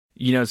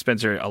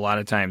Spencer, a lot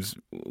of times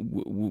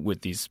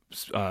with these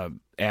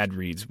ad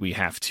reads, we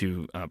have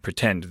to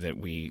pretend that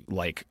we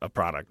like a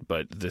product,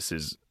 but this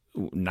is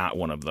not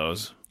one of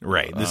those.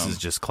 Right. This is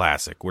just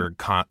classic. We're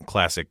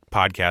classic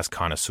podcast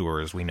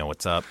connoisseurs. We know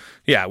what's up.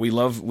 Yeah, we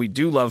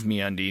do love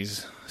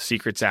MeUndies.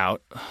 Secrets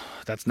Out.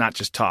 That's not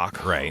just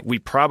talk. Right. We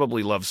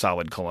probably love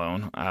Solid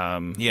Cologne.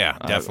 Yeah,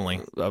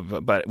 definitely.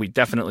 But we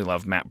definitely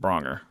love Matt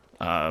Bronger.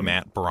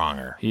 Matt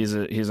Bronger. He's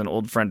an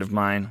old friend of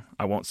mine.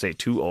 I won't say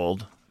too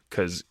old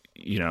because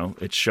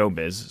it's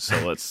showbiz.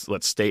 So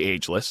let's stay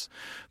ageless.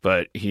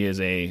 But he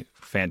is a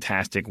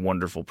fantastic,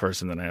 wonderful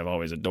person that I have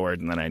always adored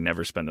and that I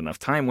never spend enough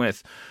time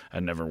with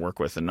and never work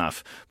with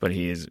enough. But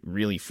he is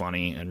really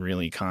funny and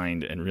really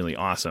kind and really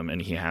awesome.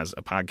 And he has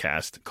a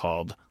podcast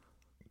called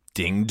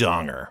Ding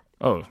Donger.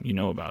 Oh, you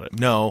know about it?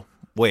 No,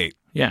 wait.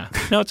 Yeah.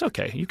 No, it's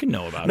okay. You can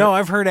know about it. No,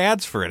 I've heard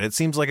ads for it. It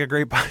seems like a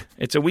great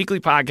It's a weekly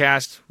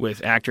podcast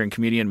with actor and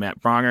comedian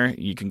Matt Bronger.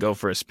 You can go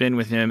for a spin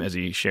with him as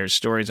he shares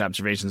stories,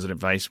 observations, and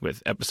advice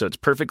with episodes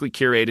perfectly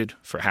curated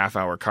for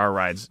half-hour car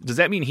rides. Does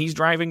that mean he's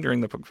driving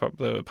during the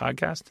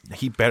podcast?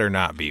 He better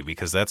not be,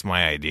 because that's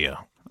my idea.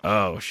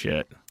 Oh,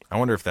 shit. I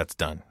wonder if that's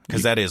done,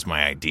 because that is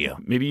my idea.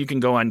 Maybe you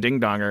can go on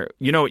Ding Donger.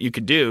 You know what you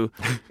could do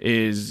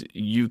is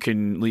you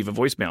can leave a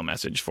voicemail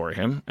message for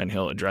him, and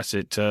he'll address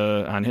it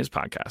on his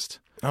podcast.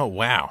 Oh,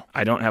 wow.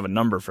 I don't have a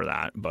number for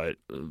that, but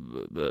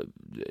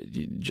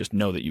just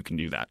know that you can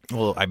do that.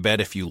 Well, I bet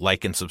if you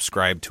like and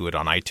subscribe to it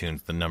on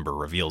iTunes, the number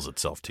reveals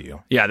itself to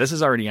you. Yeah, this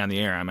is already on the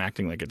air. I'm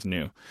acting like it's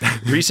new.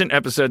 Recent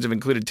episodes have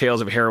included tales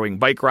of harrowing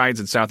bike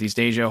rides in Southeast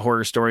Asia,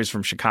 horror stories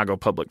from Chicago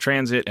public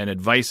transit, and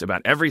advice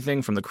about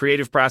everything from the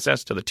creative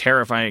process to the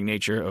terrifying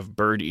nature of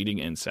bird-eating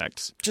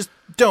insects. Just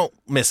don't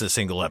miss a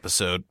single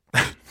episode.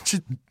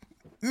 Just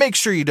make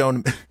sure you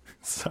don't...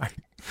 Sorry.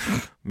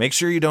 Make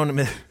sure you don't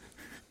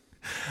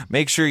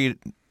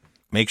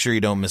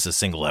miss a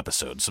single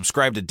episode.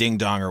 Subscribe to Ding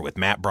Donger with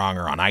Matt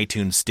Bronger on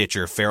iTunes,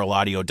 Stitcher,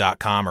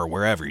 feralaudio.com, or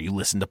wherever you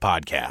listen to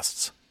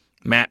podcasts.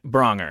 Matt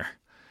Bronger.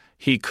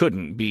 He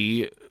couldn't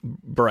be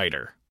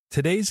brighter.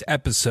 Today's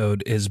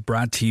episode is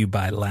brought to you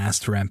by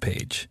Last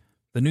Rampage,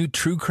 the new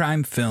true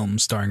crime film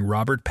starring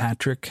Robert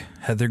Patrick,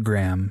 Heather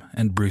Graham,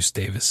 and Bruce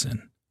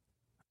Davison.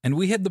 And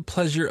we had the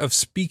pleasure of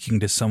speaking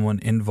to someone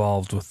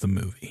involved with the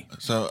movie.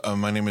 So,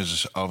 my name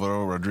is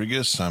Alvaro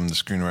Rodriguez. I'm the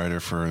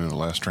screenwriter for The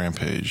Last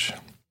Rampage.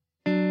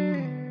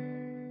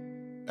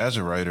 As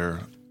a writer,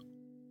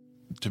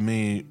 to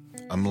me,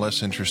 I'm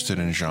less interested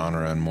in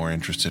genre and more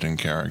interested in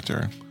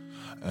character.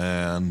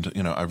 And,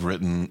 I've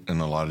written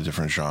in a lot of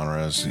different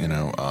genres,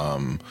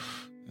 kind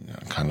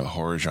of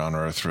horror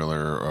genre,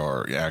 thriller,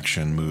 or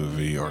action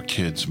movie, or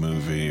kids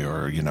movie,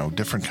 or,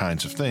 different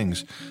kinds of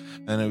things.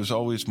 And I was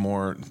always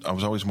more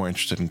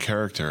interested in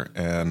character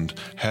and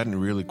hadn't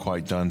really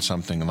quite done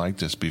something like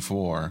this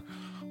before,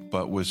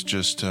 but was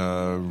just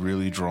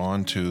really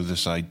drawn to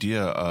this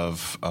idea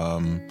of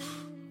a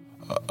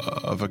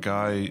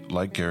guy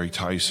like Gary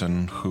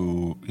Tyson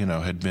who,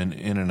 had been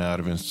in and out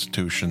of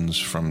institutions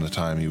from the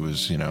time he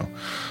was, a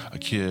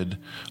kid,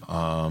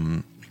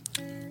 and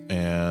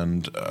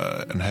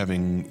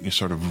having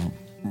sort of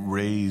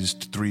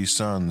raised three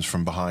sons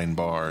from behind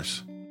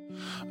bars.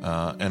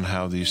 And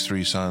how these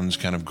three sons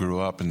kind of grew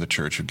up in the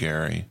Church of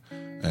Gary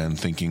and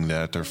thinking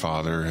that their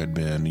father had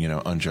been,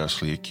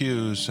 unjustly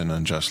accused and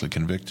unjustly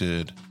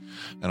convicted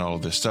and all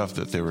of this stuff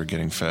that they were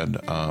getting fed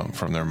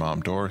from their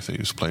mom, Dorothy,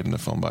 who's played in the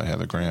film by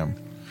Heather Graham.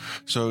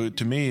 So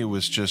to me, it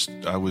was just,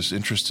 I was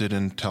interested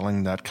in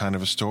telling that kind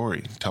of a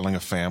story, telling a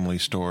family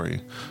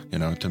story.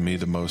 To me,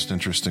 the most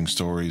interesting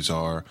stories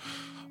are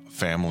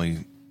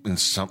family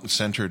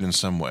centered in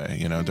some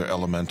way. They're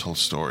elemental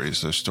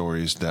stories. They're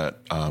stories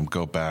that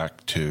go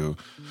back to,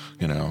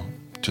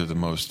 to the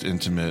most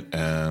intimate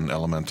and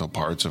elemental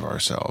parts of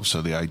ourselves.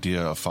 So the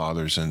idea of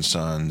fathers and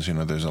sons,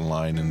 there's a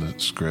line in the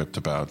script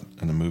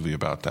in the movie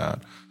about that,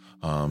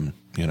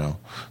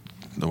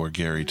 where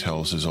Gary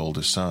tells his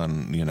oldest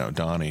son,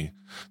 Donnie,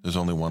 there's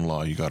only one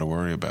law you got to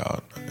worry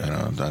about,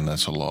 and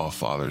that's the law of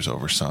fathers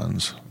over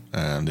sons.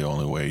 And the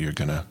only way you're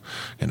going to,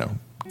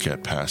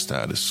 get past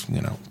that is,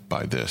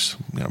 by this,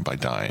 by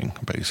dying,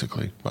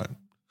 basically. But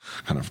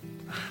kind of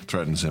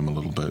threatens him a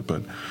little bit.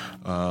 But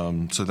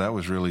so that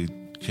was really,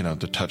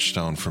 the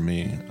touchstone for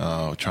me,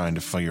 trying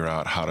to figure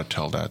out how to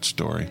tell that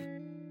story.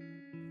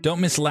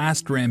 Don't miss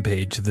Last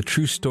Rampage, the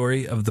true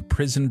story of the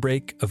prison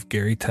break of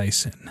Gary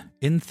Tyson.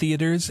 In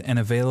theaters and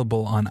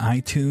available on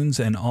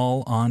iTunes and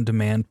all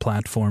on-demand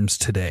platforms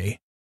today.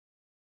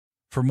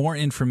 For more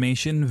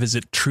information,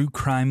 visit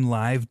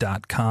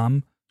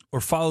truecrimelive.com or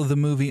follow the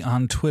movie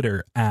on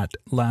Twitter at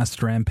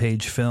Last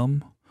Rampage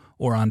Film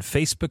or on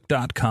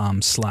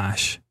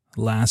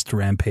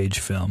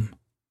Facebook.com/LastRampageFilm.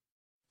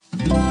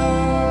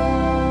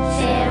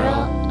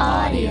 Feral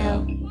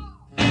Audio.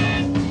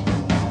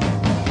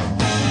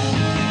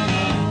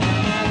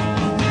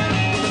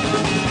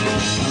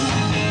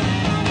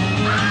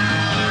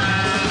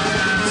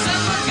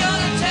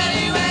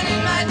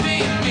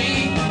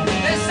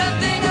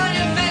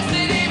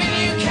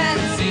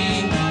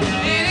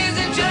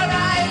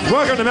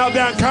 Welcome to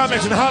Meltdown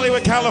Comics in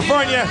Hollywood,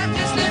 California.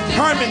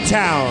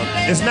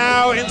 Harmontown is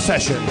now in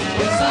session.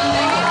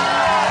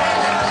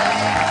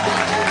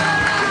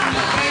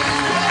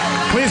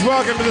 Please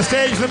welcome to the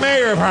stage the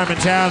mayor of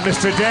Harmontown,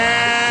 Mr.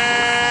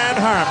 Dan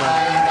Harmon.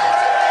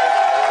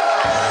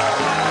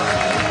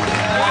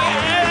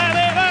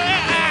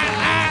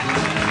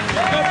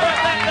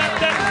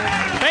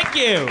 Thank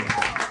you.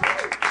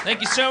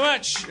 Thank you so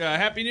much.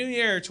 Happy New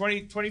Year,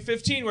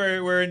 2015.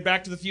 We're in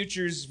Back to the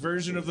Future's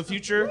version of the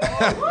future.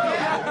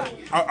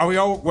 Are we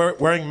all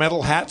wearing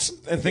metal hats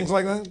and things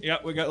like that? Yeah,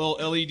 we got little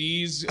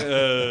LEDs.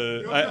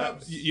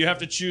 You have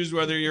to choose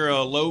whether you're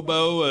a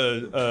Lobo,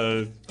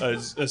 a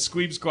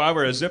Squeeb Squab,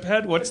 or a Zip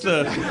Head. What's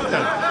the...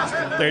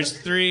 There's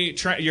three...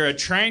 You're a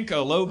Trank, a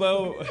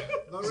Lobo...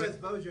 Low-res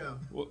Bojo.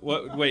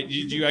 What? Wait, do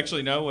you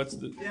actually know what's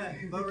the... Yeah,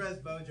 low-res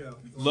Bojo.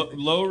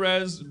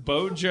 Low-res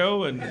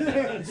Bojo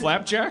and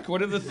Flapjack?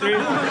 What are the three?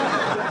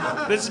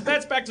 That's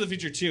Back to the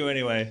Future 2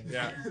 anyway.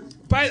 Yeah.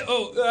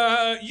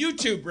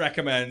 YouTube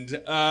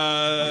recommend.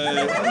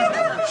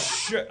 I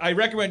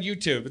recommend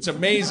YouTube. It's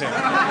amazing.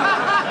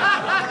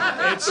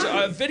 It's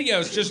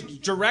videos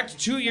just direct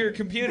to your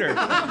computer.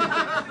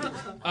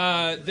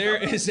 There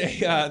is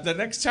the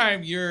next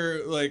time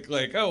you're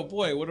like, oh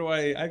boy, what do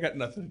I got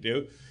nothing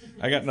to do.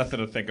 I got nothing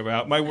to think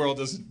about. My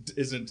world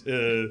isn't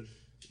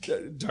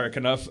dark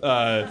enough.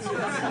 There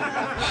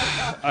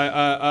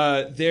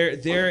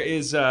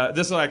is.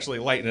 This will actually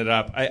lighten it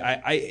up.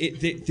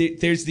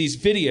 There's these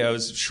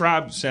videos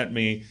Schraub sent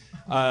me.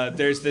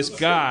 There's this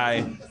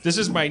guy. This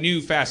is my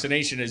new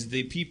fascination: is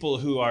the people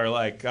who are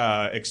like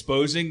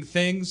exposing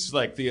things,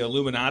 like the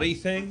Illuminati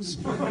things,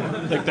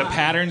 like the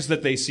patterns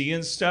that they see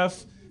and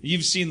stuff.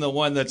 You've seen the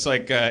one that's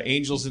like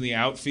Angels in the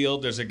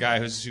Outfield. There's a guy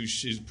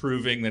who's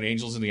proving that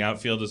Angels in the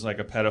Outfield is like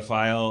a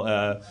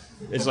pedophile.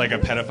 It's like a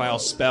pedophile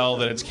spell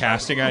that it's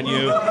casting on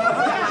you,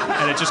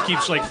 and it just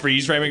keeps like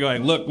freeze framing,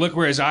 going, look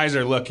where his eyes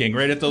are looking,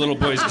 right at the little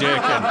boy's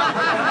dick.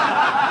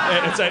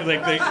 And it's like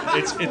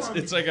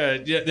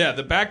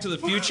the Back to the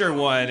Future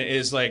one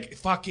is like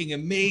fucking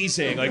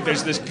amazing. Like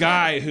there's this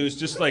guy who's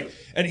just like,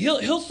 and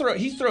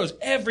he throws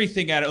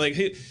everything at it. Like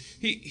he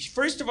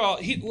first of all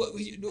he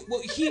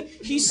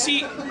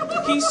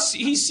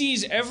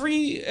sees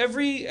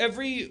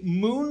every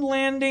moon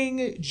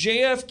landing,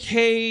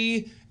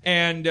 JFK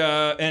and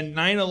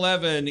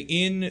 9/11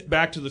 in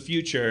Back to the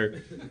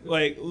Future.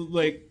 Like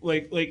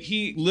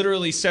he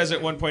literally says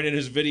at one point in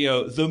his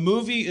video, the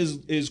movie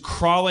is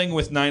crawling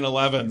with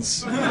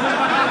 9/11s.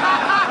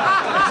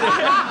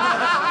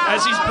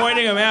 As he's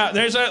pointing them out,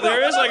 there is like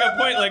a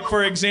point, like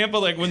for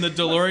example, like when the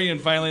DeLorean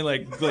finally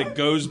like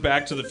goes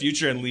back to the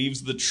future and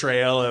leaves the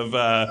trail of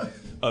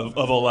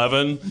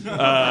 11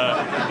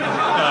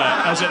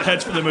 as it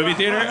heads for the movie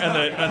theater,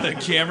 and the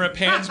camera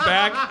pans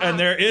back, and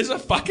there is a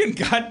fucking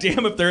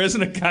goddamn, if there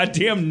isn't a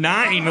goddamn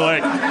 9,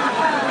 like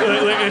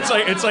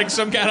it's like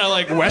some kind of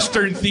like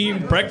Western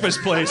themed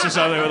breakfast place or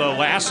something with a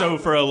lasso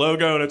for a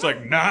logo, and it's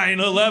like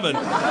 9/11.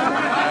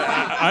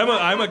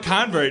 I'm a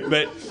convert,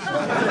 but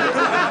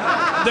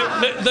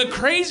the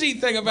crazy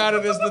thing about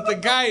it is that the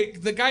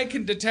guy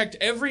can detect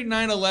every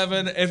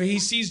 9/11 if he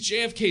sees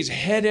JFK's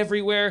head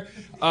everywhere.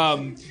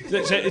 But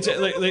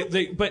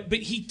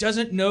he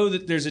doesn't know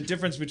that there's a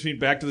difference between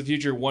Back to the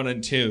Future 1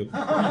 and 2.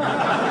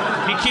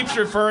 He keeps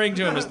referring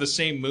to him as the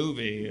same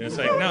movie. It's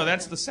like, no,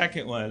 that's the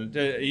second one.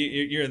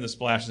 You're in the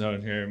splash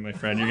zone here, my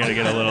friend. You're gonna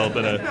get a little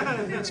bit of.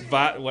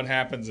 What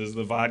happens is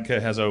the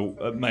vodka has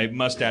my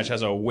mustache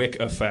has a wick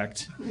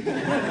effect.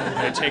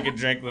 I take a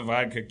drink, the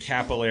vodka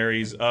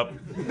capillaries up,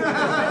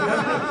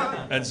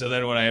 and so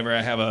then whenever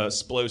I have a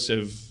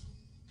explosive.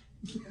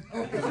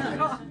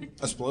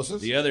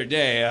 Explosives? The other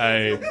day,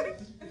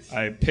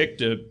 I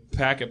picked a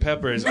pack of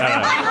peppers.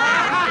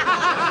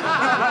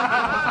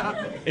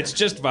 It's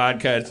just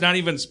vodka. It's not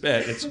even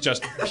spit. It's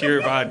just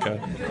pure vodka.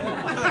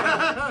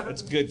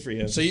 It's good for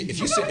you. So if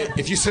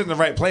you sit in the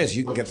right place,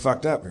 you can get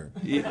fucked up here.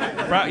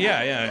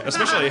 Yeah.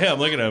 Especially him.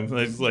 Look at him.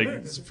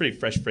 It's a pretty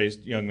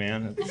fresh-faced young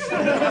man.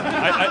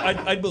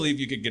 I'd believe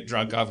you could get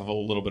drunk off of a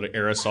little bit of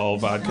aerosol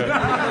vodka.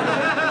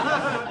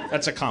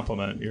 That's a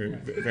compliment. You're a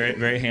very,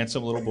 very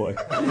handsome little boy.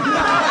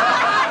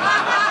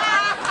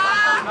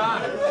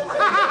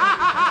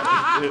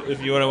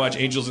 If you want to watch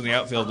Angels in the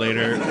Outfield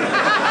later.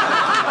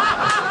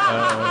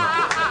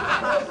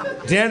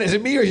 Dan, is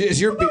it me or is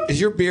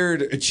your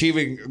beard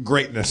achieving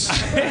greatness?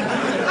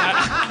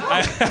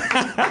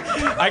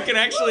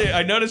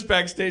 I noticed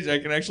backstage I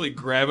can actually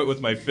grab it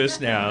with my fist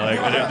now.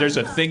 Like there's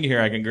a thing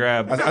here I can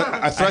grab.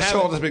 A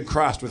threshold has been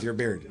crossed with your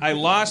beard. I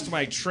lost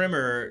my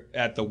trimmer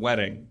at the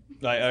wedding.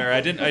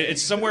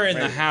 It's somewhere in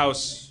the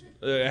house.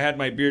 I had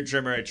my beard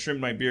trimmer. I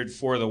trimmed my beard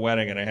for the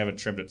wedding, and I haven't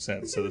trimmed it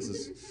since. So this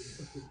is,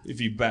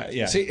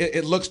 yeah. See,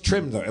 it looks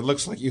trimmed though. It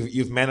looks like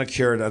you've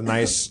manicured a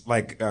nice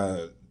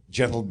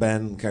gentle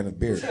bend kind of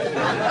beard. I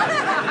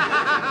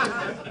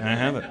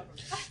have it.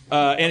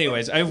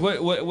 Anyways, what?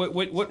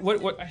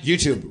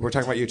 YouTube. We're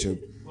talking about YouTube.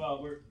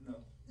 Well,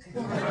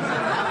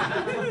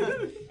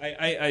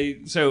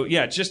 So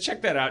yeah, just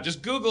check that out.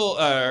 Just Google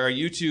or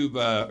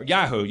YouTube,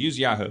 Yahoo. Use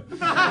Yahoo.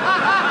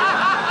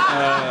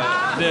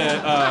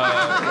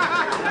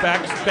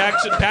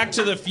 Back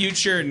to the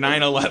Future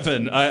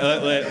 9/11.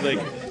 Like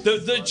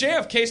the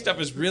JFK stuff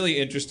is really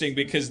interesting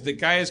because the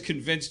guy is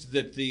convinced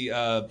that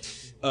the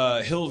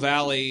Hill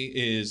Valley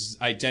is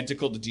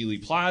identical to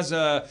Dealey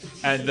Plaza,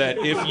 and that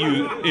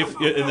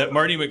and that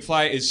Marty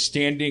McFly is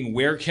standing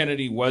where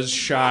Kennedy was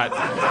shot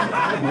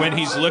when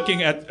he's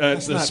looking at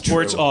the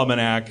sports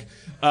almanac,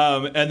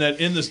 and that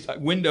in the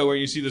window where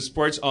you see the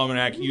sports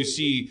almanac, you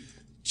see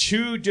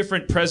two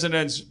different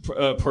presidents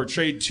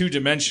portrayed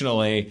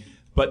two-dimensionally,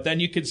 but then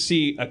you can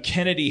see a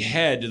Kennedy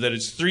head that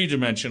is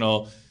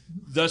three-dimensional,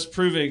 thus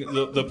proving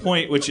the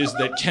point, which is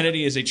that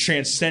Kennedy is a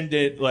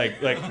transcendent, like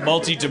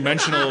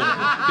multi-dimensional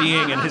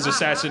being, and his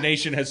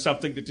assassination has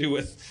something to do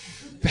with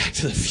Back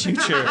to the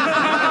Future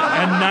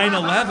and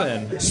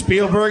 9/11.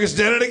 Spielberg has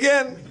done it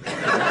again.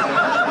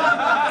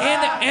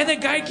 And the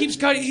guy keeps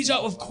cutting.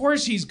 Of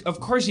course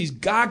he's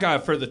gaga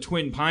for the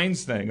Twin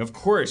Pines thing. Of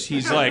course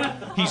he's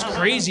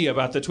crazy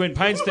about the Twin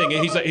Pines thing.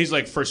 And he's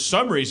like, for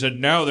some reason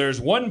now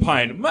there's one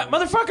pine.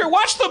 Motherfucker,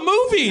 watch the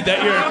movie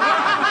that you're.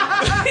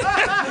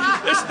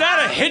 It's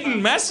not a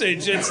hidden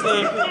message. It's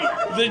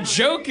the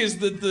joke is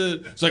that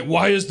it's like,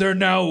 why is there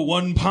now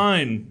one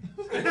pine?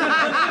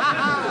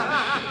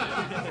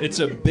 It's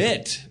a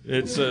bit.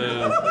 It's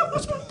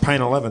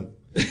Pine 11.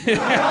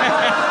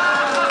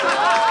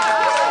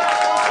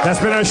 That's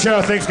been our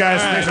show. Thanks,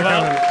 guys. Thanks for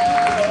coming.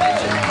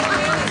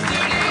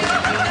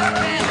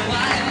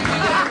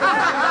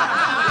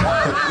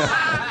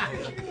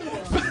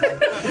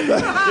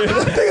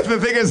 The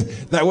thing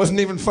is, that wasn't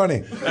even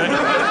funny.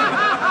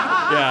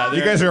 Yeah,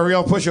 you guys are a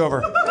real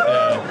pushover.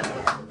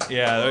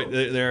 Yeah,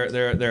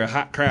 they're a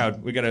hot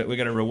crowd. We gotta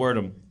reward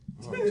them.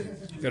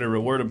 Gotta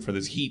reward them for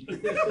this heat.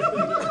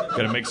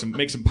 Gotta make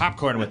some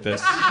popcorn with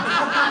this.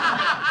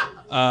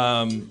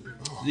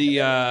 This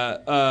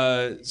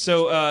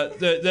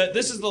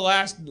is the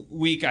last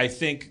week I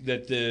think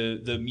that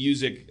the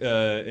music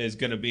is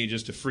going to be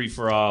just a free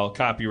for all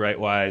copyright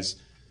wise.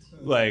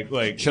 Like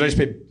should I just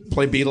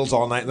play Beatles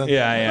all night then?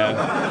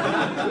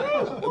 Yeah.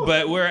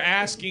 But we're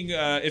asking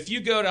if you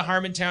go to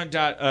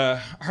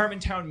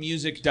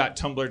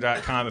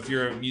harmontownmusic.tumblr.com, if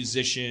you're a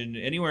musician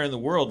anywhere in the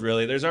world,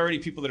 really, there's already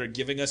people that are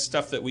giving us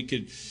stuff that we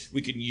can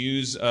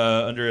use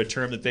under a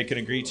term that they can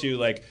agree to,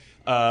 like.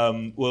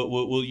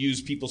 We'll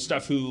use people's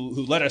stuff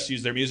who let us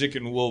use their music,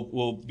 and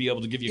we'll be able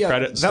to give you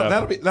credit and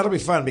stuff. That'll be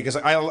fun because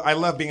I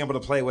love being able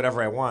to play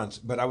whatever I want,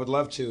 but I would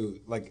love to,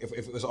 like, if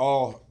it was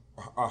all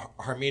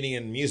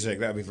Armenian music,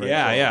 that'd be very cool.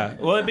 Yeah.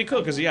 Well, it'd be cool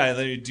because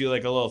then you do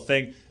like a little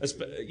thing,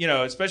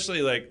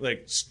 especially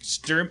like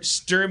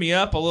stir me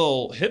up a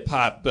little hip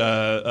hop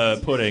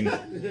pudding.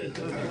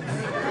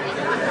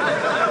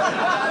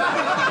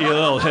 You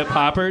little hip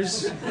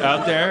hoppers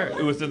out there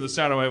within the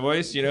sound of my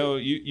voice,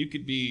 you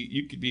could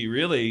be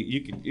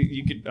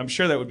really. I'm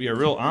sure that would be a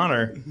real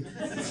honor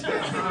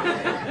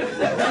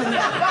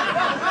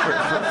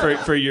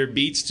for your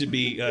beats to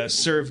be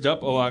served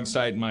up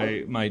alongside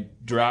my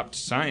dropped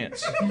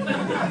science.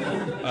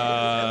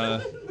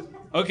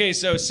 Okay,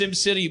 so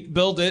SimCity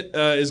Build It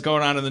is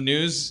going on in the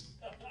news.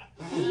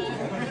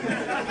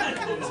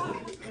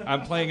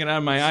 I'm playing it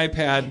on my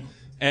iPad,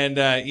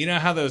 and you know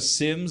how those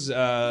Sims.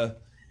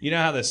 You know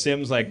how the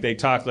Sims, like, they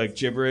talk like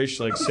gibberish,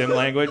 like Sim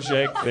language,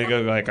 like they go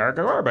like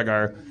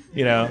argar.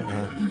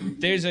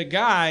 There's a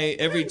guy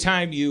every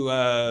time you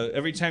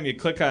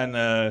click on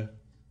a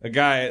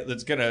guy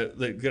that's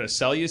gonna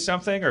sell you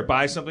something or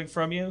buy something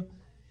from you.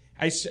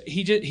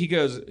 He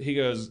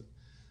goes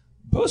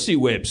pussy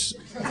whips.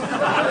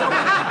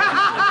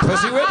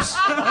 Pussy whips?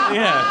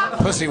 Yeah.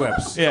 Pussy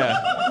whips. Yeah,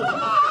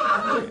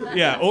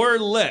 or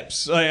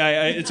lips. Like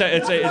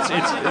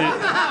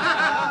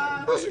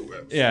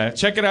yeah,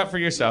 check it out for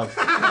yourself.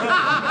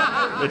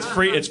 It's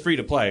free. It's free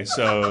to play,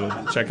 so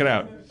check it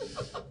out.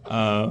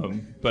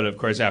 But of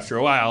course, after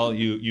a while,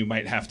 you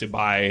might have to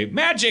buy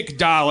magic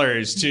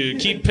dollars to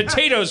keep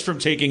potatoes from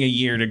taking a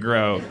year to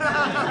grow.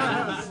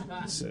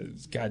 It's a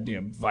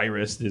goddamn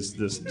virus.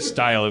 This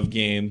style of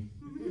game,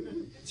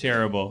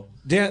 terrible.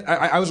 Dan,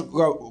 I was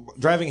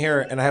driving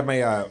here and I had my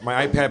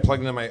iPad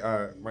plugged into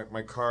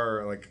my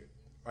car, like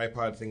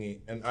iPod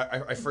thingy, and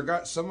I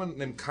forgot someone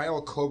named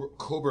Kyle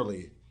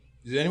Coberly.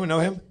 Does anyone know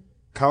him?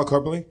 Kyle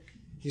Coberly?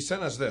 He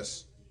sent us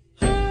this.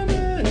 Town,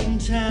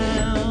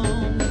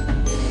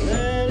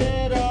 let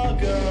it all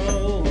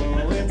go.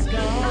 It's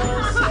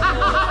gone.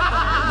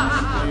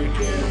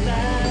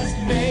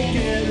 Make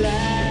it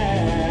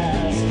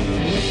last.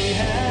 We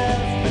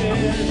have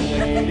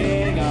been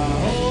waiting our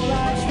whole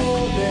lives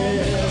for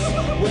this.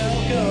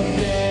 Welcome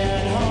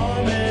Dan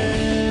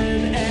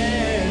Harmon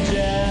and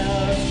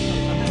Jeff,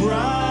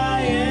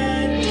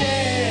 Brian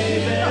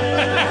David.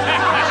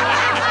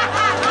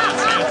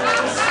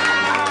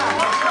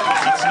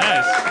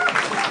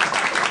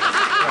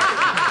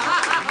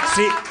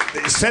 See,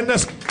 send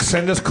us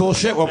cool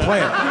shit. We'll play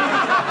it.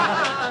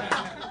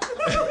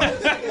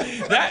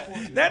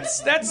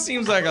 that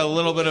seems like a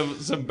little bit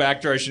of some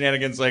backdoor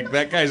shenanigans. Like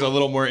that guy's a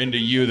little more into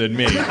you than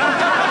me.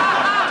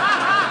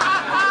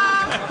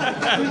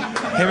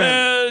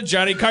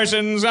 Johnny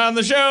Carson's on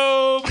the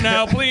show.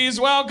 Now please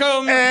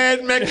welcome Ed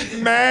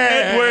McMahon.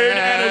 Edward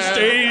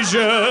Anastasia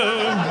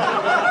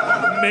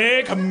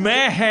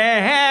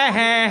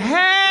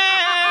McMahon.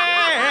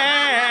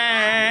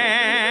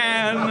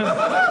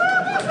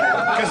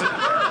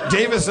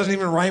 Davis doesn't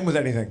even rhyme with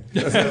anything.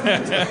 It's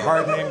a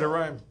hard name to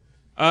rhyme.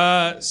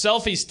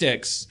 Selfie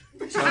sticks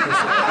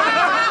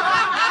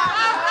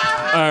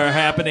are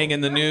happening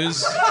in the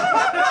news.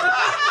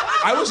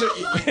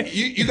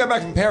 You got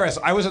back from Paris.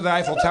 I was at the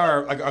Eiffel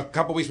Tower like a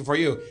couple weeks before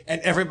you,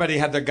 and everybody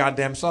had their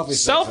goddamn selfie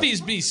sticks.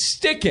 Selfies be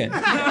sticking.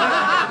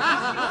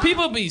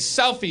 People be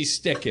selfie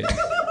sticking.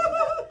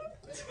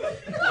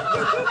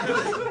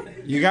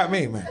 You got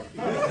me, man.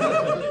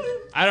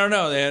 I don't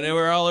know, man. They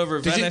were all over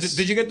Venice.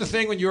 Did you get the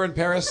thing when you were in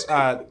Paris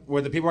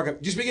where the people walk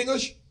up? Do you speak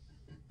English?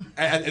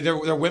 And there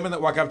are women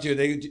that walk up to you.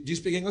 Do you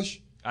speak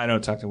English? I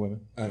don't talk to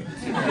women. Wow,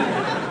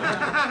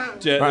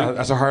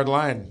 that's a hard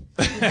line.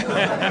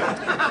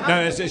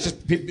 No, it's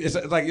just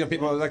like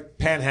people are like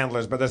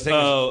panhandlers, but the thing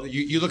is,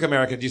 you look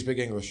American. Do you speak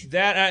English?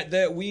 A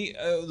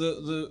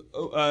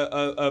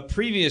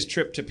previous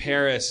trip to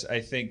Paris,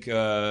 I think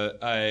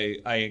I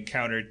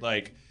encountered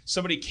like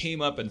somebody came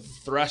up and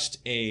thrust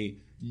a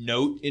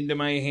note into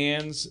my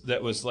hands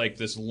that was like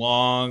this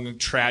long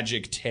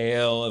tragic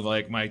tale of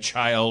like my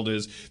child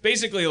is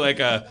basically like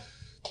a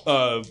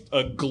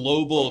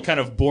global kind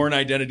of Born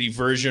Identity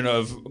version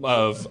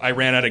of I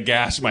ran out of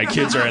gas, my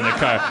kids are in the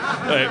car,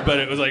 but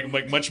it was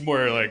like much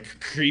more like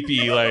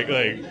creepy, like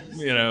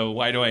you know,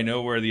 why do I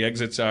know where the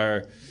exits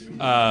are?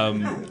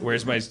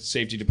 Where's my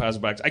safety deposit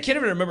box? I can't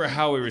even remember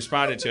how we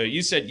responded to it.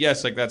 You said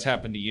yes, like that's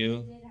happened to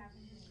you.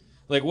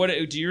 Like what?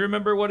 Do you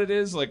remember what it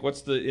is? Like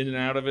what's the in and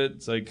out of it?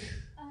 It's like.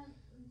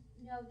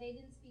 No, they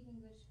didn't speak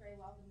English very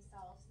well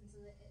themselves, and so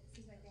it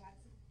seems like they had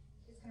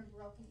this kind of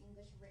broken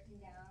English written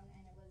down,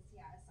 and it was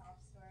a sob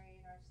story,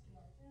 and I was just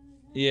like,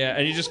 yeah,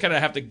 and you just kind of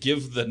have to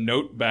give the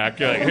note back.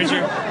 You're like,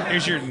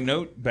 here's your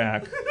note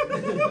back.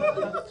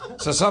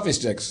 So selfie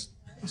sticks.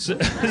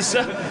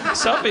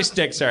 Selfie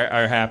sticks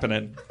are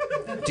happening.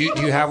 Do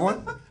you have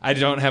one? I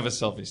don't have a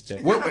selfie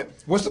stick.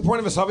 What's the point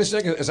of a selfie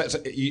stick? Is that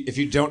if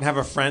you don't have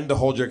a friend to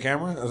hold your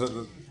camera?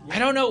 I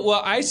don't know.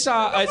 Well, I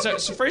saw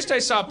first I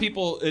saw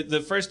people.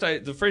 The first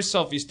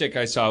selfie stick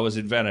I saw was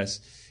in Venice.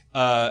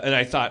 And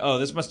I thought, oh,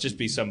 this must just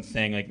be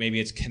something like maybe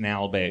it's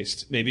canal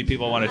based. Maybe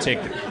people want to take.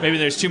 Maybe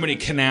there's too many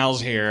canals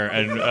here,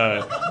 and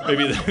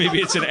maybe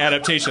it's an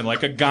adaptation,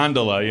 like a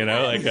gondola, you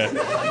know, like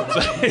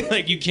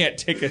you can't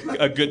take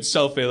a good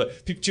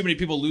selfie. Too many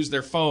people lose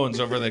their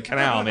phones over the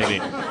canal, maybe.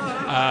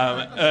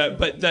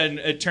 But then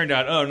it turned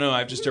out, oh no,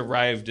 I've just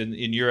arrived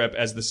in Europe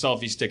as the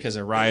selfie stick has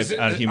arrived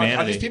on humanity.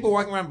 Are these people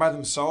walking around by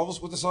themselves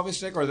with the selfie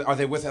stick, or are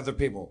they with other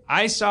people?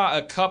 I saw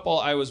a couple.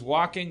 I was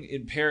walking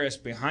in Paris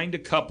behind a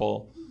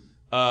couple.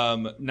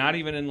 Not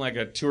even in like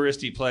a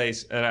touristy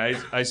place, and I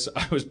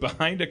was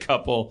behind a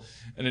couple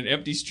in an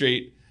empty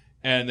street,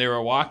 and they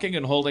were walking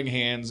and holding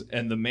hands,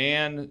 and the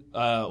man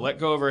let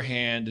go of her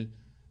hand,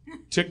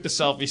 took the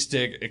selfie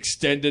stick,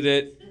 extended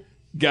it,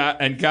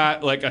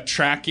 got like a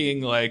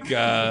tracking like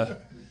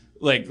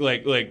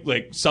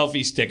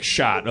selfie stick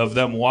shot of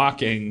them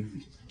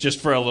walking just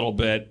for a little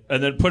bit,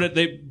 and then put it.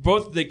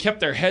 They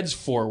kept their heads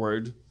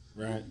forward.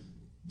 Right.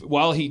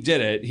 While he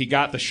did it, he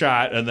got the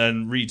shot and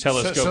then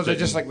re-telescoped it. So they're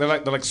just they're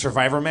like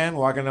Survivor Man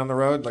walking down the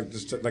road, like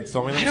just like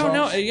filming themselves? I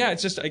don't know. Yeah, I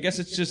guess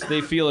it's just they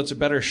feel it's a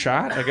better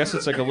shot. I guess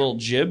it's like a little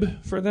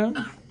jib for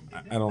them.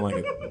 I don't like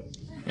it.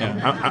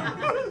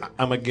 Yeah,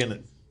 I'm against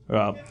it.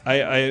 Well,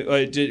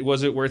 I did.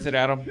 Was it worth it,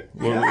 Adam?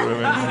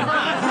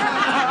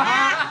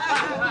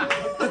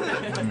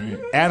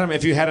 Adam,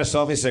 if you had a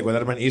selfie stick, would that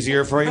have been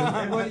easier for you?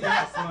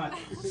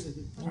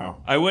 Oh.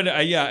 I would,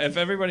 yeah. If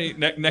everybody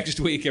next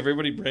week,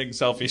 everybody bring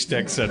selfie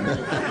sticks and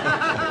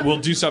we'll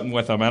do something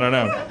with them. I don't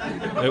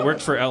know. It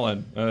worked for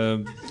Ellen.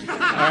 All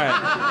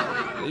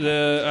right.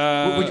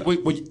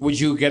 Would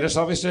you get a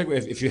selfie stick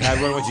if you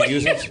had one? Would you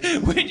use it?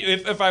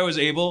 If I was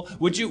able,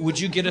 would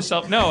you get a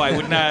selfie? No, I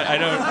would not. I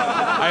don't.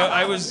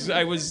 I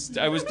was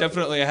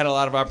definitely. I had a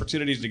lot of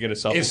opportunities to get a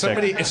selfie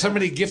stick. If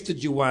somebody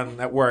gifted you one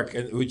at work,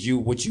 would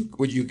you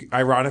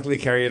ironically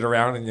carry it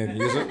around and then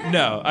use it?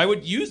 No, I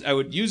would use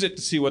it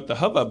to see what the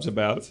hubbub's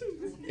about.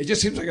 It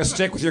just seems like a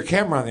stick with your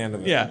camera on the end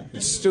of it. Yeah,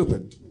 it's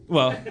stupid.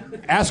 Well,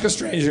 ask a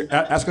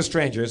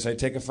stranger. Say,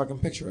 take a fucking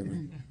picture of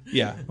me.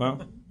 Yeah.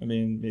 Well, I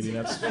mean, maybe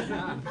that's.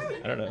 I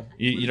don't know.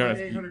 You don't have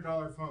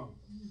 $800 phone.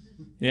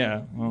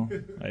 Yeah. Well,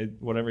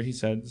 whatever he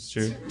said is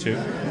true too.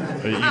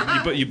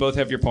 But you both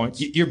have your points.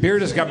 Your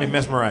beard has got me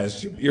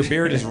mesmerized. Your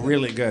beard is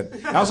really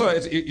good. Also,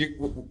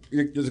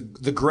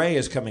 the gray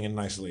is coming in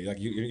nicely. Like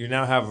you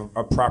now have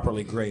a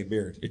properly gray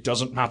beard. It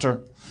doesn't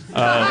matter.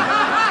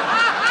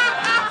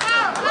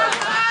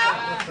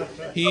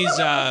 He's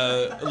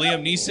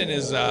Liam Neeson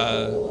is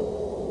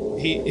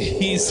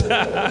he's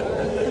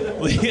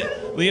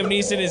Liam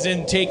Neeson is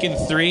in Taken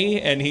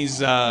 3, and he's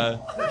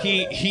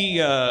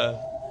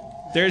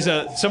There's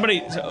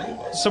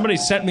somebody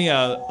sent me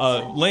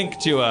a link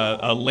to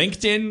a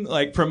LinkedIn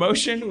like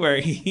promotion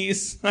where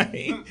it's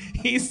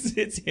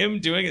him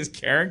doing his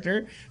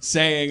character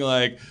saying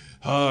like,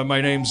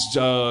 my name's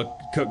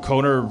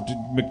Conor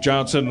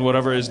McJohnson,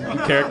 whatever his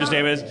character's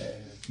name is.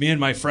 Me and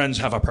my friends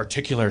have a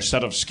particular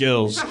set of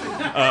skills.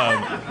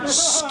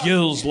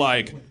 Skills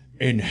like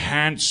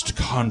enhanced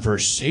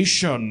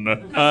conversation.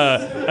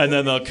 And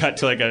then they'll cut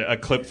to like a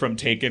clip from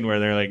Taken where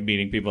they're like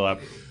meeting people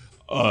up.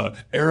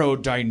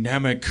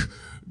 Aerodynamic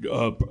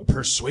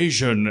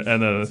persuasion,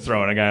 and then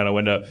throwing a guy out a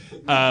window.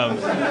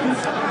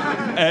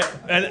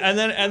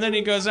 And then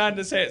he goes on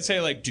to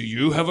say like, do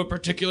you have a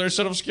particular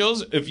set of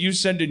skills? If you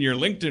send in your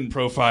LinkedIn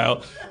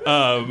profile,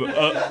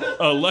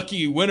 a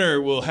lucky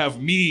winner will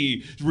have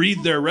me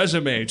read their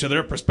resume to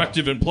their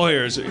prospective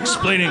employers,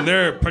 explaining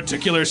their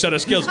particular set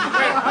of skills.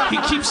 He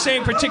keeps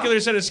saying particular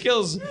set of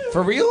skills.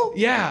 For real?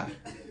 Yeah.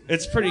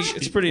 It's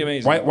pretty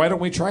amazing. Why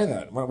don't we try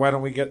that? Why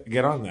don't we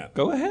get on that?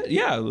 Go ahead.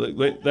 Yeah,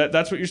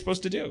 that's what you're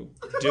supposed to do.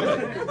 Do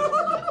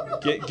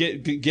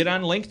it. Get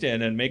on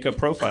LinkedIn and make a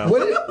profile.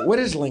 What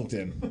is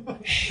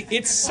LinkedIn?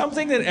 It's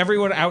something that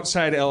everyone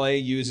outside LA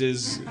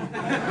uses.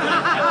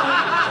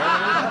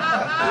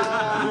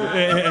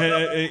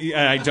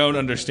 I don't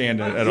understand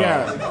it at all.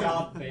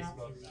 Job Facebook.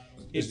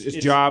 It's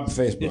job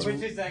Facebook.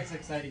 Which is as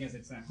exciting as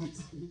it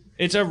sounds.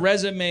 It's a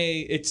resume.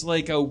 It's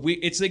like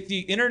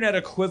the internet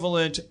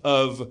equivalent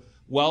of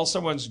while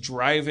someone's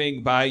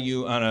driving by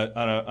you on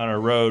a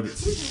road,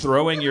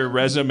 throwing your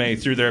resume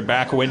through their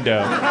back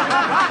window,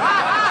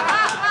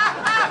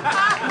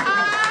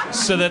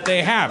 so that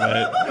they have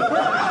it.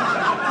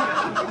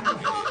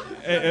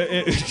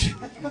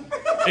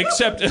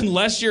 Except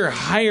unless you're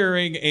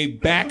hiring a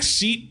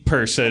backseat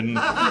person,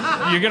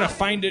 you're going to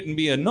find it and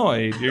be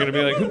annoyed. You're going to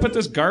be like, who put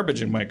this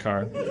garbage in my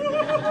car?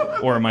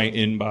 Or my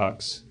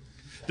inbox.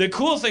 The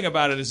cool thing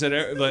about it is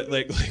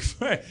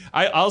that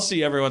I'll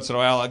see every once in a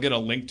while, I'll get a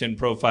LinkedIn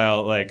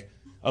profile, like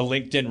a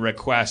LinkedIn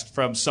request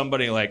from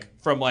somebody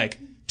from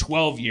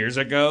 12 years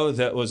ago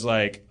that was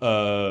like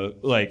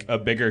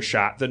a bigger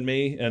shot than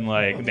me, and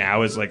like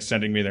now is like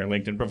sending me their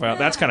LinkedIn profile.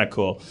 That's kind of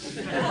cool.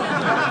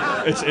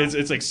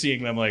 It's like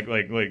seeing them like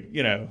selling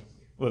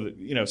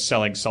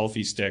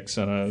selfie sticks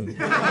on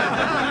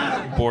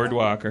a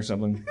boardwalk or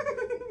something.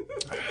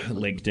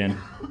 LinkedIn.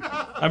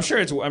 I'm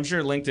sure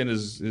LinkedIn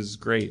is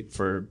great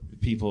for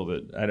people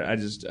that I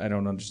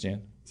don't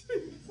understand.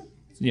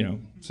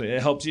 So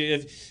it helps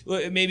you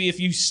maybe if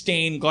you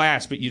stain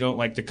glass but you don't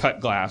like to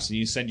cut glass, and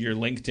you send your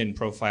LinkedIn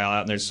profile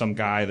out and there's some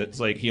guy that's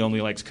like he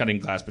only likes cutting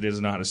glass but he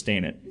doesn't know how to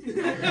stain it.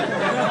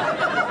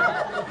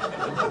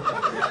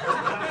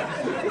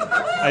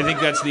 I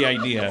think that's the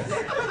idea.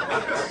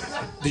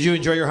 Did you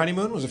enjoy your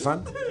honeymoon? Was it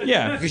fun?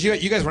 Yeah. Because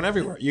you guys went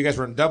everywhere. You guys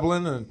were in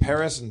Dublin and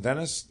Paris and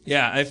Venice.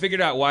 Yeah, I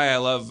figured out why I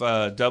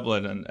love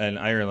Dublin and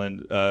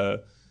Ireland.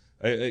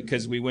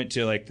 Because we went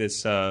to like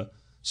this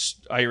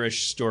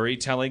Irish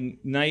storytelling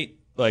night.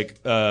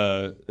 Like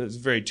it's a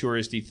very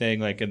touristy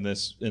thing. Like in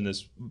this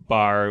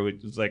bar,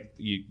 it was like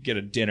you get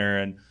a dinner,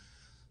 and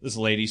this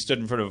lady stood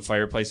in front of a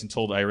fireplace and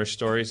told Irish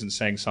stories and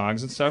sang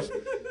songs and stuff.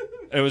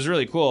 It was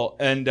really cool,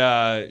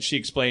 and she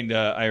explained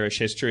Irish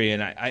history,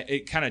 and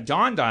it kind of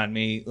dawned on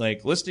me,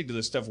 like listening to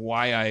this stuff,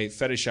 why I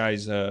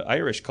fetishize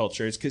Irish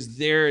culture. It's because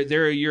they're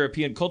a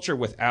European culture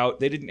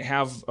they didn't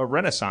have a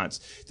Renaissance.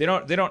 They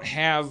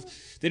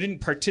didn't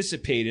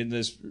participate in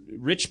this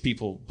rich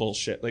people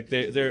bullshit. Like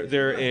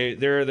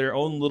they're their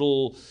own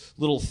little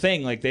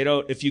thing. Like they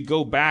don't. If you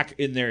go back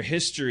in their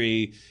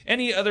history,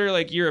 any other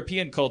like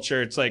European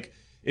culture, it's like,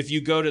 if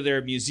you go to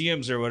their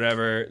museums or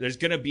whatever, there's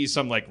going to be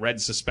some like red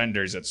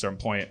suspenders at some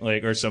point,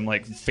 like, or some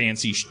like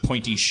fancy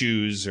pointy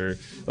shoes, or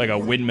like a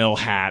windmill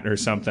hat or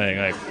something,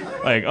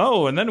 like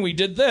oh, and then we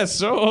did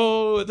this.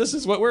 Oh, this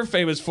is what we're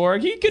famous for.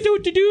 Like look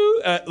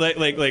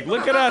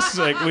at us.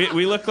 Like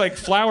we look like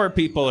flower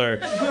people, or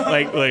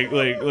like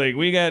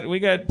we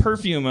got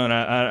perfume on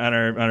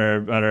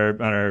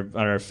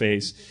our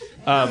face.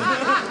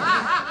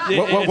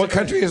 What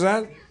country is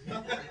that?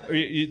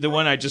 The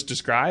one I just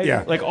described,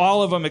 yeah, like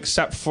all of them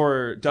except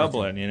for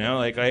Dublin. You know,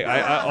 like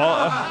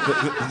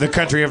the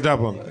country of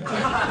Dublin.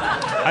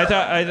 I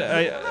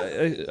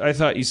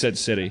thought you said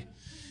city.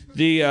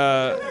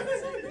 They're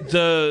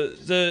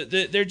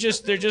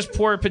just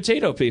poor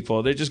potato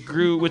people. They just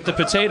grew with the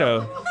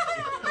potato.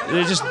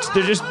 They're just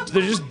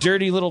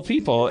dirty little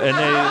people, and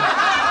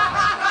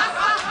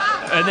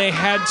they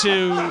had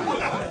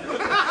to.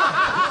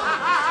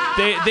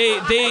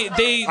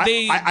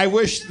 I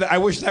wish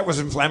that was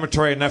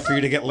inflammatory enough for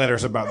you to get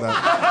letters about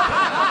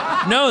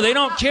that. No, they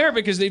don't care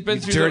because they've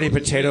been through dirty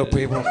potato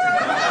people.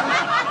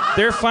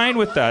 They're fine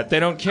with that. They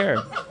don't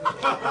care.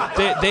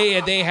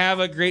 They have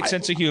a great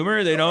sense of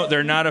humor.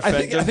 They're not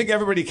offended. I think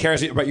everybody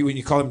cares about you when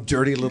you call them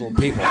dirty little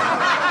people.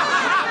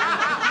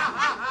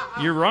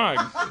 You're wrong.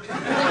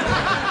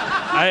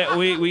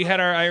 We had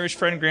our Irish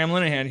friend Graham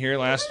Linehan here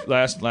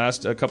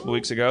last a couple of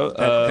weeks ago.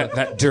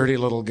 That dirty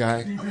little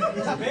guy.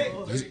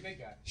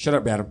 Shut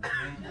up, Adam.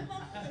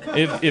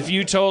 If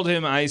you told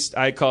him I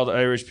called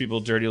Irish people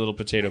dirty little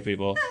potato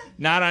people,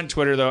 not on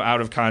Twitter though,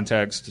 out of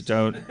context,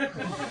 don't.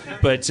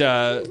 But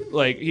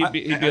like he'd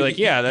be like,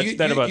 yeah,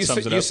 that about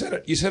sums it up.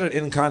 You said it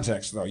in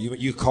context though.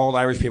 You called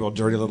Irish people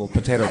dirty little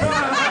potato people.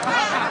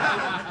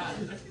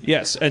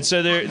 Yes, and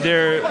so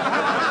they're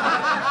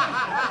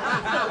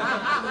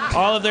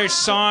all of their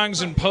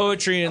songs and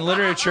poetry and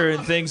literature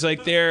and things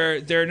like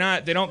they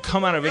don't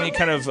come out of any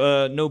kind of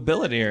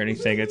nobility or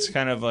anything. It's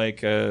kind of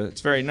like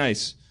it's very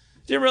nice.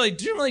 Didn't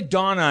really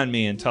dawn on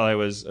me until I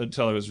was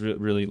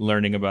really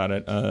learning about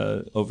it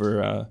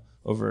over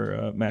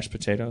mashed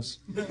potatoes.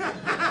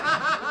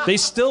 They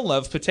still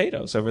love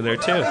potatoes over there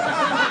too.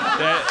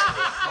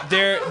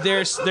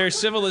 Their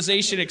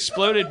civilization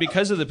exploded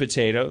because of the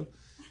potato.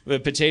 The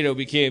potato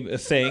became a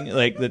thing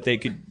like that they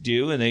could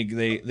do, and they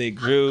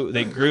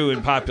grew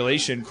in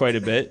population quite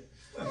a bit.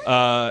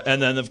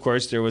 And then of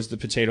course there was the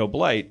potato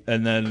blight,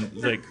 and then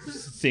like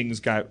things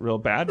got real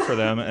bad for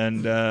them,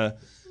 and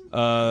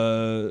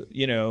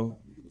you know,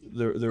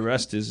 the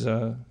rest is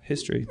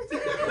history.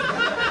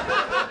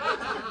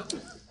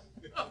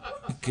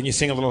 Can you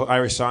sing a little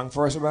Irish song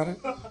for us about it?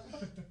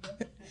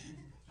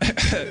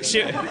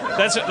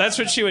 That's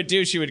what she would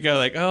do. She would go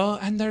like, oh,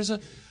 and there's a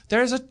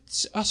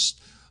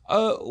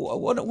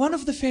one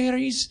of the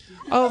fairies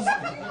of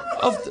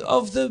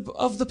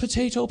the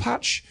potato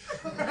patch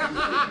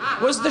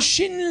was the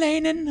Sinn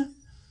Léinin.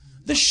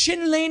 The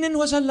Sinn Léinin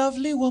was a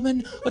lovely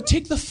woman, would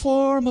take the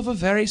form of a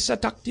very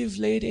seductive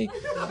lady,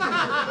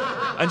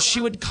 and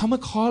she would come a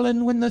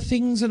calling when the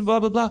things and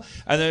blah blah blah,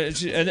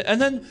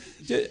 and then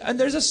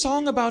there's a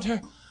song about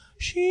her.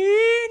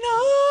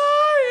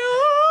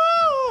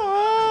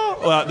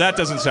 Well, that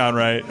doesn't sound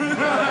right.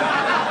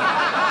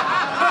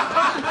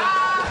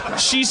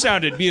 She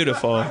sounded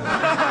beautiful.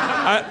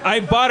 I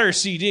bought her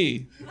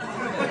CD.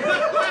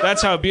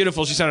 That's how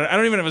beautiful she sounded. I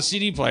don't even have a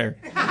CD player.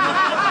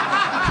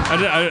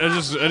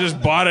 I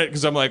just bought it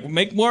because I'm like,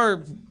 make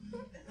more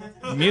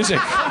music.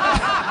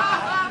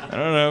 I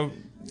don't know.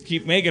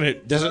 Keep making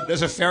it.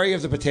 There's a fairy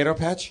of the potato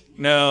patch?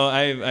 No,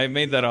 I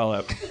made that all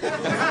up.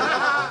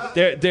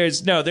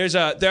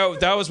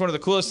 That was one of the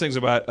coolest things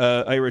about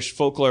Irish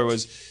folklore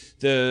was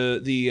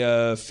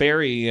the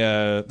fairy.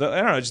 I don't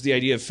know, just the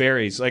idea of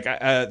fairies. Like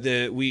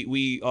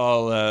we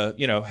all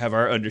have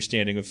our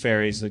understanding of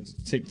fairies, like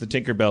the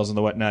Tinkerbells and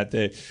the whatnot.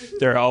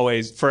 They're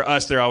always, for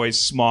us, they're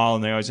always small,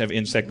 and they always have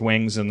insect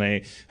wings, and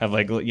they have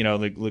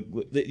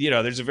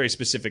there's a very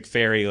specific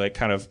fairy like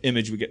kind of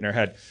image we get in our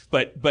head.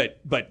 But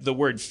the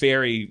word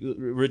fairy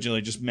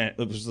originally just meant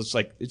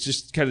it's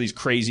just kind of these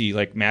crazy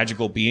like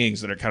magical beings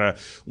that are kind of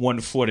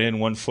 1 foot in,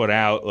 1 foot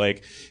out.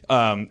 Like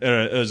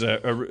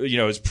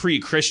it was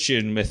pre-Christian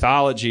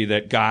mythology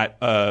that got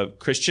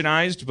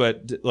Christianized,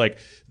 but like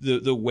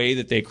the way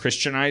that they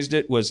Christianized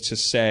it was to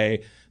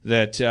say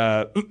that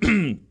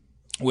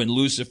when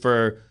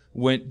Lucifer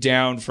went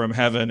down from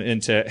heaven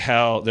into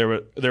hell, there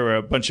were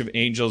a bunch of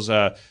angels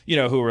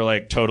who were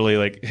like totally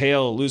like,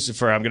 hail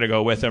Lucifer, I'm gonna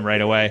go with him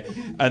right away.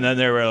 And then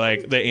there were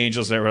like the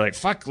angels that were like,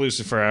 fuck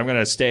Lucifer, I'm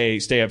gonna stay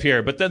up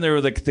here. But then there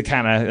were like the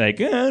kind of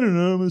like, I don't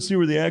know, let's see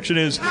where the action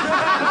is.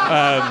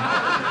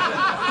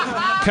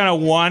 Kind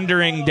of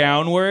wandering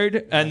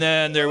downward, and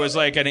then there was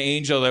like an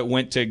angel that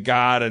went to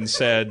God and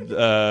said,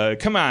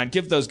 "Come on,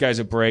 give those guys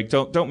a break.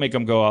 Don't make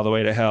them go all the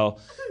way to hell."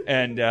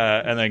 And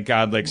then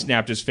God like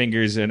snapped his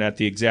fingers, and at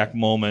the exact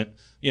moment,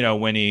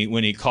 when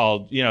he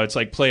called, it's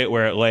like play it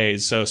where it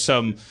lays. So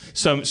some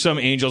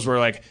angels were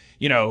like,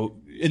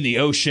 in the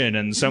ocean,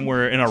 and some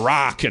were in a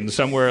rock, and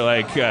some were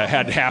like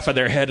had half of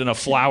their head in a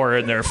flower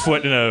and their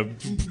foot in a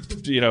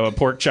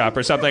pork chop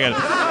or something. And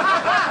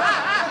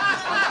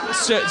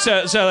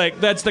So like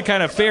that's the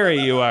kind of fairy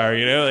you are,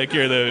 like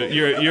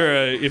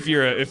if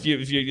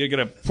you're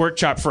gonna pork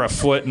chop for a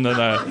foot and then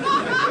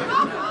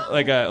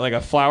like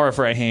a flower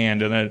for a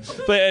hand, and then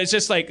but it's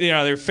just like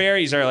their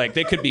fairies are like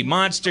they could be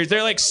monsters.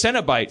 They're like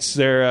Cenobites.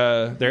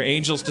 They're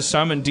angels to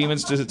some and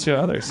demons to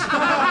others.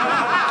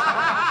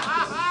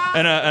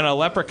 And a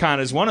leprechaun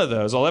is one of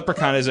those. A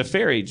leprechaun is a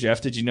fairy. Jeff,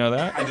 did you know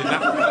that? I did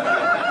not.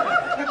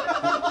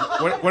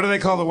 What do they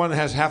call the one that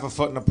has half a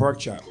foot and a pork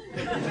chop?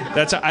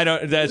 That's a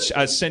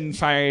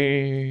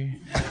Sinfire.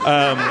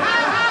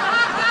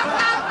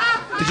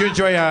 Did you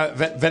enjoy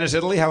Venice,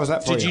 Italy? How was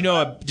that for you? Did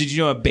you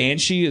know a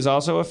banshee is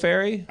also a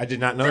fairy? I did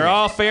not know. They're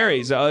all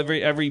fairies.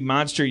 Every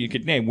monster you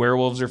could name.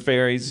 Werewolves are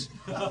fairies.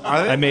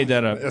 Are they? I made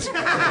that up.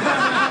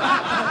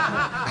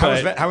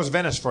 How was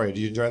Venice for you?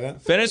 Did you enjoy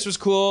that? Venice was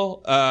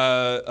cool.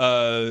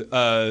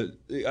 I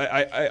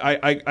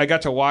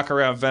got to walk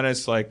around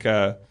Venice like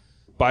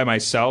by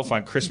myself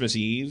on Christmas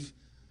Eve.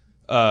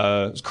 It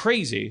was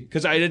crazy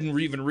because I didn't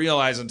even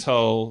realize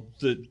until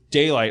the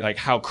daylight like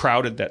how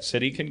crowded that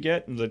city can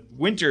get. In the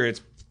winter, it's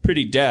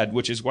pretty dead,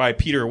 which is why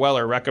Peter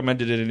Weller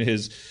recommended it in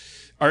his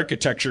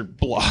architecture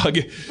blog,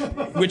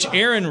 which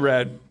Aaron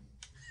read.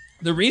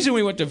 The reason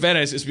we went to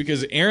Venice is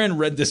because Aaron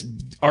read this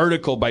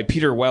article by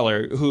Peter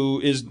Weller, who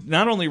is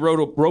not only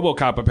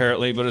RoboCop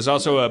apparently, but is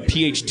also a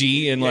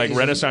PhD in like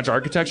Renaissance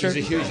architecture.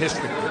 He's a huge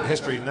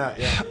history nut.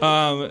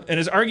 Yeah. And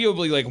is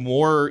arguably like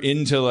more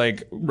into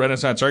like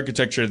Renaissance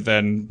architecture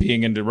than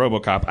being into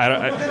RoboCop.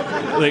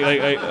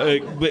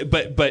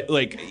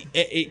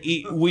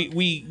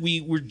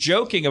 We were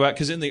joking about,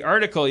 because in the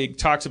article he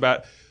talks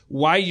about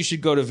why you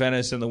should go to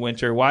Venice in the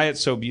winter, why it's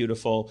so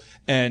beautiful,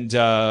 and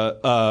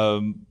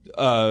so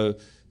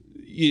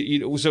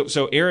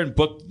Aaron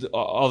booked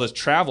all this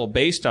travel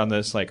based on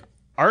this like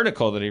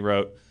article that he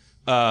wrote,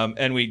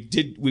 and we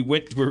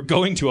were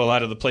going to a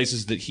lot of the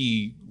places that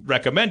he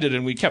recommended,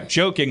 and we kept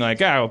joking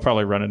like, we'll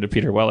probably run into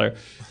Peter Weller.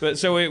 But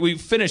so we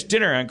finished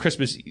dinner on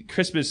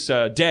Christmas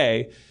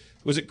Day.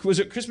 Was it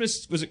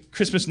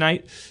Christmas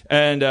night?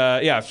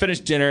 And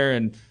finished dinner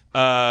and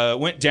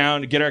went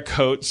down to get our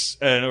coats,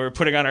 and we were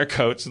putting on our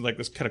coats in like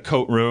this kind of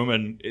coat room,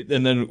 and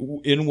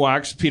then in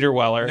walks Peter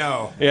Weller.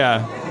 No.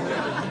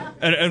 Yeah.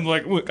 And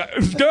like,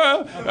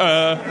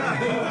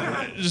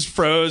 just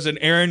froze, and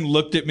Aaron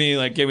looked at me,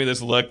 like, gave me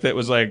this look that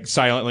was like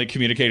silently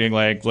communicating,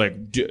 like,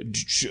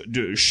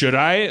 should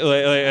I?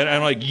 And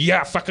I'm like,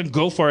 yeah, fucking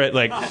go for it,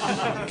 like,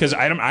 because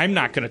I'm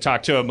not gonna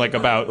talk to him like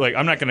about, like,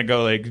 I'm not gonna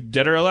go like,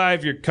 dead or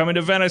alive, you're coming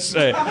to Venice.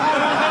 All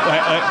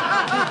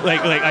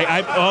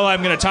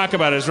I'm gonna talk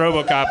about is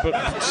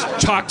RoboCop.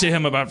 Talk to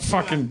him about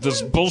fucking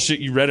this bullshit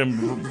you read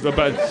him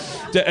about,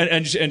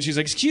 and she's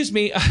like, excuse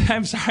me,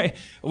 I'm sorry,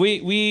 we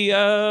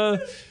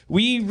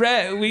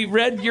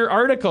read your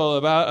article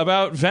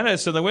about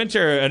Venice in the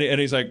winter, and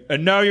he's like,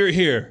 and now you're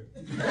here.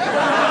 He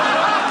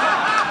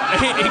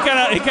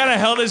kind of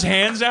held his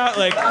hands out,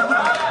 like,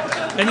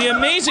 and the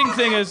amazing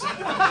thing is,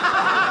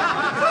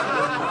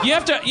 you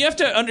have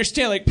to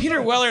understand, like,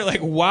 Peter Weller,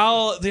 like,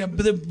 while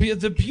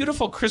the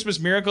beautiful Christmas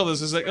miracle,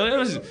 this is like, it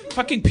was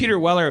fucking Peter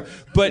Weller,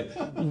 but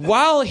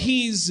while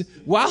he's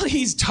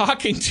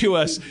talking to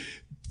us,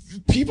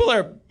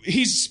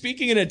 he's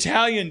speaking in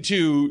Italian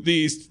to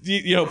these,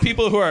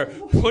 people who are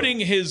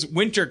putting his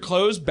winter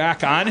clothes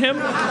back on him.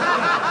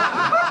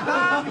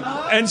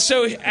 And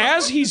so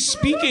as he's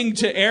speaking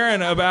to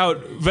Aaron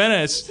about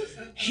Venice,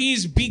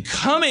 he's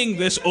becoming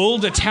this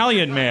old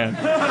Italian man,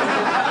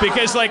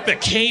 because like the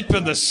cape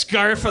and the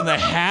scarf and the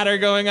hat are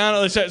going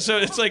on. So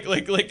it's like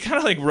kind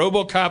of like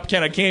RoboCop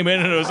kind of came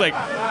in, and it was like,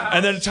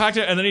 and then talked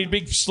to, and then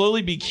he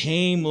slowly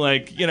became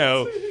like, I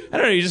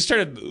don't know. He just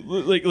started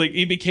like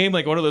he became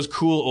like one of those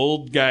cool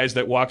old guys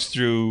that walks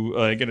through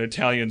like an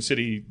Italian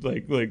city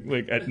like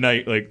at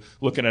night, like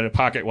looking at a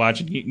pocket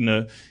watch and eating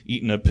a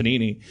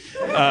panini.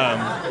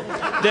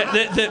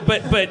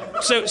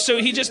 But so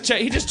he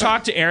just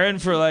talked to Aaron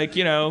for like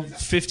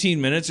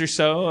 15 minutes or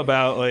so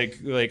about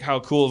like how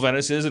cool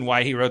Venice is and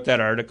why he wrote that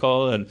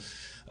article, and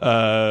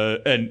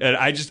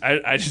I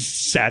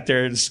just sat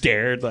there and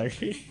stared like.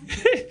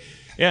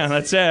 Yeah,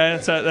 that's it.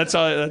 That's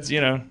all. That's I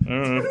don't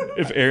know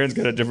if Aaron's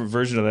got a different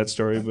version of that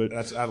story, but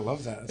I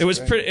love that. That's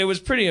it was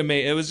pretty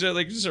amazing. It was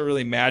like just a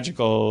really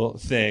magical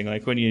thing.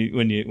 Like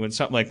when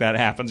something like that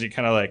happens, you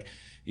kind of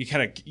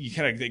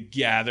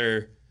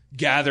gather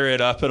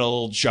it up in a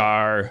little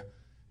jar,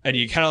 and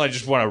you kind of like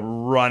just want to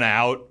run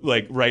out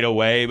like right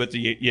away, but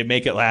you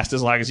make it last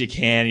as long as you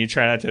can. You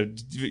try not to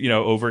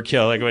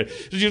overkill. Like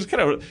you just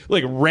kind of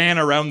like ran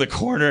around the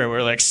corner, and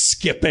we're like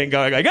skipping,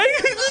 going like.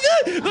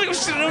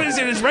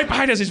 He's right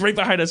behind us. He's right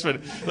behind us.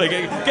 But like,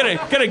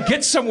 gotta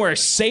get somewhere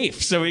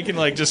safe so we can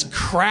like just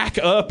crack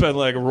up and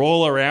like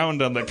roll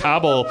around on the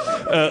cobble,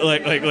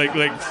 like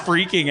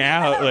freaking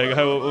out, like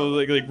how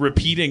like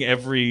repeating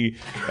every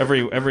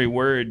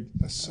word.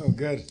 That's so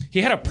good.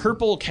 He had a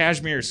purple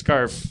cashmere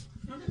scarf.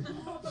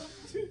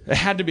 It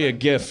had to be a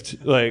gift.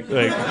 It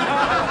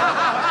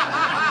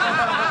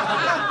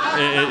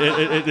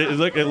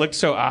looked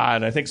so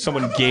odd. I think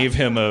someone gave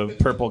him a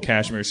purple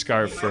cashmere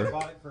scarf for. I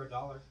bought it for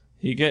 $1.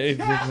 He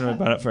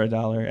bought it for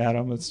 $1,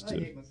 Adam. It's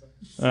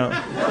wow.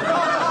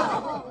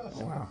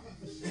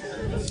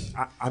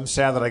 I'm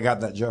sad that I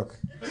got that joke.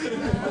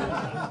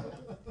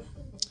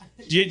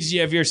 Did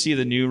you ever see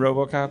the new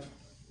RoboCop?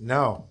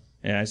 No.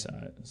 Yeah, I saw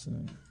it. So.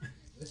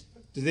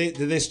 Did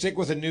they stick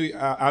with a new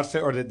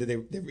outfit, or did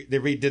they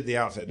redid the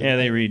outfit? Yeah,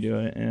 they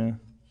redo it.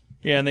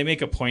 Yeah, and they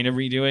make a point of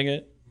redoing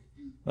it.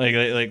 Like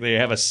they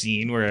have a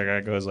scene where a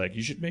guy goes like,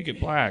 "You should make it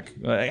black."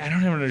 Like, I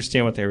don't even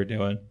understand what they were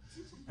doing.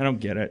 I don't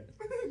get it.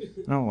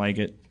 I don't like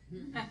it.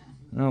 I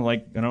don't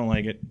like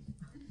it.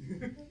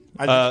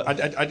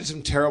 I did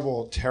some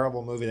terrible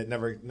movie that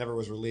never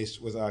was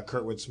released with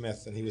Kurtwood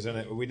Smith, and he was in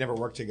it. We never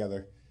worked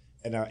together,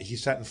 and he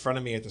sat in front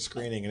of me at the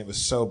screening, and it was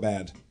so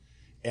bad.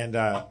 And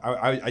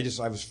I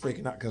was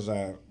freaking out because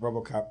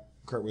RoboCop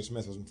Kurtwood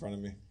Smith was in front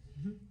of me,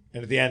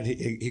 and at the end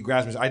he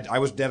grabs me. I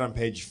was dead on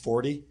page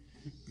 40,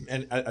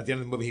 and at the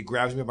end of the movie he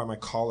grabs me by my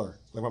collar,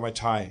 like by my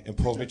tie, and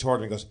pulls me toward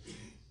him and goes,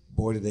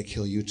 "Boy, did they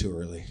kill you too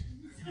early."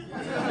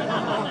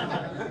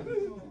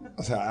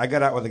 I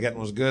got out when the getting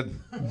was good.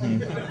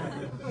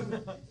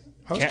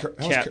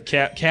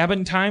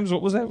 Cabin Times?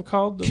 What was that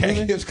called?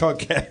 It was called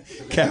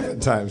Cabin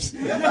Times.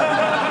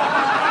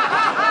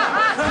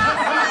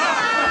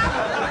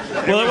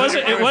 Well,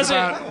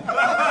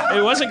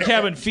 it wasn't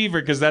cabin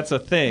fever because that's a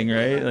thing,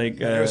 right? Like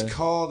it was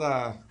called.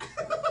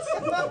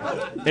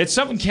 It's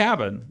something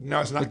cabin.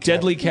 No, it's not. Like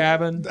Deadly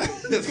Cabin.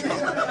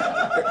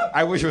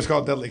 I wish it was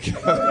called Deadly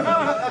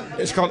Cabin.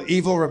 It's called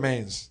Evil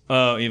Remains.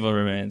 Oh, Evil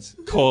Remains. :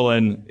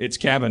 It's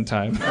cabin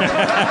time.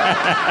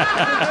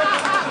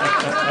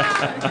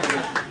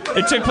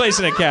 It took place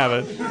in a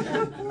cabin.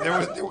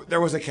 There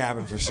was a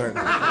cabin for certain.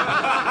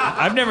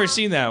 I've never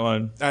seen that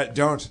one.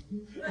 Don't.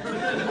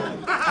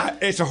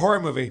 It's a horror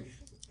movie,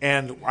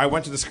 and I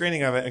went to the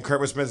screening of it, and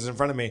Kurtwood Smith is in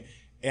front of me,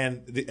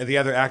 and the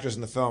other actors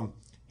in the film,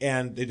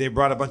 and they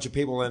brought a bunch of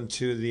people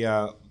into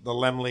the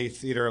Laemmle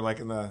Theater, like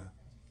in the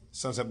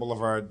Sunset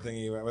Boulevard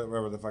thingy,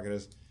 wherever the fuck it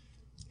is,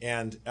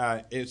 and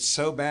it's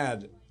so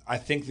bad. I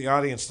think the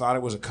audience thought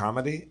it was a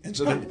comedy, and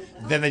so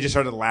then they just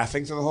started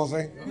laughing through the whole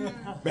thing.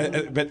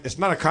 But it's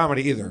not a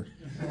comedy either.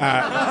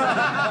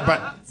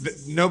 But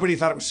nobody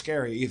thought it was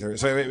scary either.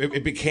 So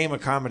it became a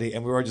comedy,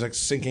 and we were just like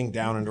sinking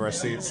down into our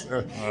seats,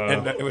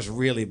 and it was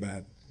really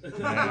bad.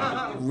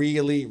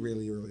 Really,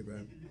 really, really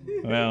bad.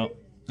 Well,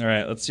 all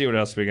right. Let's see what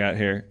else we got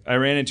here. I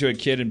ran into a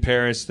kid in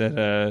Paris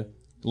that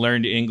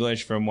learned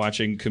English from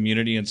watching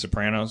Community and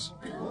Sopranos.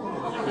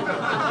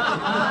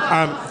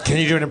 Can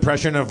you do an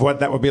impression of what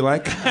that would be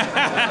like?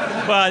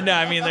 Well, no,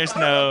 I mean, there's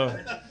no,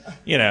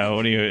 you know,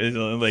 what do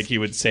you, like he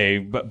would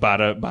say,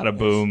 bada, bada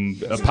boom,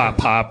 pop,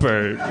 pop,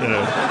 or, you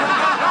know.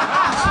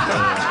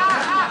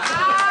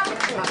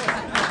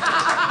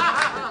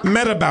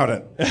 Meta about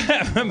it.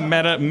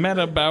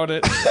 Meta about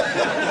it.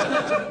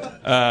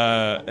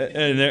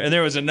 And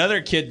there was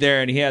another kid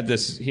there, and he had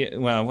this.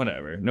 Well,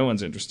 whatever. No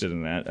one's interested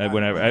in that.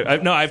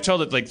 I've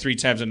told it like 3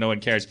 times, and no one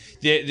cares.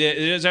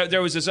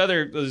 There was this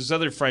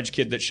other French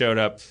kid that showed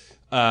up,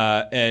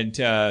 and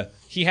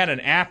he had an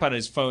app on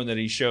his phone that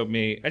he showed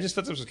me. I just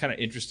thought this was kind of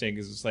interesting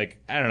because it's like,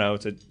 I don't know,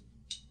 it's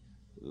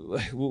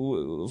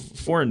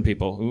foreign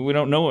people. We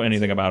don't know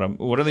anything about them.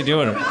 What are they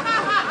doing?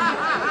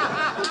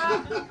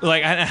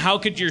 Like, how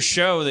could your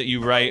show that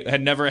you write,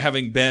 never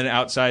having been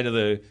outside of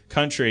the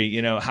country,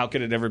 you know, how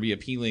could it ever be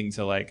appealing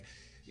to like,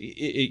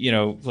 you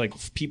know, like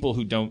people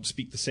who don't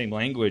speak the same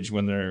language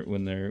when they're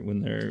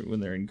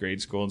in grade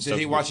school and stuff?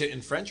 Did he watch it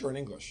in French or in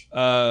English?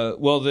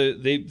 Well,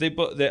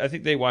 they I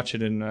think they watch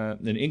it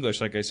in English.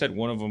 Like I said,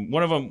 one of them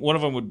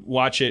would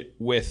watch it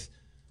with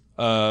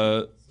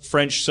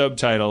French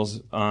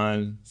subtitles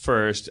on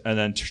first, and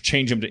then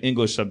change them to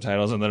English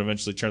subtitles, and then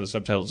eventually turn the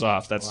subtitles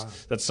off. That's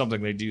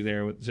something they do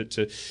there.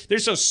 They're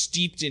so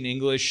steeped in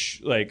English,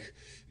 like,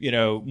 you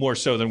know, more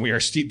so than we are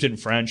steeped in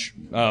French,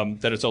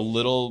 that it's a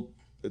little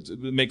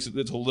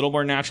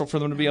more natural for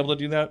them to be able to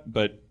do that.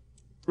 But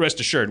rest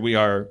assured, we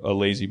are a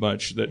lazy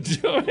bunch that do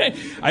it.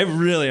 I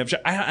really am.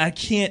 I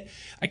can't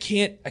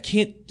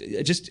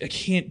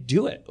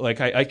do it. Like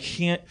I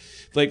can't.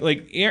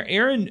 Like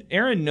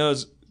Aaron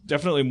knows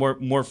definitely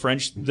more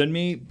French than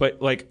me, but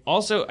like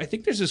also I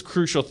think there's this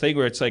crucial thing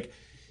where it's like,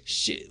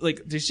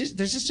 there's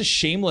just a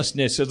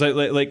shamelessness of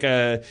like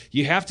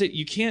you have to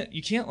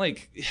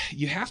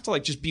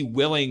just be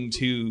willing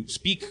to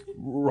speak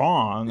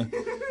wrong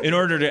in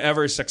order to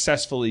ever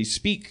successfully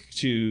speak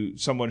to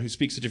someone who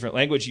speaks a different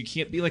language. You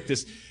can't be like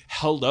this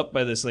held up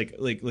by this like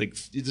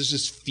there's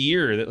this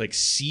fear that like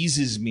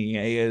seizes me.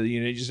 You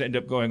know, you just end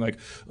up going like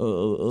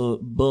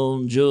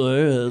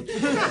bonjour,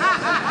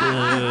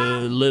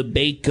 le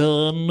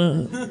bacon.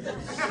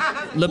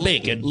 Le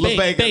bacon.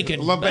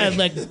 Bacon.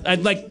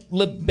 I'd like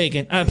le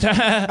bacon.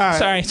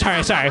 Sorry.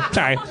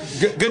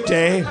 Good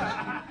day.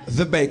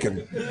 The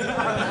bacon.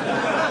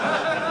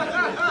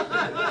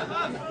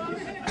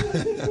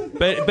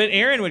 But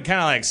Aaron would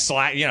kind of like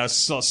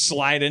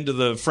slide into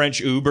the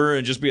French Uber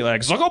and just be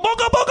like, and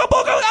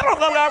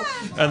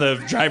the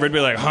driver would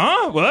be like,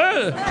 huh?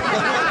 What?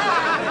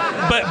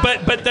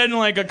 But then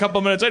like a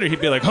couple minutes later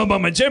he'd be like,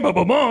 and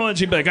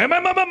she'd be like, I'm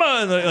like,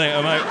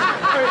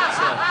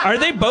 are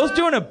they both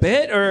doing a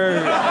bit, or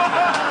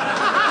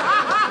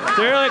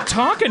they're like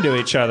talking to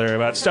each other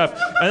about stuff?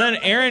 And then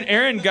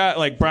Aaron got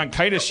like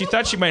bronchitis. She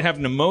thought she might have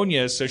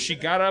pneumonia, so she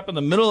got up in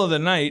the middle of the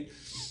night.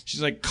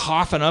 She's like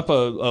coughing up a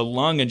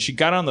lung, and she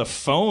got on the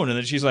phone, and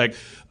then she's like,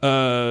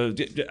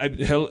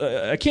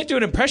 I can't do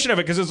an impression of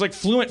it because it's like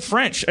fluent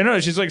French. I know,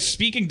 she's like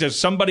speaking to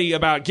somebody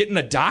about getting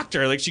a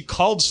doctor. Like she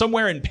called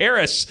somewhere in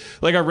Paris,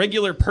 like a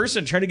regular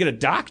person trying to get a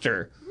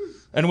doctor,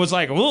 and was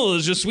like, "Oh,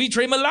 je suis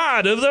très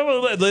malade."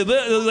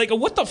 Like,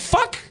 what the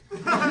fuck?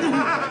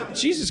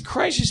 Jesus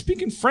Christ, she's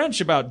speaking French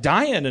about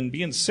dying and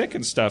being sick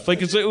and stuff.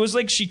 Like it was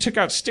like she took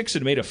out sticks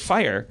and made a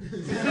fire.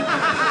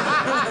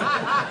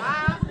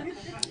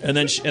 And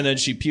then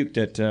she puked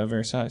at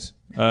Versailles.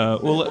 I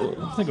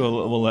think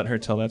we'll let her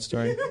tell that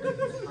story.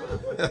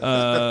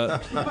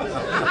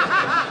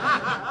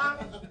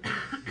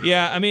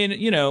 Yeah, I mean,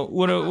 you know,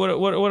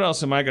 what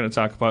else am I going to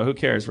talk about? Who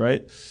cares,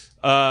 right?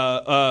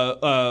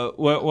 Why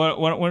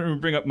don't we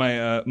bring up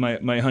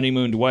my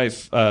honeymooned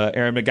wife,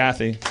 Erin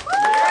McGathy.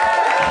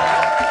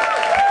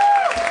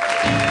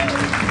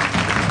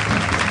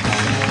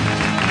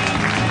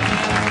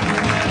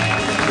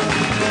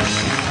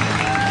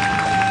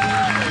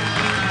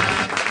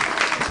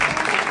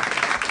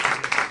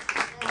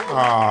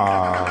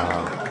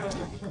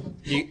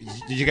 Did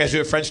you guys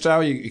do it French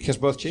style? You kiss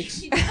both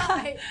cheeks? We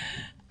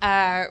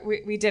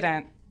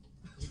didn't.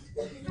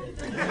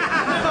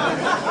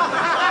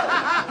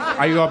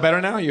 Are you all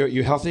better now?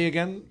 You healthy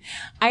again?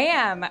 I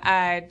am.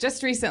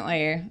 Just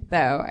recently,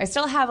 though. I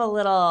still have a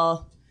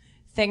little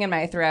thing in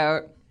my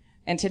throat.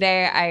 And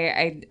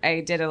today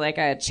I did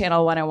a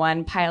Channel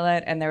 101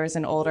 pilot, and there was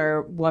an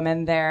older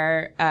woman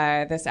there,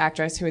 this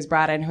actress who was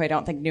brought in who I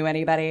don't think knew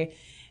anybody.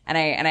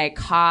 And I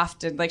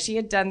coughed, and she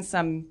had done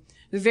some,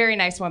 very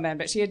nice woman,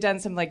 but she had done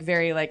some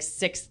very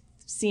sick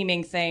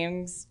seeming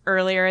things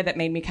earlier that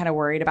made me kind of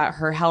worried about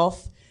her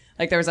health.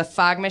 There was a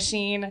fog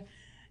machine,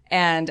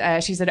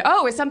 and she said,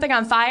 "Oh, is something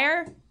on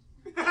fire?"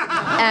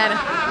 And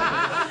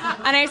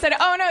I said,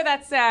 "Oh no,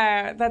 that's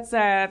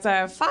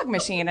a fog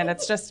machine, and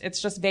it's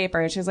just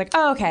vapor." And she was like,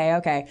 "Oh,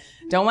 okay.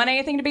 Don't want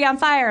anything to be on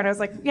fire." And I was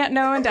like, "Yeah,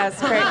 no one does."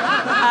 Great.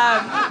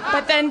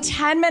 But then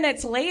 10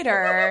 minutes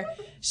later,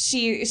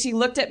 she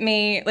looked at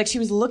me she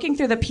was looking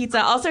through the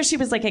pizza. Also, she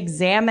was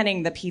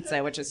examining the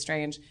pizza, which is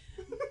strange.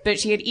 But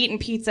she had eaten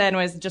pizza and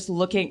was just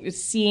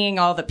seeing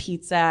all the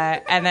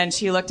pizza. And then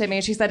she looked at me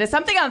and she said, "Is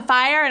something on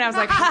fire?" And I was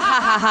like, "Ha,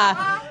 ha, ha,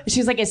 ha." She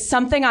was like, "Is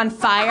something on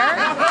fire?"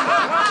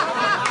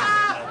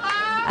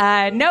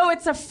 No,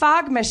 it's a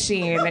fog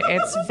machine.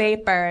 It's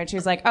vapor. And she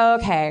was like, "Oh,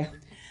 okay."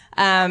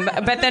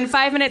 But then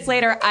 5 minutes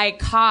later, I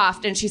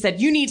coughed and she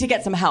said, "You need to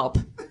get some help."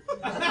 So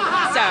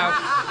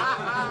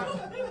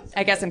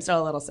I guess I'm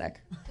still a little sick.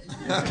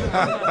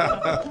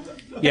 Yeah,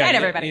 night,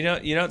 everybody.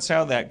 You don't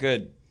sound that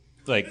good,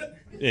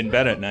 in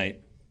bed at night.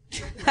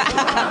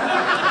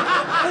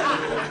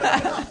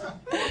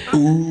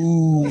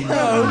 Ooh.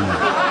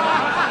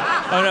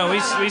 Oh no,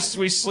 we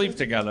sleep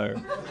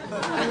together.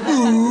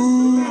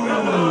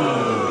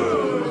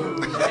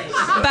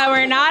 But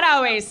we're not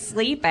always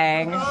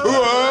sleeping.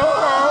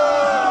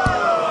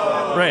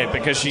 Right,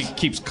 because she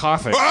keeps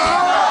coughing.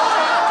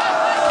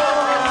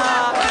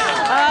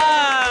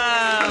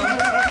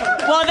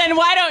 Well, then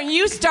why don't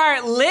you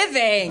start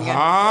living?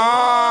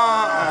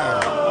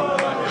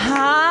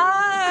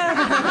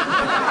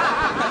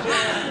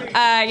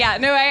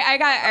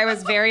 I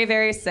was very,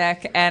 very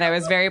sick, and I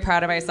was very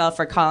proud of myself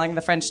for calling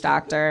the French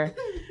doctor.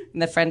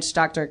 And the French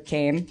doctor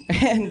came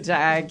and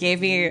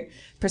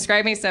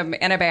prescribed me some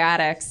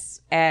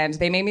antibiotics, and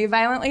they made me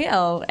violently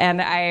ill.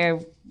 And I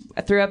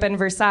threw up in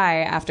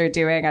Versailles after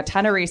doing a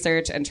ton of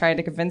research and trying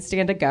to convince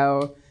Dan to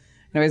go.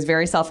 And I was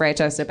very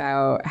self-righteous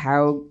about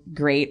how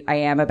great I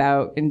am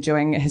about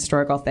enjoying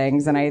historical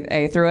things. And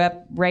I threw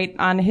up right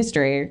on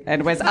history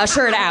and was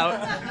escorted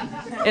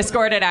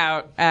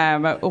out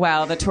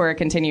while the tour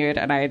continued.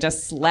 And I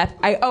just slept.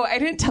 I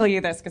didn't tell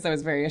you this because I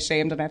was very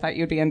ashamed and I thought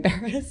you'd be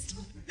embarrassed.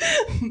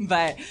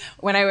 But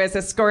when I was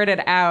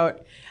escorted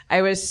out,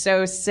 I was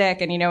so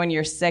sick, and when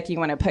you're sick, you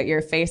want to put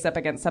your face up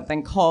against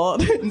something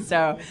cold. And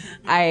so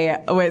I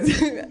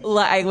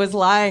was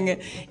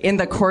lying in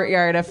the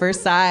courtyard of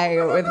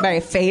Versailles with my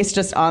face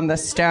just on the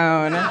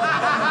stone,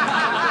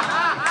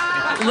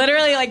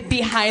 literally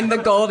behind the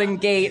Golden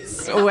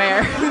Gates,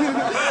 where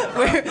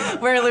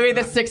Louis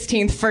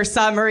XVI first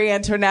saw Marie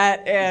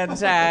Antoinette, and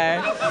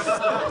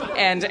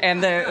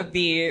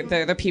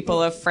the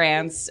people of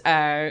France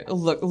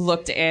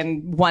looked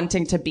in,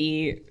 wanting to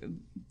be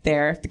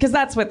there, because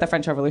that's what the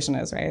French Revolution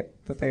is, right?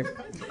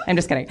 I'm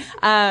just kidding.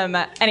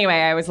 Anyway,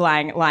 I was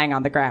lying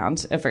on the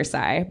ground at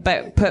Versailles,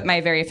 but put my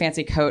very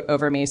fancy coat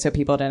over me so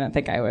people didn't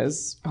think I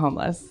was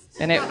homeless,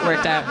 and it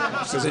worked out.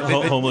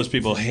 Homeless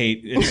people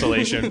hate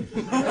insulation.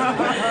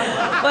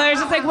 Well, I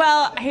was just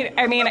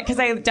because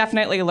I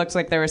definitely looked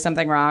like there was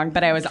something wrong,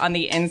 but I was on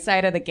the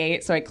inside of the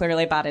gate, so I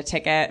clearly bought a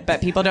ticket,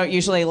 but people don't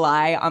usually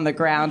lie on the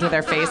ground with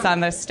their face on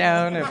the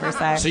stone at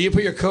Versailles. So you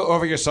put your coat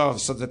over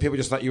yourself so that people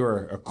just thought you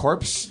were a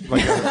corpse? Well,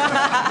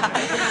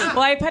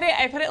 I put it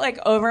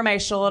over my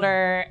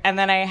shoulder, and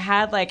then I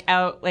had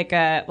out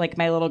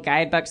my little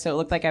guidebook, so it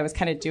looked like I was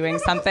kind of doing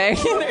something.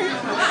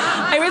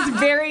 I was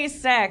very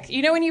sick.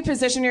 When you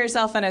position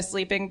yourself in a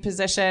sleeping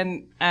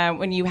position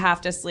when you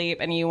have to sleep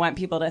and you want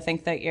people to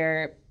think that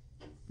you're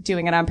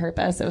doing it on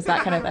purpose, it was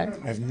that kind of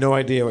thing. I have no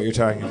idea what you're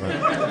talking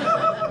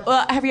about.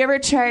 Well, have you ever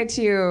tried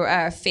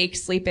to fake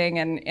sleeping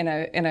in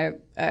a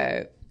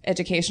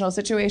educational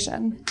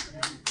situation?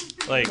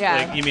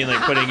 You mean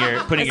putting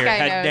your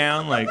head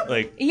down,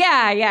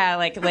 Yeah,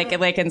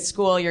 like in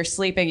school, you're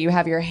sleeping, you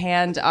have your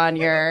hand on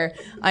your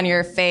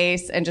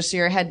face and just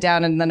your head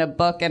down, and then a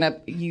book,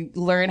 and you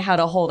learn how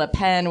to hold a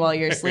pen while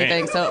you're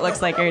sleeping, so it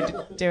looks like you're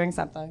doing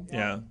something.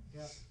 Yeah,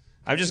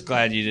 I'm just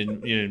glad you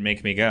didn't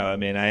make me go. I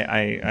mean,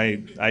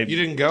 I You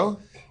didn't go?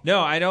 No,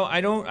 I don't.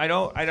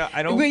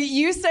 But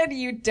you said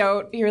you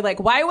don't. You're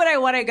like, why would I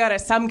want to go to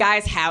some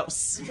guy's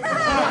house?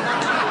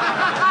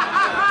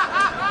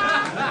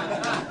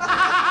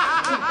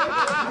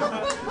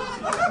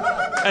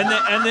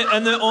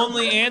 And the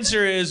only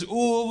answer is,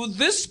 ooh,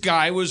 this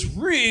guy was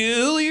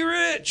really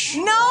rich.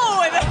 No! All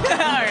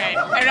right.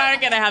 I'm not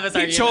going to have this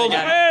argument. He told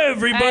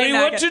everybody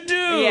what to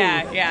do.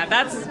 Yeah,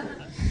 that's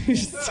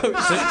so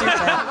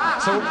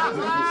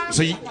stupid.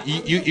 So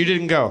you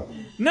didn't go?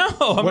 No,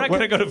 I'm not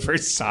going to go to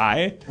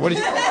Versailles. What did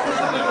you?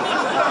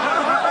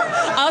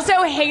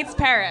 Also hates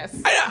Paris.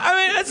 I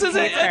mean,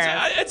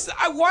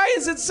 why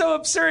is it so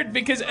absurd?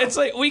 Because it's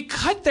like we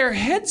cut their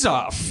heads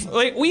off.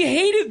 Like, we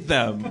hated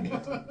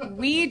them.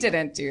 We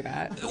didn't do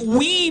that.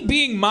 We,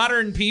 being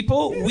modern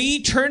people,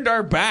 we turned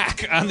our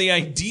back on the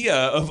idea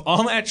of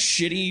all that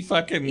shitty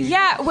fucking...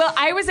 Yeah, well,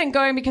 I wasn't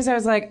going because I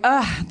was like,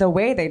 ugh, the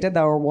way they did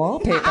the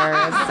wallpaper is...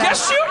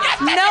 Yes, you...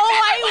 No,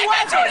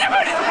 I wasn't.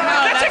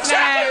 That's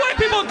exactly why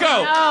people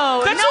go.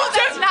 No,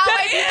 that's not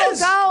why people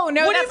go.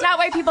 No, that's not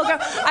why people go.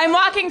 I'm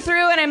walking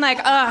through and I'm like,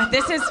 ugh,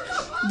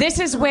 this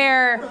is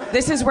where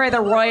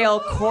the royal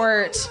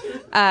court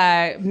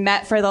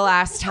met for the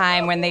last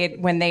time when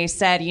they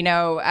said, you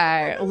know,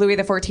 Louis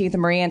XIV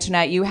and Marie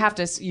Antoinette, you have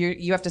to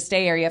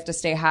stay or you have to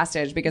stay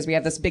hostage because we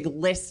have this big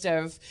list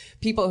of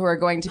people who are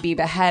going to be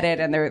beheaded,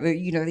 and there,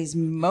 you know, these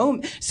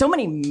so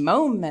many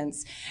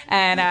moments,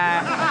 and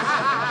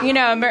you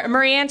know,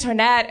 Marie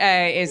Antoinette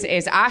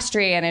is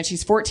Austrian, and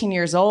she's 14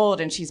 years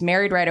old, and she's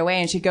married right away,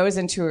 and she goes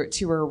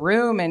into her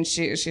room, and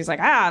she's like,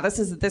 this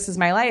is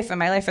my life, and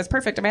my life is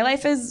perfect, and my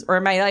life is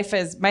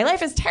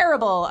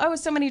terrible. Oh,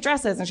 so many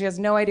dresses, and she has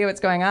no idea what's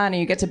going on, and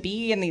you get to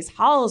be in these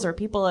halls where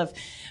people have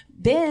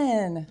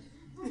been.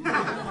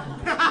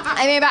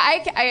 I mean, but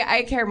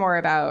I care more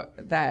about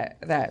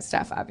that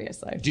stuff,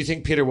 obviously. Do you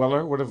think Peter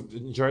Weller would have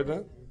enjoyed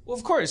that? Well,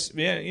 of course,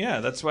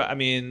 yeah. That's what I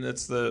mean.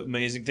 That's the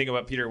amazing thing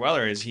about Peter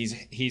Weller is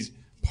he's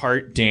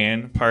part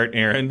Dan, part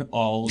Aaron,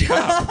 all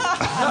cop.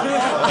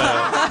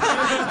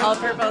 All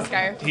purple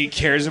scarf. He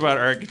cares about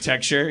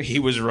architecture. He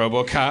was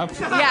RoboCop.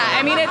 Yeah,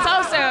 I mean, it's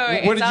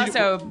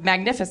also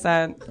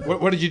magnificent.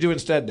 What did you do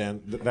instead,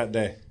 Dan, that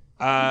day?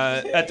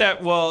 At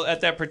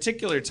that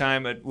particular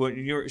time,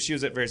 she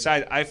was at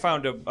Versailles, I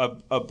found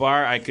a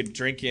bar I could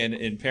drink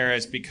in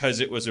Paris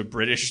because it was a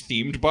British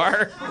themed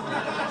bar.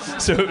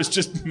 So it was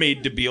just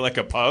made to be like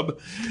a pub.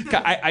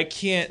 I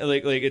can't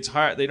like it's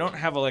hard. They don't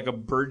have a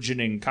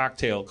burgeoning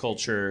cocktail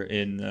culture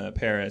in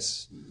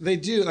Paris. They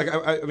do. Like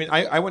I mean,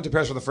 I went to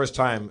Paris for the first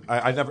time.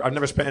 I've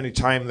never spent any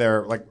time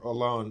there like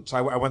alone. So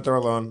I went there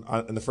alone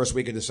in the first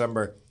week of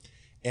December,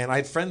 and I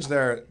had friends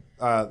there.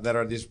 That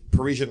are these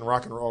Parisian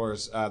rock and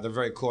rollers. They're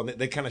very cool. And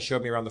they kind of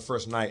showed me around the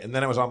first night, and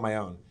then I was on my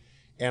own.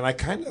 And I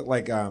kind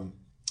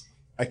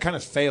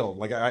of failed.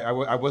 Like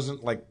I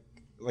wasn't like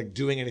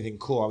doing anything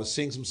cool. I was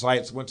seeing some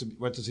sights, went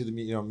to see the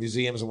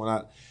museums and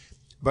whatnot.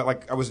 But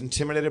like I was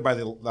intimidated by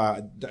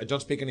I don't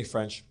speak any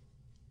French,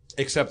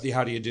 except the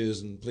how do you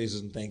do's and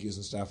pleases and thank yous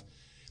and stuff.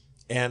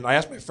 And I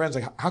asked my friends,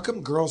 like, how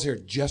come girls here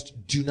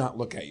just do not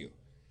look at you?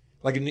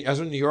 Like I was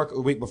in New York a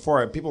week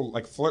before, and people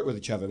like flirt with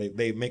each other.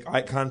 They make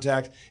eye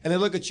contact, and they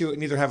look at you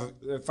and either have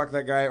fuck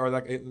that guy or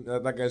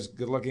that guy's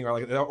good looking,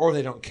 or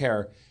they don't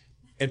care.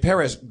 In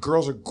Paris,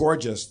 girls are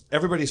gorgeous.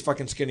 Everybody's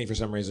fucking skinny for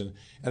some reason,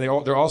 and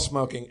they're all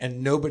smoking,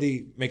 and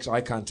nobody makes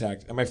eye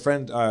contact. And my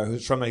friend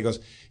who's from there,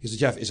 he said,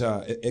 Jeff, is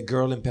a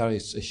girl in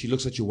Paris. If she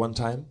looks at you one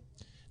time,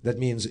 that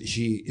means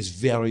she is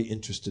very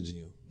interested in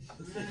you.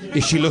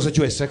 If she looks at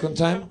you a second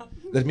time,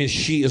 that means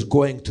she is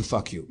going to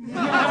fuck you.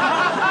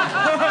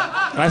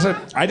 And I said,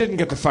 I didn't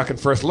get the fucking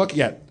first look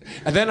yet.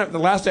 And then the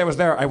last day I was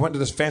there, I went to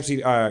this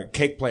fancy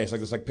cake place,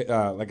 like a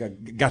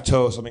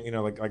gâteau, something,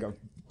 like a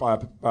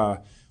what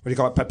do you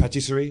call it,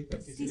 patisserie?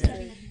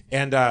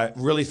 And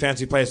really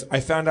fancy place. I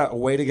found out a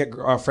way to get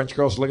French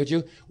girls to look at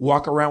you: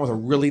 walk around with a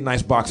really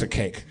nice box of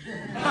cake.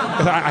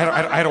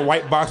 I had a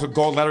white box with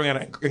gold lettering on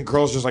it, and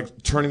girls just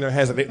like turning their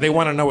heads. They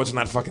want to know what's in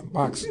that fucking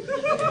box. So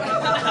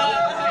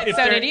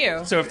did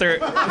you. So if they're...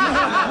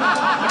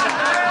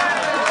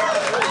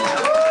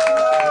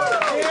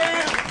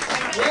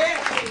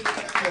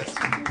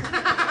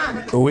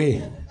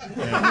 Oui.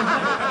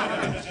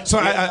 So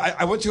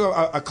I went to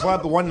a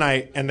club one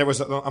night, and there was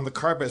on the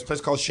carpet, this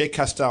place called Chez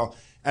Castel,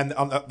 and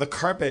on the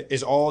carpet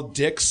is all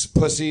dicks,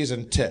 pussies,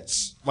 and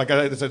tits. Like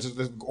it's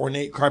this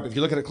ornate carpet. If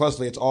you look at it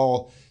closely, it's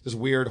all this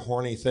weird,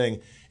 horny thing.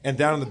 And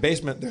down in the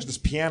basement, there's this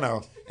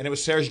piano, and it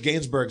was Serge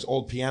Gainsbourg's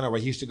old piano where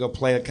he used to go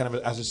play it kind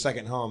of as his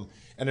second home.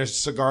 And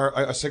there's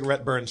a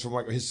cigarette burns from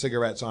like his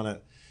cigarettes on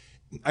it.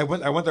 I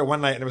went there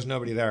one night, and there was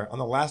nobody there. On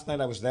the last night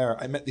I was there,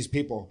 I met these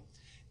people.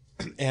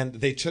 And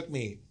they took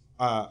me.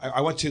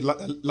 I went to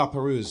La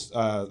Perouse,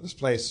 this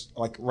place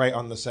like right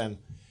on the Seine,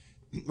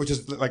 which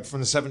is like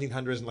from the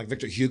 1700s, and like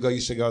Victor Hugo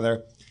used to go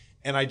there.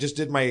 And I just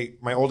did my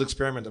old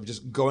experiment of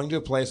just going to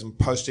a place and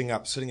posting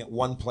up, sitting at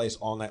one place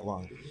all night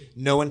long.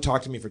 No one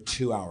talked to me for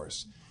 2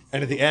 hours.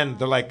 And at the end,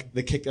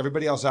 they kicked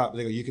everybody else out.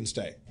 They go, you can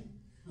stay.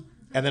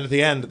 And then at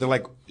the end, they're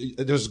like,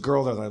 there's a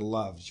girl there that I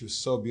loved. She was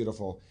so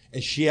beautiful,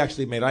 and she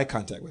actually made eye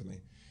contact with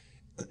me.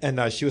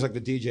 And she was like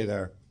the DJ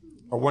there.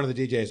 Or one of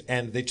the DJs,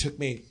 and they took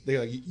me. They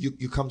go,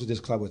 you come to this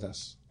club with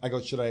us. I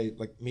go, should I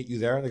like meet you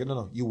there? And they go,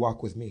 no, you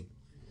walk with me.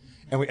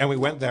 And we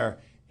went there,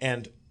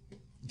 and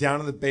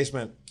down in the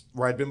basement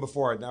where I'd been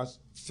before, now it's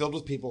filled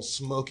with people,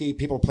 smoky,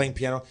 people playing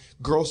piano.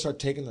 Girls start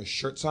taking their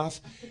shirts off,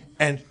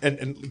 and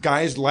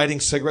guys lighting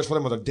cigarettes for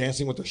them while they're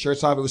dancing with their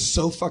shirts off. It was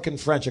so fucking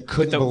French, I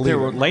couldn't believe it. They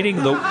were lighting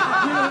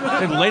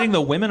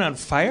the women on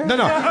fire? No.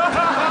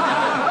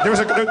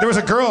 There was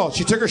a girl.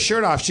 She took her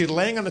shirt off. She's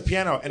laying on the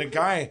piano, and a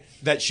guy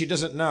that she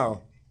doesn't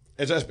know.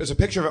 It's a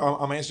picture of it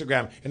on my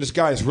Instagram, and this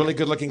guy, this really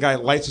good-looking guy,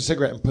 lights a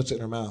cigarette and puts it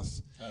in her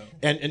mouth. Oh.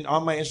 And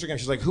on my Instagram,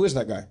 she's like, "Who is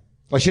that guy?"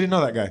 Like, she didn't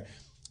know that guy.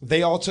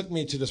 They all took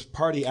me to this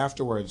party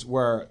afterwards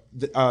where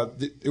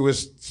it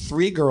was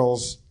 3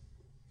 girls,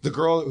 the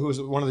girl who was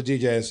one of the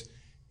DJs,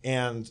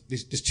 and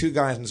these 2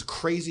 guys in this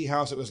crazy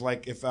house. It was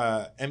like if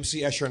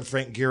MC Escher and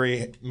Frank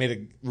Gehry made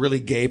a really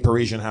gay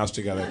Parisian house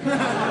together.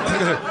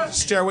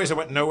 Stairways that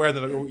went nowhere.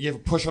 Then you have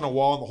a push on a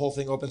wall, and the whole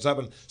thing opens up.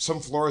 And some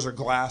floors are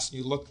glass, and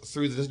you look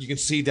through this. You can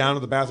see down to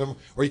the bathroom,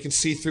 or you can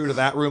see through to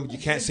that room, but you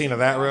can't see into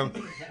that room.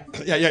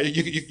 Yeah.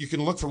 You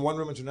can look from one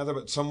room into another,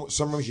 but some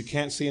rooms you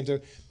can't see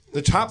into.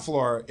 The top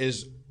floor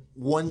is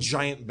one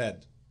giant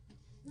bed,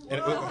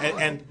 and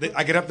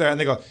I get up there, and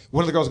they go.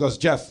 One of the girls goes,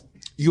 "Jeff,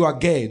 you are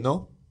gay,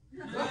 no?"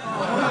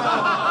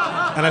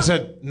 And I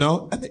said,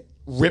 "No." And they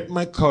ripped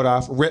my coat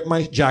off, ripped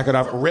my jacket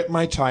off, ripped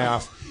my tie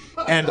off,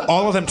 and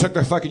all of them took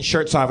their fucking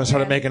shirts off and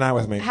started making out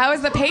with me. How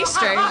is the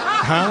pastry?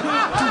 Huh?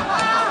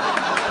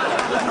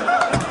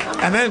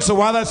 And then, so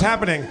while that's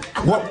happening,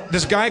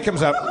 this guy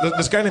comes up,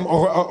 this guy named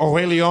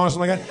Aurelion or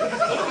something like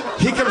that.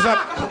 He comes up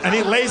and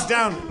he lays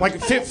down,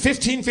 like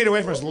 15 feet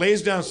away from us,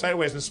 lays down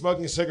sideways and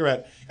smoking a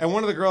cigarette. And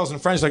one of the girls in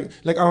French, like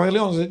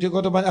Aurelion, do you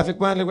go to avec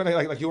moi?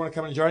 Like, you want to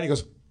come and join? And he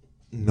goes,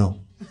 "No."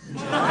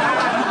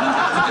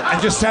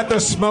 And just sat there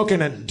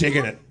smoking and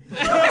digging it.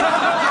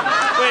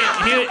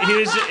 Wait,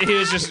 he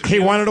was just... He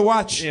wanted to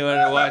watch. He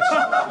wanted to watch.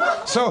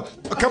 So,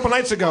 a couple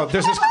nights ago,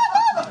 there's this...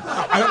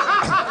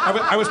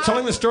 I was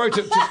telling the story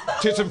to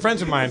some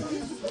friends of mine.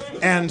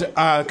 And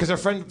because a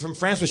friend from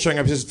France was showing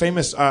up, his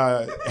famous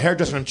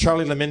hairdresser named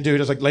Charlie Lamindu, who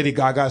does like Lady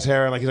Gaga's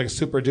hair, and like he's like a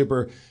super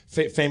duper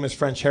famous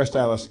French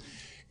hairstylist.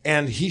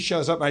 And he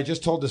shows up, and I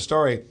just told the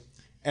story,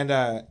 and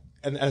I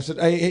said,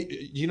 hey,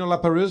 you know La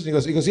Perouse? And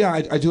he goes, yeah,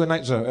 I do a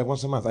night there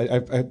once a month.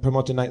 I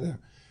promote a night there.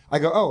 I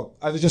go, oh,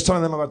 I was just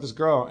telling them about this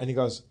girl, and he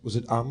goes, was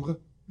it Ambre?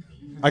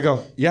 I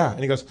go, yeah, and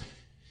he goes,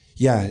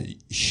 yeah,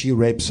 she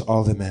rapes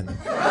all the men.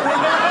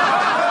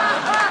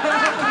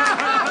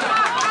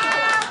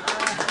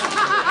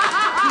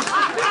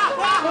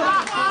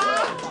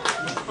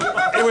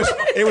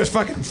 It was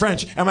fucking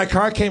French, and my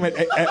car came at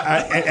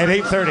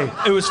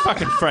 8:30. It was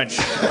fucking French.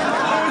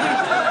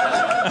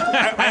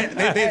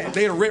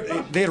 They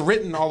had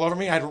written all over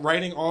me. I had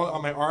writing all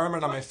on my arm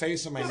and on my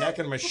face and my neck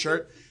and my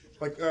shirt,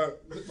 like they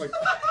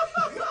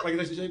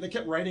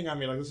kept writing on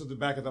me. Like, this is the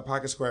back of the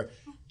pocket square.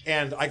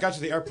 And I got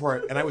to the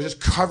airport, and I was just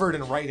covered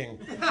in writing.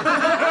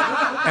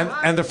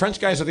 And the French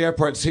guys at the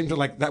airport seemed to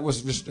like that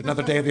was just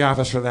another day at the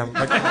office for them.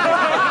 Like,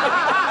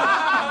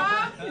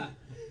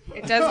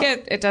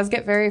 It does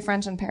get very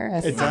French in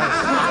Paris. It does.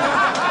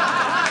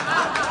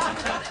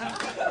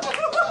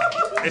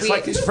 It's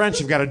like these French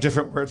have got a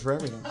different word for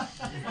everything.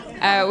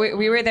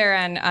 We were there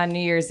on New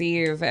Year's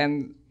Eve,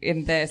 and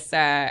in this,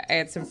 I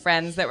had some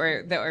friends that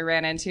we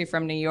ran into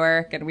from New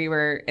York, and we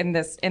were in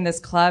this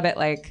club at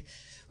like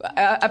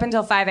up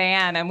until 5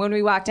 a.m. And when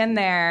we walked in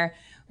there,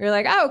 we were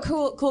like, "Oh,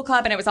 cool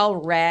club," and it was all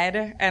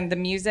red, and the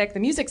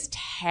music's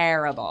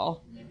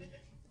terrible.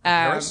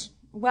 Paris?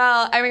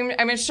 Well, I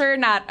mean, sure,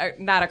 not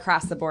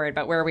across the board,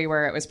 but where we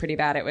were, it was pretty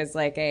bad. It was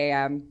like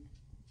a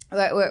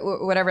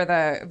whatever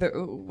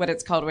what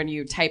it's called when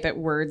you type it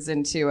words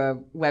into a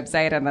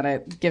website and then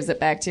it gives it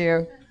back to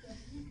you.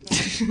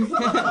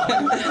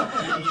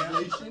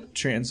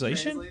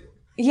 Translation?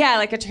 Yeah,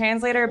 like a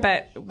translator,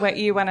 but what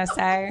you want to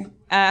say,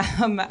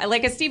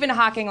 like a Stephen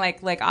Hawking,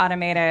 like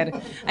automated.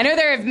 I know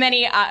there are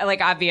many like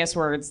obvious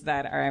words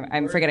that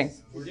I'm forgetting.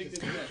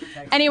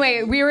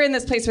 Anyway, we were in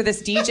this place where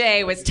this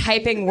DJ was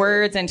typing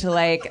words into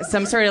like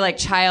some sort of like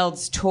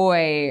child's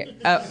toy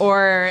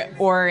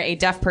or a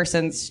deaf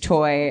person's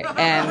toy,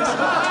 and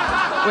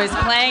was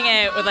playing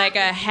it with like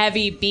a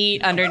heavy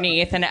beat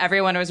underneath, and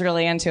everyone was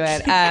really into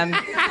it.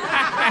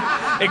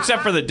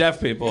 Except for the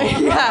deaf people.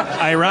 Yeah.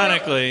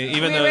 Ironically,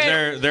 even though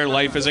their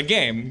life is a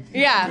game.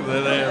 Yeah.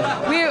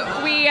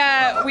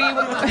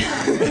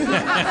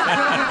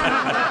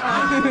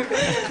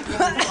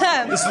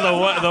 This is the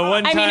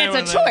one time. I mean, it's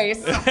a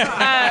choice. But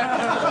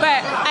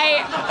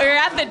we were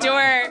at the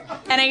door,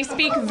 and I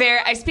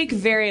speak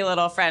very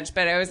little French,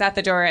 but I was at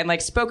the door and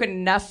like spoke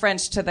enough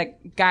French to the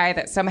guy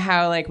that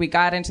somehow like we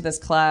got into this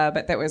club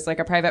that was like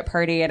a private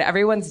party, and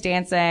everyone's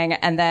dancing,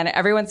 and then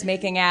everyone's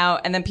making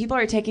out, and then people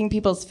are taking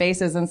people's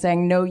faces and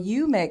saying, "No,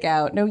 you make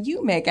out. No,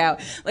 you make out."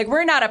 Like,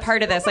 we're not a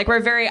part of this. Like,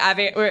 we're very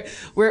obvious.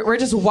 We're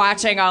just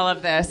watching all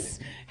of this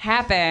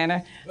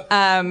happen.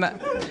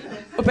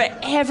 But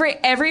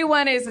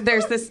everyone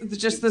there's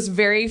this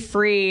very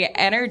free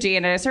energy,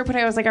 and at a certain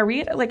point I was like, are we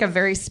at like a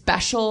very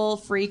special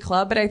free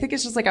club? But I think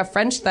it's just like a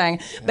French thing.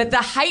 But the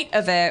height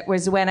of it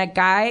was when a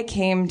guy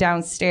came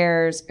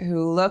downstairs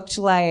who looked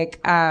like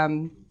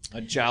a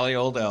jolly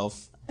old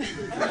elf.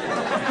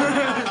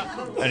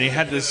 And he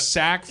had this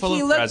sack full of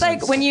presents. He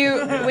looked like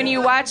when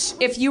you watch,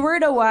 if you were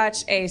to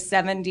watch a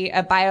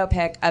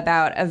biopic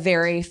about a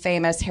very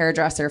famous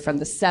hairdresser from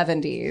the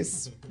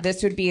 70s,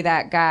 this would be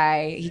that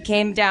guy. He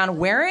came down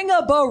wearing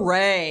a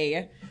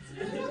beret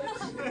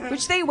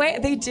Which they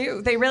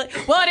do. They really,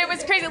 well, and it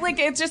was crazy. Like,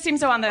 it just seems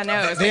so on the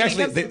nose. They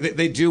actually,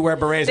 they do wear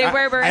berets. They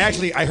wear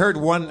berets. I heard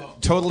one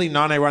totally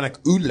non-ironic,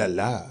 ooh la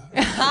la.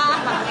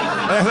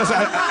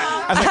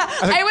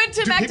 I went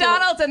to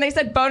McDonald's and they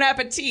said bon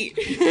appetit.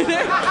 And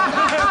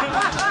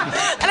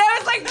I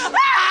was like,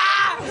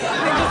 ah!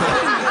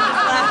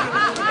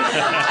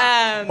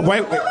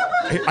 Wait,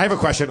 I have a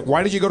question.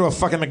 Why did you go to a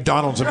fucking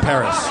McDonald's in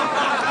Paris?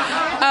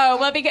 Oh,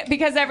 well,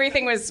 because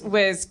everything was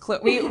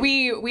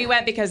we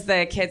went because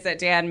the kids that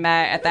Dan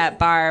met at that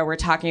bar were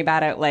talking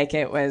about it like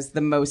it was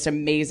the most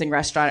amazing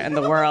restaurant in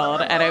the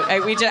world, and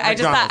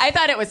I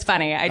thought it was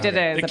funny. I did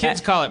it. The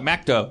kids call it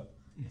MacDo.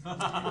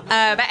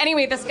 But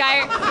anyway, the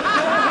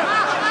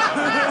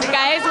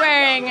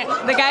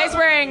guy's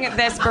wearing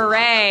this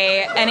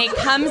beret, and he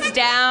comes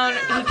down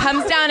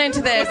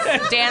into this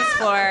dance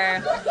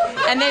floor,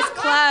 and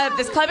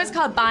this club is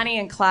called Bonnie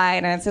and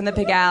Clyde, and it's in the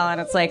Pigalle,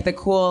 and it's like the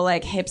cool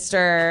like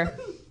hipster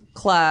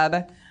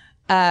club,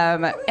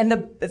 and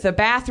the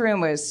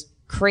bathroom was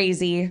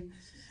crazy.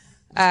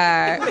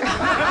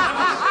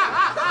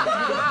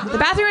 The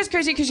bathroom is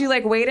crazy because you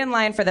like wait in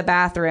line for the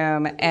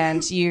bathroom,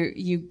 and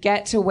you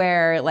get to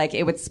where like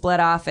it would split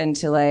off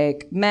into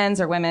like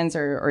men's or women's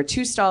or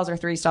 2 stalls or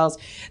 3 stalls.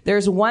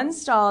 There's one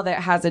stall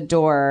that has a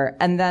door,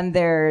 and then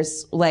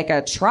there's like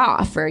a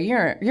trough or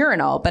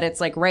urinal, but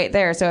it's like right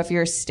there. So if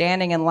you're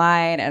standing in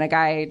line and a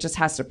guy just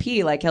has to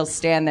pee, like he'll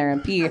stand there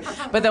and pee.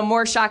 But the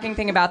more shocking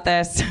thing about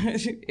this,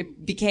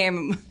 it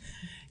became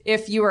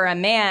if you were a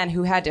man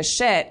who had to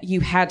shit,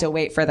 you had to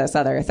wait for this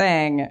other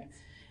thing.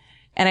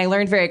 And I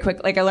learned very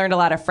quick, like I learned a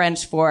lot of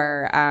French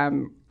for,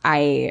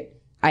 I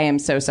am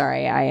so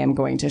sorry, I am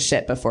going to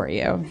shit before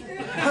you.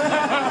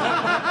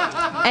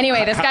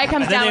 Anyway, this guy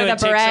comes down with a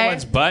beret. Take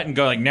someone's butt and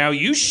go like, now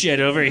you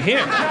shit over here.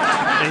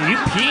 And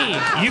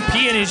you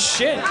pee in his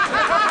shit.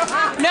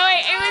 No,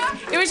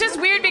 it was just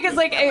weird because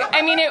like,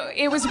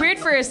 it was weird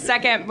for a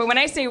second, but when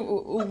I say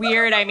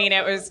weird, I mean,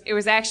 it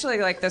was actually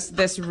like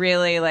this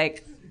really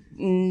like,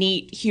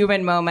 neat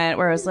human moment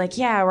where it was like,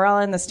 yeah, we're all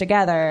in this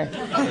together.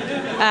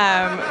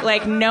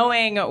 Like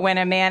knowing when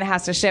a man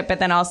has to shit, but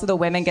then also the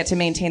women get to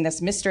maintain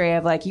this mystery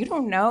of like, you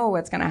don't know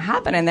what's going to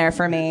happen in there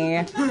for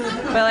me.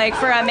 But like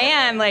for a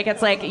man, like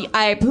it's like,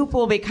 poop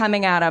will be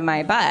coming out of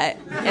my butt.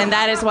 And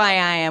that is why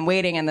I am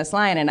waiting in this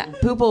line. And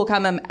poop will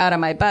come out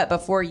of my butt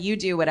before you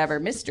do whatever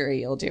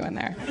mystery you'll do in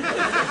there.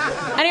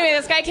 Anyway,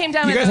 this guy came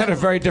down You guys had a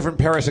very different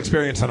Paris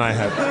experience than I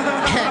had.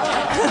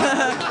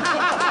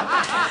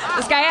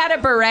 This guy had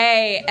a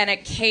beret and a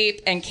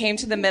cape and came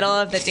to the middle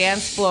of the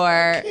dance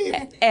floor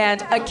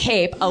and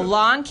a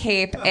long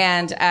cape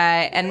and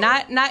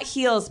not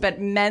heels but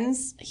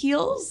men's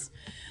heels.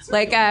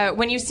 Like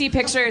when you see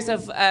pictures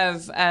of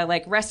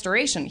like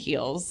restoration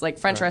heels, like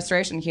French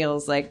Restoration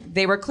heels, like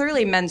they were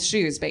clearly men's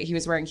shoes, but he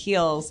was wearing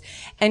heels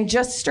and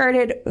just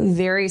started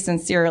very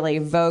sincerely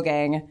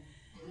voguing.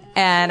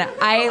 And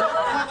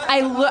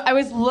I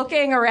was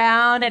looking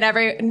around and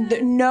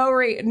no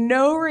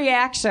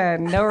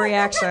reaction.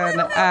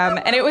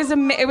 And it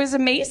was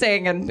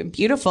amazing and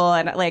beautiful.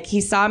 And like, he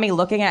saw me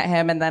looking at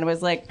him and then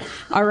was like,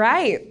 all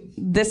right,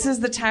 this is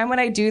the time when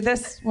I do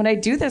this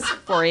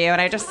for you. And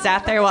I just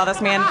sat there while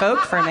this man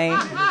vogued for me.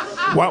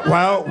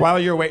 While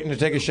you're waiting to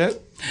take a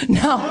shit?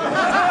 No,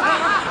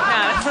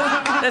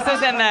 this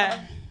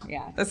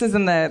is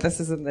in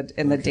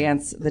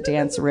the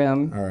dance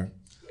room. All right.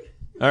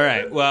 All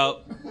right.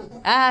 Well.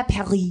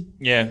 Paris.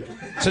 Yeah.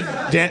 So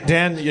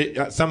Dan,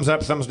 thumbs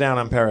up, thumbs down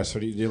on Paris.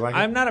 Do you like it?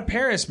 I'm not a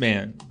Paris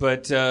man,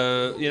 but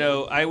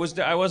I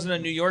wasn't a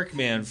New York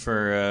man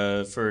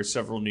for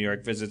several New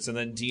York visits, and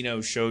then Dino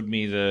showed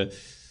me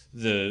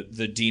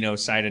the Dino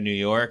side of New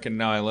York, and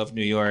now I love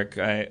New York.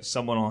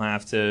 Someone will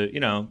have to,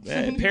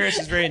 Paris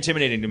is very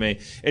intimidating to me.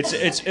 It's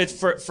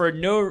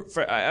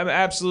I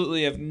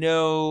absolutely have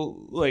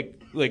no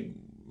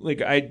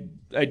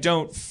I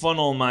don't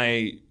funnel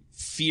my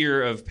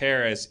fear of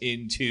Paris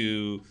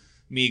into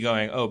me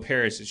going, oh,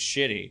 Paris is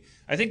shitty.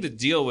 I think the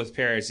deal with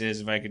Paris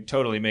is, if I could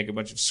totally make a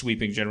bunch of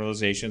sweeping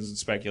generalizations and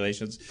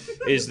speculations,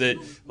 is that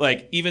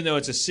like even though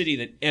it's a city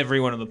that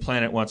everyone on the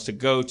planet wants to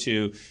go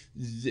to,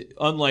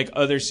 unlike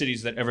other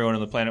cities that everyone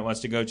on the planet wants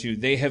to go to,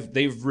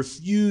 they've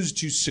refused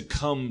to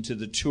succumb to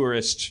the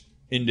tourist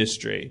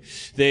industry,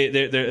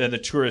 they're and the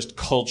tourist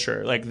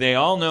culture. Like they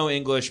all know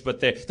English, but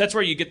that's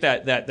where you get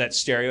that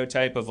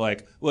stereotype of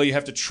like, well, you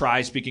have to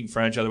try speaking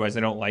French, otherwise they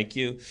don't like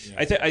you.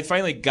 Yeah. I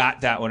finally got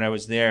that when I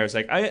was there. I was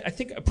like, I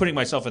think putting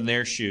myself in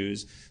their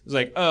shoes, it was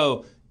like,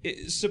 oh,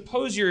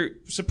 suppose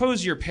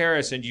you're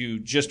Paris and you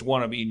just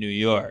want to be New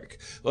York.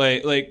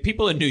 Like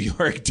people in New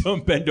York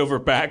don't bend over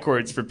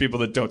backwards for people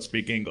that don't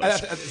speak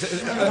English.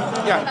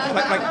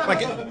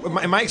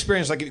 In my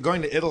experience, like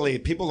going to Italy,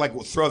 people like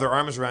will throw their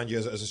arms around you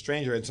as a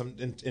stranger.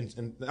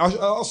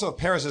 Also,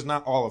 Paris is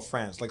not all of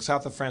France. Like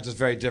south of France is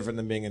very different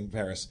than being in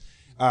Paris,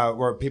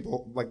 where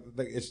people like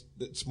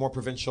it's more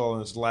provincial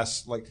and it's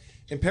less like.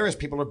 In Paris,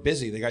 people are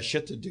busy. They got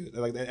shit to do.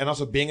 And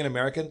also, being an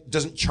American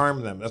doesn't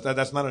charm them.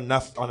 That's not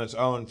enough on its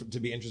own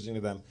to be interesting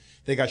to them.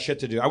 They got shit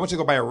to do. I went to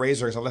go buy a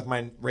razor because I left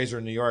my razor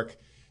in New York.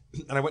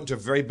 and I went into a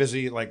very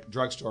busy like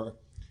drugstore,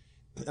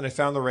 and I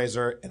found the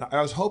razor, and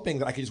I was hoping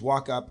that I could just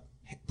walk up,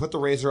 put the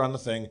razor on the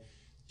thing.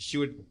 She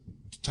would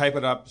type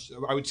it up.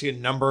 I would see a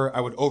number.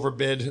 I would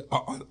overbid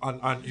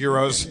on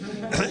euros.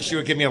 She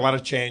would give me a lot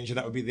of change, and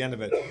that would be the end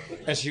of it.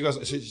 And she goes,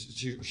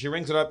 she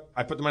rings it up.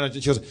 I put the money.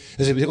 She goes,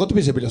 I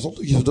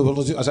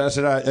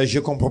said,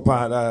 je comprends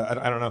pas.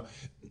 I don't know.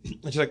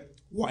 And she's like,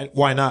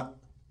 why not?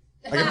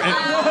 Like,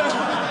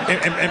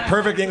 in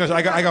perfect English,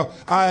 I go,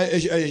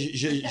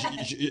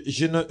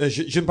 je ne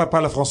parle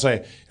pas le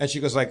français. And she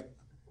goes like,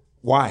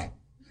 why?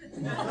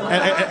 And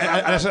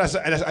I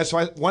said,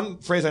 so one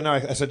phrase I know,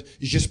 I said,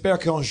 j'espère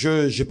qu'un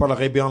jour je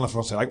parlerai bien le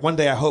français. Like one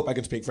day I hope I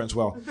can speak French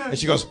well. And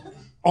she goes,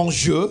 un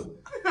jour?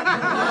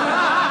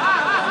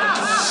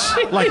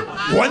 Like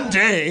one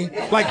day,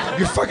 like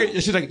you're fucking,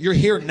 she's like, you're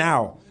here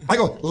now. I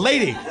go,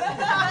 lady,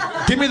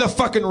 give me the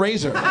fucking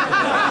razor.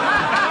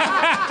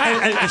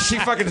 And she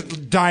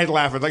fucking died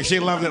laughing. Like she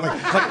loved it.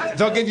 Like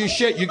they'll give you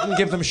shit, you can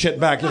give them shit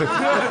back.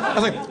 I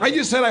was like, I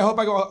just said I hope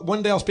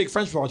one day I'll speak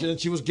French well. And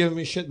she was giving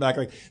me shit back.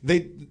 Like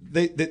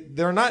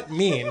they're not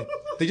mean.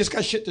 They just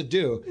got shit to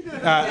do.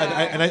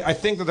 And I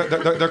think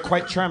that they're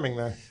quite charming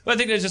there. Well, I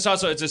think there's just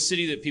also it's a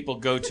city that people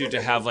go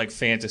to have like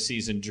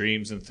fantasies and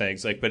dreams and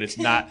things. Like, but it's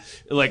not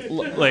like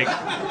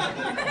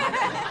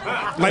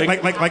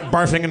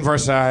barfing in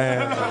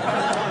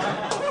Versailles.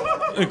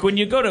 Like when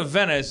you go to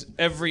Venice,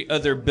 every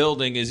other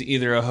building is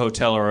either a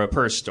hotel or a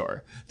purse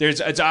store.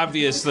 It's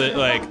obvious that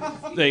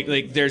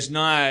like there's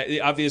not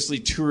obviously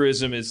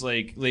tourism is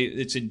like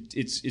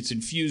it's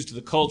infused to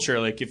the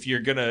culture. Like if you're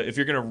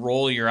gonna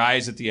roll your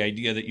eyes at the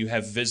idea that you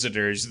have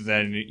visitors,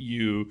 then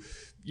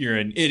you're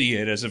an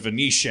idiot as a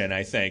Venetian.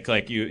 I think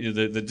like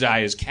the die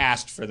is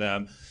cast for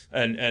them.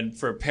 And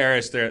for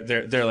Paris,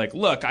 they're like,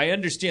 look, I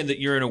understand that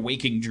you're in a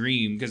waking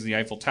dream because the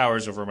Eiffel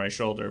Tower's over my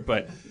shoulder,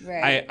 but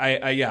right.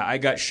 I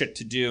got shit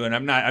to do, and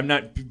I'm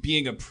not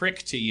being a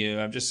prick to you.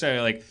 I'm just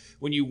saying, like,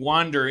 when you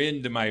wander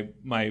into my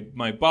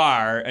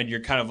bar and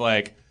you're kind of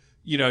like,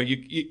 you know,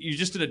 you're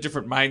just in a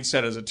different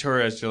mindset as a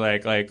tourist. You're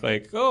like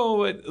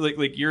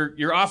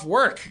you're off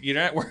work. You're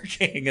not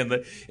working,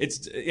 and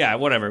it's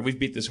whatever. We've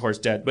beat this horse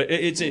dead, but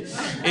I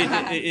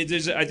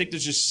think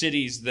there's just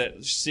cities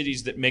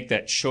that make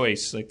that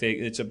choice. Like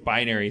it's a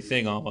binary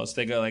thing almost.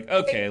 They go like,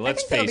 okay,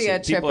 let's face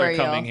it, people are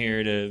coming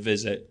here to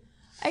visit.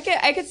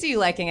 I could see you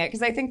liking it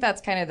because I think that's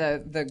kind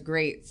of the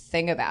great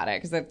thing about it,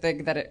 because the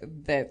thing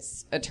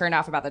that's a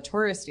turnoff about the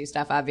touristy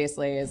stuff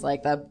obviously is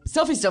like the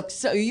selfie stick.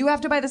 So you have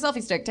to buy the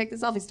selfie stick. Take the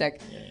selfie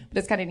stick. Yeah. But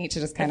it's kind of neat to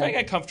just kind of. I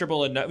get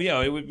comfortable enough.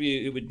 It would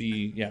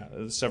be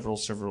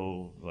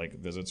several like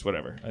visits,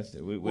 whatever.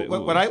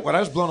 What I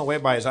was blown away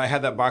by is I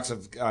had that box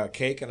of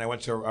cake, and I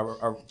went to I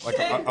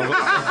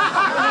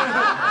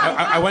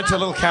went to a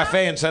little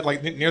cafe and said,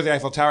 like near the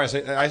Eiffel Tower.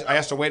 I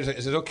asked a waiter,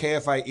 is it okay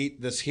if I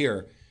eat this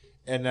here?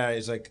 And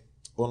he's like,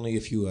 only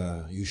if you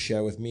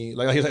share with me.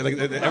 Like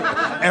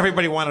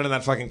everybody wanted in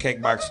that fucking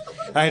cake box.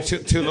 I had two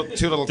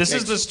little. This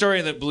cakes. is the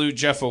story that blew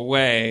Jeff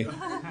away.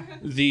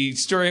 The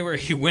story where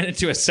he went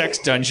into a sex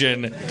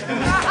dungeon.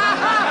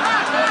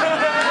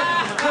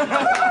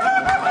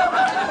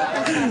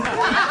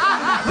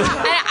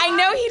 I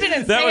know he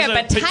didn't say it,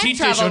 but time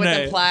travel was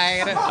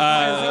implied.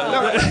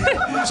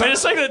 So I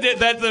just like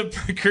that the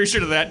precursor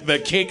to the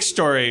cake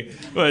story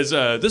was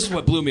this is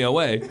what blew me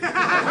away.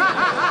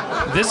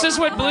 This is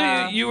what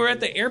blew you were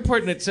at the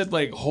airport and it said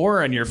like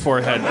whore on your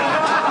forehead.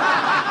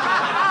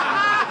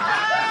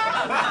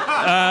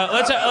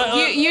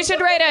 You should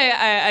write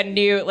a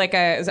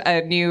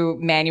new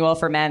manual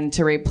for men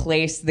to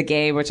replace the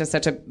game, which is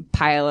such a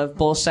pile of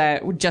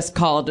bullshit, just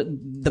called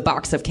the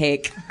box of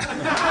cake.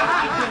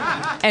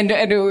 And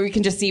we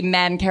can just see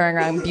men carrying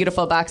around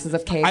beautiful boxes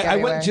of cake. I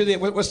went to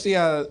what's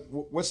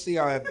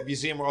the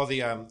museum where all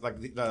the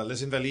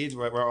Les Invalides,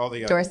 where all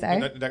the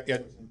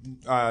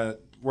D'Orsay?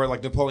 Where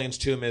like Napoleon's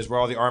tomb is, where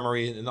all the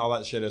armory and all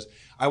that shit is.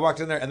 I walked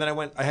in there and then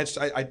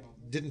I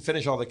didn't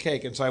finish all the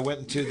cake, and so I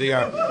went into the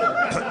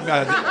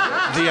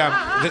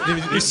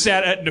you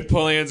sat at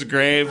Napoleon's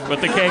grave with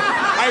the cake,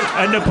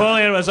 and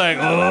Napoleon was like,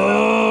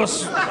 "Oh,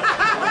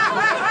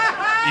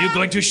 you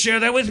going to share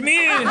that with me?"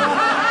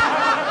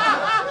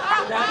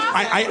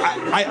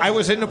 I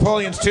was in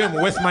Napoleon's tomb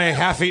with my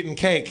half-eaten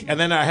cake, and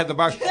then I had the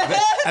box,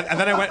 and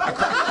then I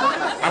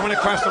went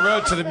across the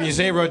road to the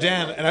Musée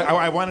Rodin, and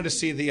I wanted to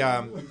see the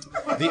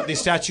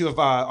statue of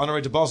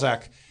Honoré de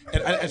Balzac,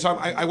 and so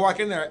I walk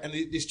in there, and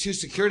these two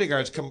security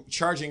guards come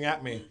charging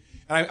at me,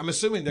 and I'm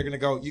assuming they're going to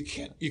go, you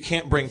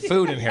can't bring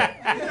food in here,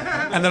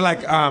 and they're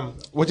like,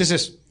 what is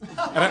this?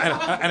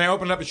 And I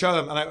opened it up and showed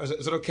them, and I was,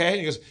 is it okay? And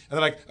he goes, and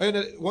they're like, oh,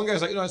 no. One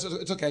guy's like, no,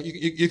 it's okay,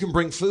 you can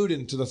bring food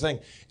into the thing,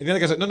 and the other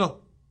guy's like, no.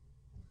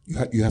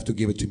 You have to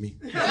give it to me.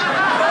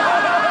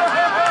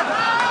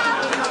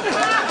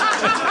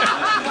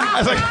 I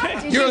was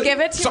like, Did you give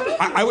it to me?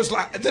 I was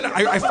like, then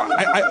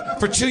I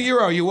for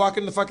 €2, you walk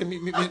in the fucking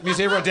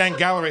Musée Rodin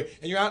gallery,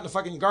 and you're out in the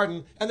fucking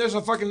garden, and there's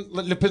a fucking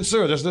Le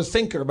Penseur, there's the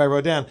Thinker by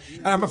Rodin,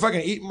 and I'm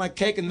fucking eating my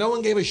cake, and no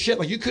one gave a shit.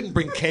 Like, you couldn't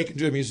bring cake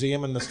into a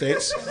museum in the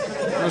States.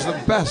 It was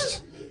the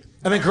best.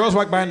 And then girls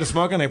walk by in the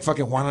smoke and they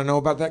fucking want to know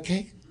about that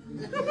cake.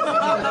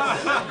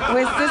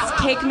 Was this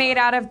cake made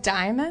out of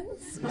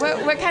diamonds?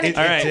 What kind of?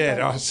 It did.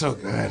 Oh, it's so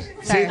good.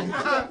 Sorry.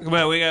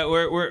 Well,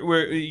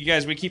 we're you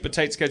guys. We keep a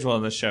tight schedule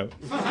on this show,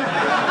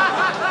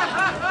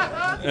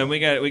 and we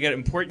got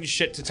important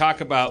shit to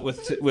talk about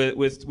with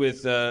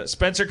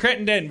Spencer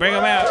Crittenden. Bring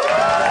him out.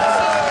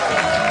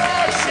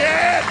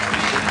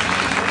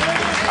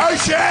 Oh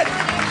shit!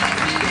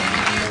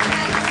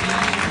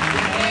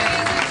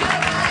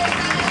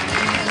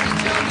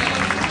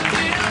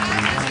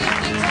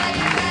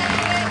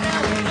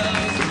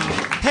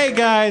 Hey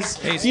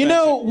guys, you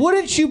know,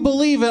 wouldn't you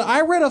believe it?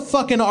 I read a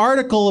fucking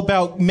article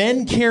about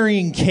men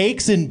carrying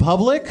cakes in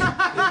public.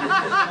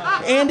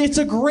 And it's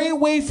a great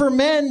way for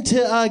men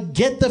to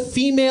get the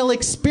female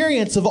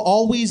experience of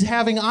always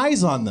having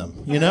eyes on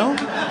them, you know?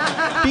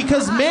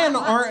 Because men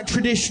aren't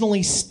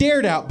traditionally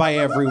stared at by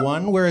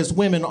everyone, whereas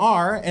women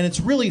are, and it's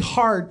really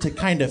hard to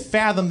kind of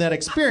fathom that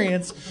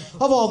experience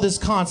of all this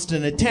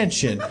constant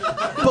attention.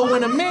 But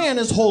when a man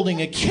is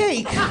holding a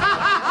cake,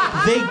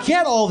 they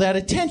get all that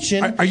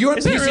attention. Are you on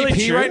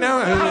PCP right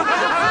now?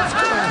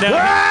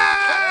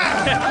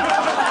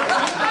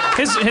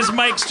 His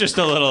mic's just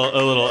a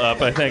little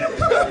up, I think.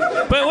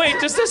 But wait,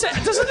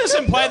 doesn't this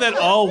imply that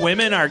all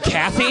women are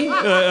Kathy?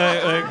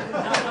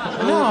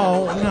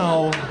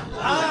 No.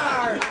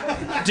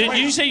 Did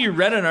you say you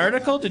read an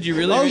article? Did you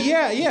really? Oh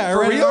yeah, I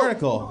read an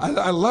article.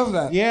 I love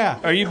that. Yeah.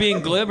 Are you being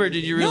glib, or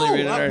did you really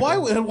read an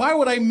article? Why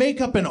would I make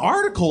up an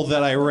article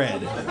that I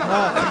read?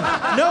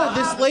 No,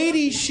 this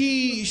lady,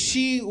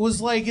 she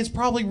was like, it's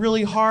probably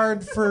really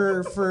hard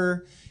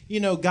for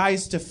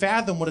guys to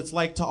fathom what it's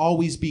like to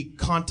always be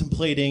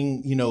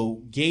contemplating,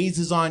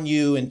 gazes on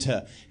you, and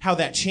to how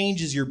that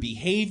changes your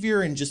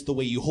behavior and just the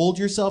way you hold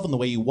yourself and the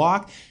way you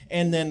walk.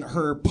 And then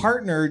her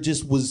partner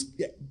just was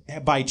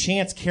by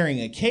chance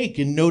carrying a cake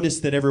and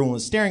noticed that everyone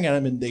was staring at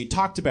him, and they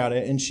talked about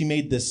it, and she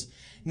made this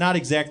not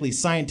exactly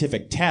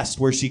scientific test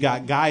where she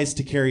got guys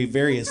to carry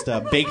various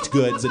baked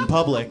goods in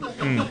public.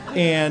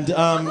 And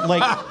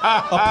like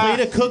a plate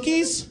of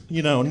cookies,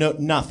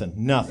 nothing.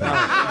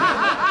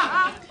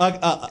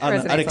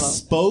 An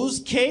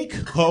exposed cake?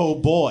 Oh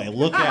boy,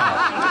 look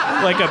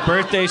out. Like a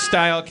birthday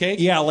style cake?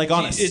 Yeah, like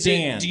on a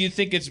stand. Do you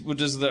think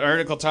does the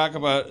article talk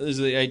about, is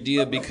the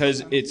idea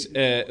because it's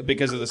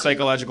because of the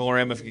psychological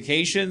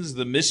ramifications,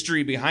 the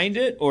mystery behind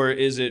it, or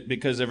is it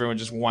because everyone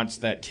just wants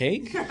that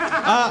cake?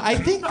 I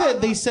think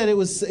that they said it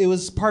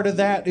was part of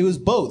that. It was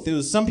both. It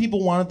was some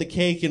people wanted the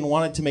cake and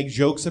wanted to make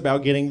jokes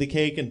about getting the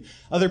cake, and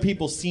other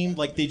people seemed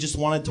like they just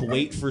wanted to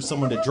wait for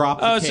someone to drop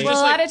the cake.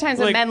 Well, a lot of times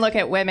when men look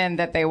at women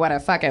that they want to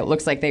fuck, it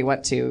looks like they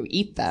want to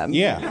eat them.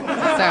 Yeah.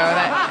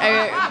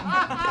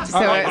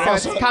 So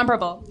it's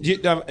comparable. I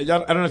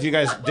don't know if you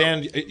guys,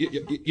 Dan,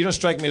 you don't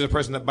strike me as a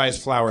person that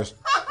buys flowers.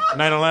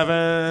 9/11.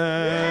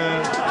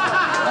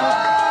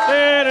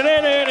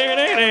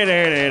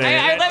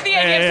 I love the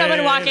idea of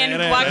someone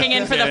walking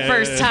in for the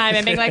first time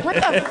and being like, what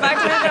the fuck?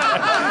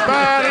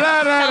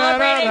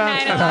 Celebrating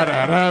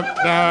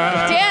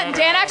 9/11.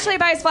 Dan actually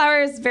buys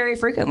flowers very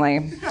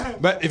frequently.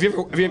 But if you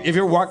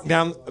walk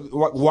down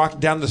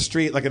the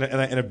street like in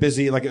a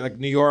busy like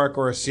New York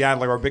or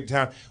Seattle or a big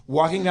town,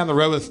 walking down the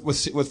road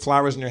with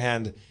flowers in your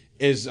hand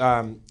is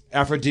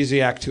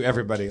aphrodisiac to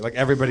everybody. Like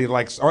everybody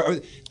likes, or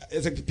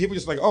it's like people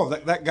just like, oh,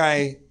 that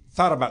guy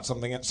thought about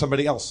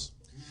somebody else.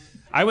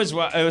 It was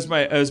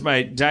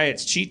my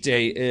diet's cheat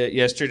day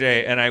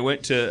yesterday, and I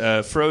went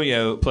to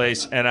Froyo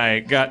place, and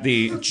I got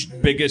the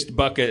biggest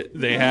bucket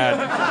they had,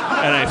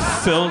 and I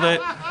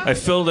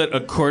filled it a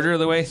quarter of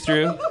the way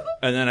through,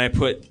 and then I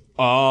put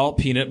all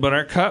peanut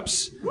butter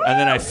cups, and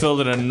then I filled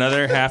it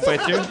another halfway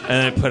through, and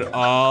then I put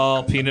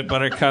all peanut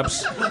butter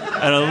cups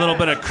and a little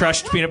bit of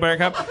crushed peanut butter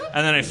cup,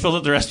 and then I filled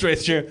it the rest of the way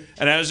through,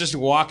 and I was just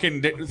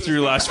walking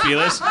through Las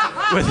Feliz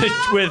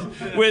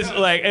with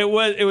like it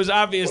was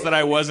obvious that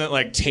I wasn't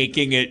like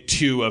taking it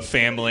to a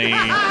family.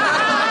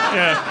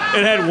 Yeah,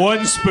 it had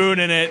one spoon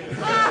in it.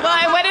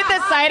 Well, what did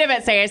the side of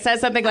it say? It says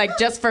something like,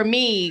 just for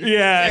me.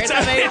 Yeah.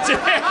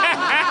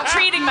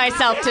 Treating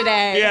myself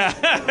today. Yeah,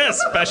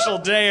 special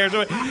day or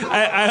something.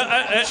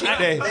 I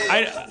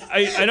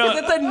don't.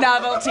 It's a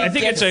novelty. I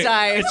think gift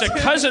it's a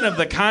cousin of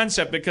the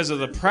concept because of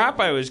the prop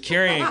I was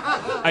carrying.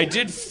 I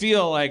did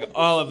feel like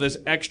all of this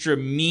extra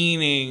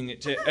meaning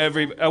to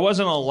I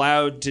wasn't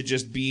allowed to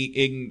just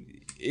be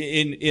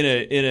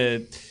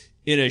in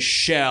a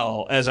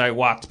shell as I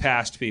walked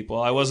past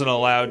people. I wasn't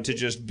allowed to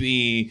just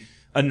be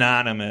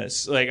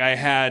anonymous. Like I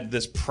had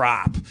this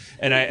prop,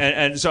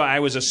 and so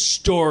I was a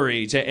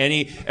story to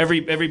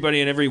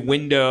everybody in every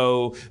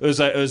window. It was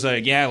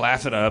like yeah,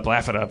 laugh it up,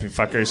 you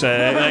fuckers.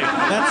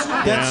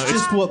 That's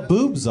just what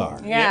boobs are.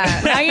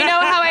 Yeah. Now you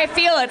know how I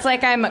feel. It's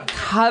like I'm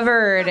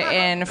covered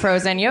in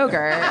frozen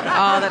yogurt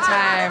all the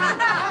time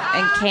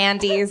and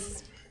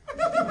candies.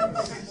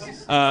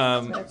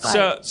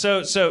 So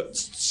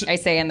I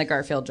say in the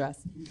Garfield dress.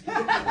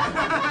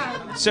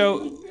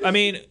 So I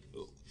mean,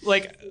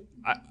 like.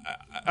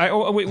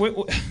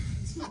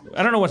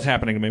 I don't know what's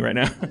happening to me right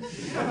now.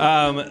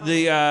 I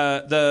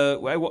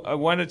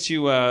wanted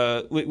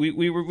to.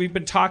 We've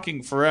been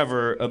talking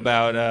forever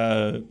about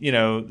the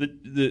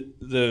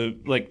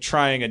like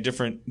trying a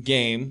different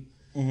game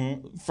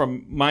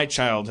from my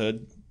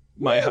childhood,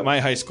 my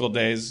high school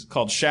days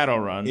called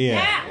Shadowrun.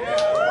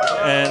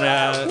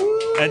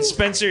 And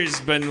Spencer's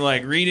been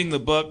like reading the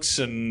books,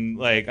 and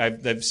like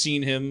I've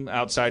seen him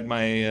outside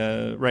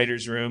my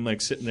writer's room,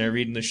 like sitting there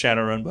reading the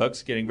Shadowrun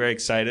books, getting very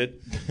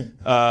excited.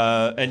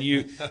 And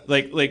you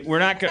like we're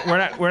not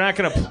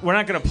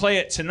gonna play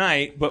it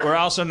tonight, but we're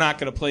also not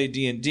gonna play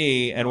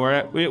D&D, and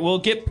we'll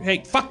get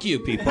hey fuck you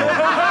people.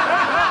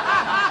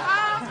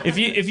 If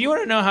you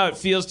want to know how it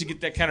feels to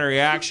get that kind of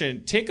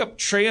reaction, take a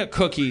tray of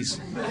cookies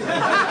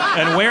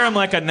and wear them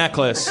like a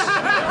necklace.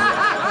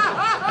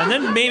 And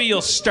then maybe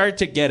you'll start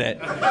to get it.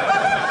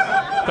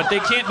 But they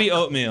can't be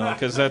oatmeal,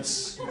 because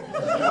that's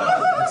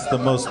the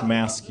most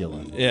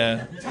masculine.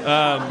 Yeah.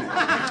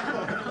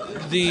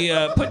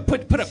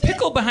 Put a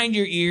pickle behind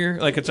your ear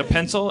like it's a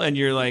pencil, and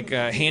you're like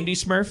a handy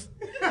Smurf.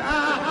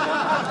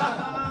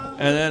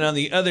 And then on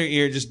the other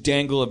ear, just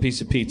dangle a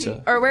piece of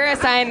pizza. Or wear a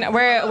sign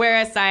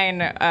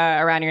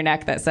around your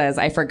neck that says,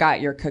 "I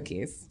forgot your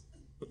cookies."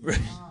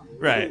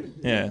 Right.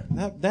 Yeah.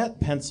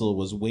 That pencil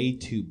was way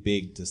too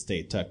big to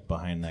stay tucked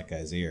behind that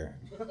guy's ear.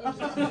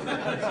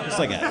 It's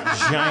like a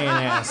giant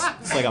ass.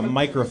 It's like a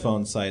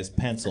microphone-sized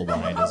pencil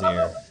behind his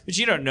ear. But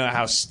you don't know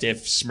how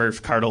stiff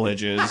Smurf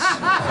cartilage is.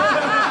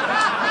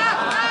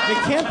 It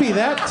can't be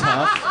that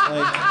tough.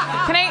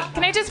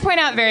 Can I just point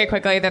out very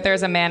quickly that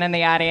there's a man in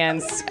the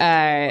audience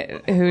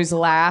whose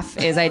laugh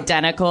is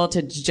identical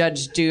to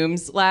Judge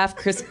Doom's laugh,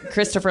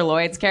 Christopher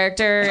Lloyd's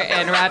character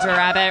in Roger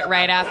Rabbit.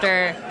 Right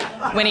after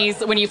when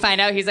you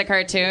find out he's a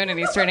cartoon and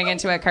he's turning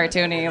into a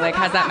cartoon, and he like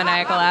has that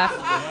maniacal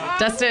laugh.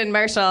 Dustin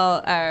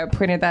Marshall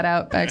pointed that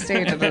out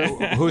backstage.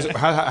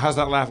 How's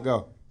that laugh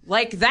go?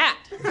 Like that.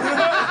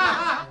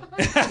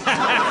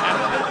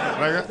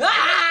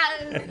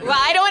 Well,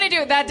 I don't want to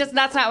do that.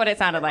 That's not what it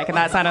sounded like, and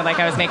that sounded like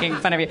I was making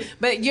fun of you.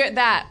 But you're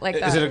that like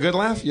that. Is it a good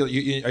laugh? Are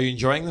you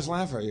enjoying this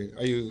laugh? Are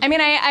you? I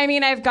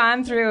mean, I've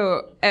gone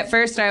through. At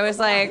first, I was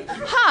like,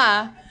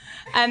 huh.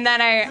 And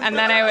then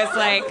I was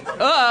like,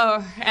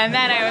 oh. And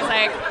then I was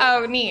like,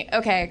 oh, neat.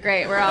 Okay,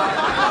 great. We're all.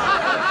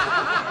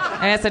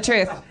 And it's the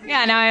truth.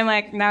 Yeah. Now I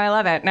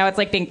love it. Now it's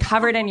like being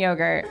covered in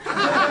yogurt,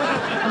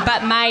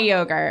 but my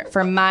yogurt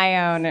for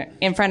my own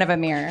in front of a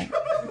mirror.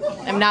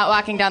 I'm not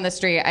walking down the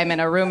street. I'm in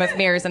a room of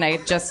mirrors, and I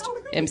just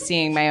am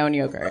seeing my own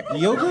yogurt.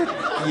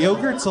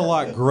 Yogurt's a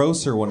lot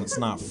grosser when it's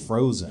not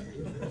frozen.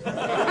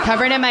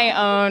 Covered in my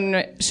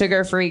own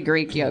sugar-free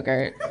Greek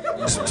yogurt.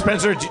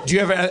 Spencer, do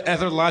you have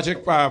other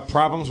logic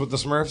problems with the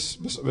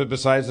Smurfs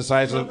besides the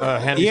size of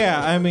handy?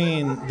 Yeah, I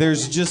mean,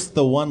 there's just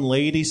the one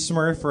lady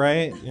Smurf,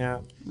 right?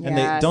 Yeah. And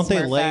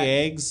they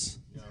lay eggs?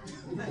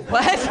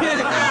 What?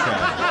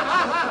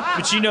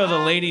 But you know the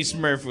Lady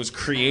Smurf was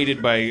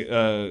created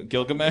by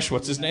Gilgamesh.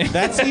 What's his name?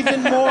 That's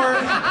even more...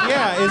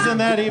 Yeah, isn't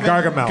that even...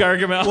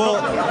 Gargamel.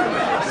 Well...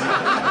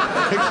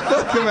 They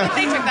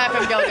took that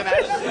from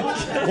Gilgamesh.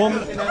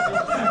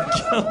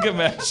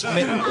 Gilgamesh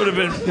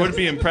would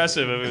be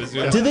impressive if it was...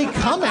 Did they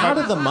come out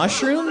of the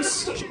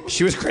mushrooms?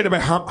 She was created by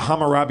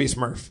Hammurabi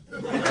Smurf.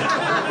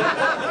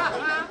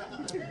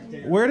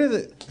 Where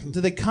do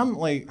they come?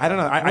 Like I don't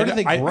know. Where do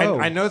they grow?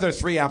 I know they're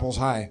 3 apples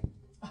high.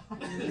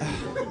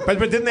 But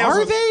didn't they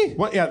also... Are they?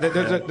 Well, yeah,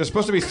 they're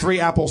supposed to be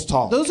 3 apples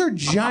tall. Those are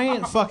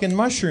giant fucking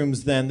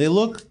mushrooms. Then they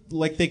look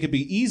like they could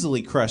be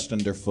easily crushed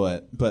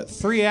underfoot. But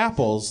 3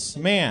 apples,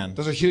 man,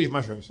 those are huge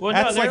mushrooms. Well,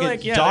 that's no, like they're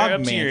a dog they're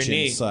up to your mansion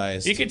knee.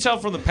 size. You can tell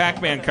from the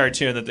Pac-Man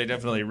cartoon that they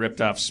definitely ripped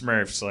off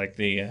Smurfs. Like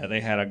they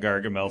had a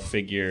Gargamel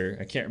figure.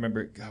 I can't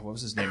remember. God, what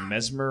was his name?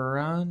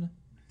 Mesmeron?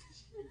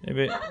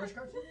 Maybe.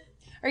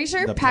 Are you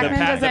sure The Pac-Man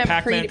doesn't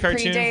Pac-Man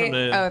cartoon predate? from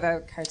the...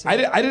 the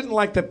cartoon. I didn't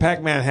like that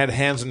Pac-Man had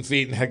hands and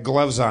feet and had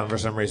gloves on for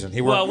some reason.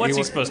 What's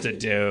he supposed to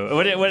do?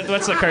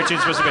 What's the cartoon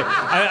supposed to be?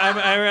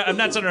 I'm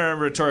not saying a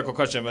rhetorical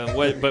question, but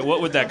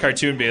what would that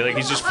cartoon be? Like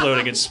he's just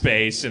floating in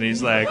space and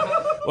he's like,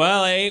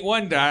 well, I ate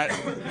one dot.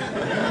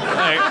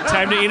 Like,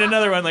 time to eat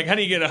another one. Like, how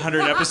do you get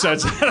 100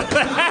 episodes out of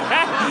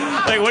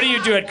that? Like, what do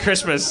you do at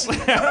Christmas? He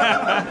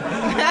had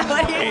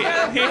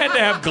to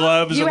have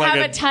gloves. You and have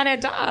like a ton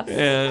of dots.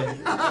 Yeah.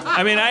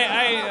 I mean,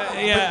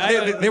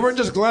 they weren't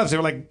just gloves. They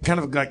were like kind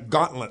of like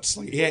gauntlets.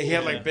 Like, he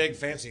had like big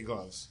fancy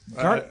gloves.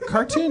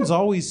 Cartoons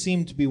always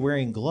seem to be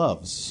wearing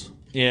gloves.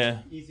 Yeah.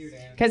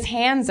 Because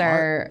hands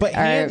are,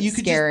 you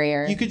could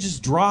scarier. You could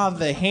just draw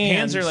the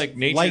hands. Hands are like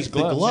nature's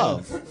the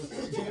glove.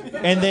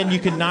 Yeah. And then you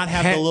could not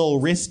have the little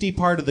wristy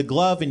part of the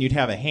glove, and you'd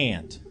have a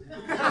hand.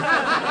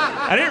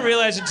 I didnn't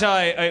realize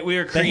until we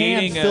were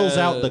creating. The hand fills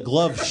out the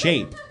glove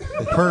shape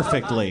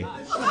perfectly.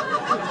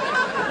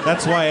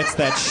 That's why it's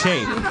that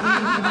shape.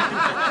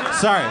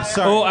 Sorry.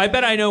 Oh, I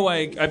bet I know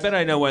why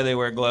they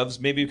wear gloves.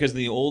 Maybe because in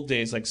the old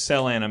days, like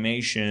cell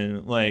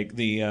animation, like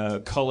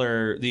the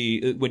color,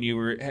 the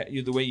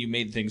way you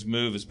made things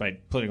move is by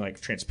putting like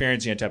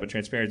transparency on top of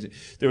transparency.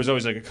 There was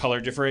always like a color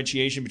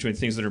differentiation between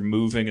things that are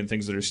moving and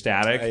things that are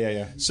static.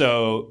 Yeah.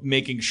 So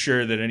making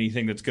sure that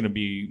anything that's going to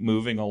be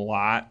moving a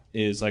lot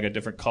is like a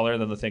different color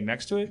than the thing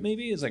next to it,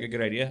 maybe, is like a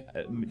good idea.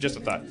 Just a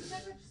thought.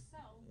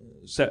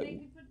 So, they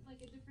could put like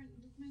a different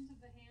movement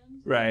of the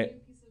hand. Right.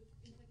 Like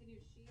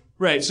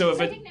Right. So if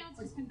I it. think now it's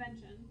just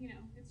convention. You know,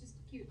 it's just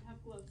cute to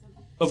have gloves on.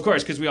 Of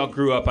course, because we all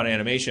grew up on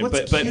animation.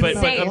 What's But cute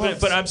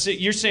about I'm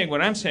you're saying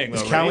what I'm saying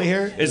though, Is Callie right?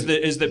 here? Is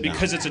that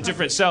because it's a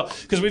different cell?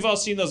 Because we've all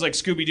seen those like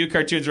Scooby-Doo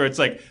cartoons where it's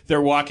like they're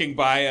walking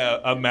by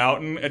a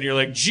mountain and you're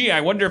like, gee,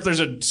 I wonder if there's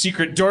a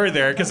secret door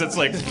there because it's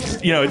like,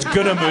 it's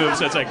gonna move,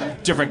 so it's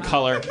like different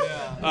color,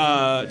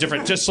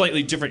 different, just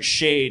slightly different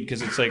shade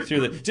because it's like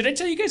through the. Did I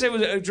tell you guys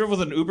I drove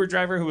with an Uber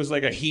driver who was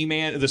like a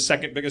He-Man, the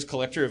second biggest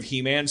collector of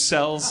He-Man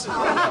cells?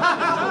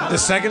 The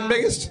second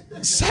biggest?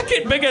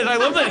 Second biggest. I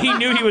love that he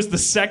knew he was the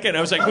second.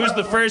 I was like, who's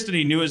the first? And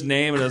he knew his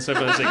name. And I was like,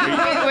 Was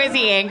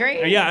he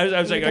angry? yeah,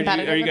 I was like, are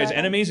you guys about it?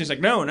 enemies? He's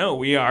like, no,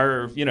 we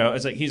are.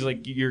 It's like he's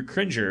like you're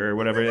cringer or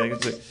whatever.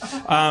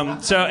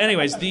 So,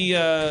 anyways, I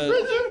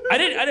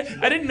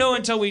didn't know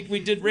until we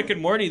did Rick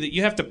and Morty that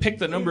you have to pick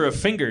the number of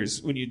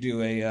fingers when you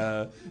do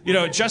a.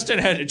 Justin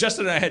and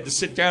I had to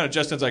sit down, and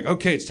Justin's like,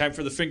 okay, it's time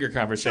for the finger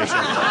conversation.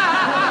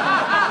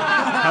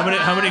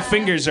 How many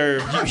fingers are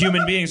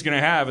human beings going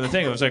to have? And the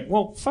thing, I was like,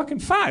 well, fucking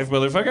 5,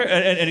 motherfucker.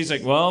 And he's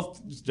like, well,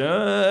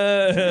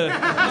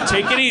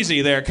 take it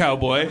easy there,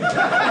 cowboy.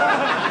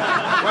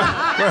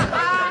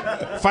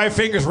 5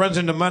 fingers runs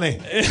into money.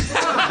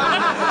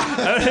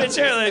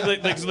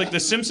 like the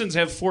Simpsons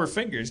have 4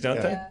 fingers, don't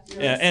they?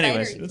 Yeah.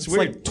 Anyways, it's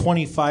weird. Like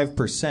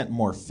 25%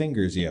 more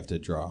fingers you have to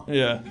draw.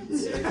 Yeah.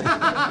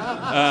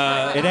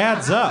 It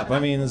adds up. I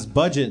mean, it's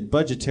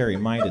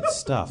budgetary-minded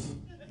stuff.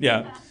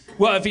 Yeah.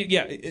 Well,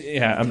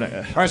 I'm not.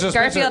 All right, so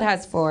Garfield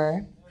has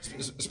 4.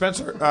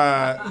 Spencer,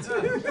 have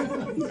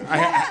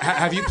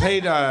you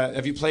played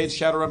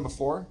Shadowrun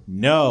before?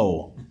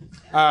 No.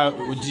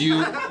 What's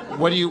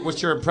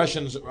your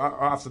impressions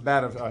off the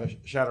bat of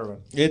Shadowrun?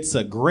 It's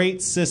a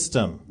great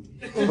system.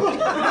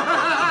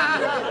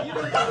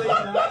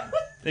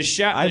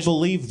 I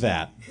believe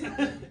that.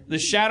 The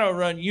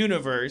Shadowrun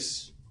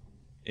universe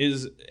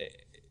is.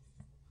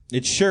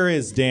 It sure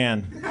is,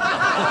 Dan.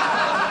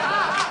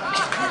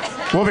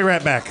 We'll be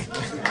right back.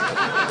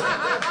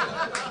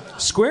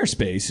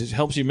 Squarespace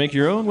helps you make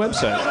your own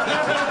website.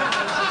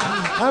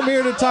 I'm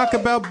here to talk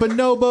about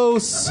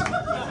bonobos.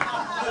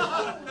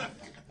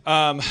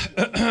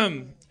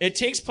 It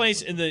takes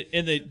place in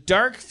the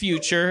dark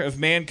future of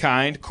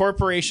mankind.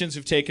 Corporations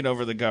have taken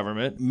over the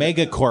government.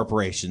 Mega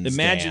corporations.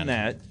 Imagine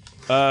Dan.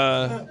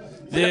 that.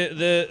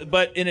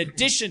 But in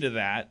addition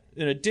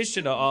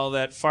to all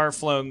that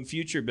far-flung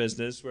future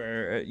business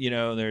where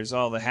there's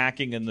all the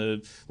hacking and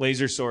the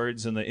laser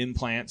swords and the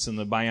implants and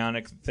the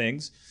bionic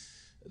things,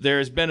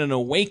 there's been an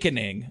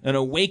awakening. An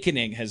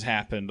awakening has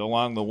happened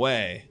along the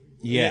way.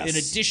 Yes. In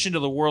addition to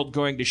the world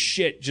going to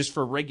shit just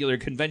for regular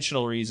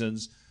conventional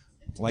reasons,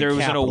 like there was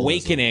capitalism. an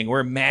awakening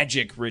where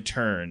magic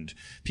returned.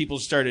 People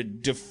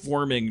started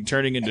deforming,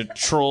 turning into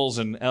trolls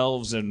and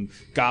elves and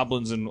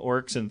goblins and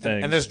orcs and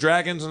things. And there's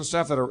dragons and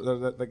stuff that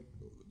are.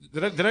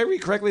 Did I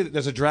read correctly that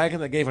there's a dragon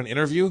that gave an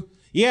interview?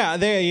 Yeah,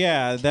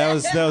 that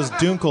was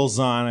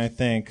Dunkelzahn, I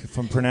think, if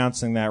I'm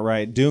pronouncing that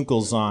right.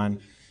 Dunkelzahn.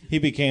 He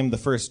became the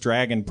first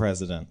dragon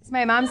president. It's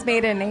my mom's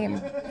maiden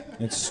name.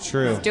 It's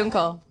true. It's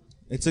Dunkel.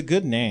 It's a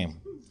good name.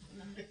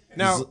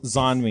 Now,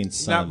 Zahn means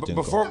son of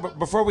Dunkel.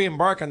 Before we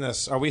embark on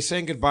this, are we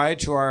saying goodbye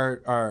to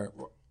our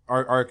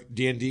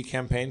D&D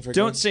campaign?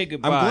 Don't say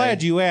goodbye. I'm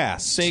glad you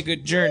asked. Say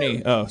good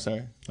journey. Oh,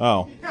 sorry.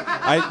 Oh,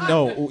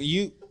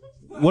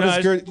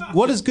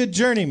 What does good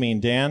journey mean,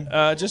 Dan?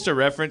 Just a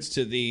reference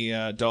to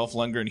the Dolph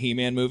Lundgren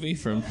He-Man movie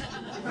from.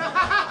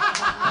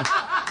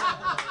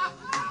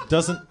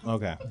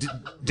 Okay.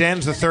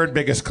 Dan's the third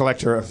biggest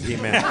collector of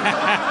He-Man.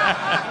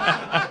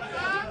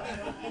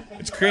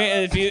 It's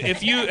great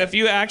if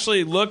you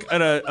actually look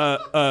at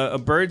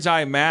a bird's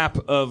eye map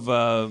of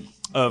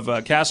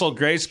Castle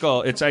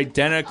Grayskull, it's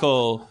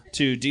identical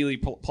to Dealey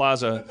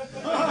Plaza.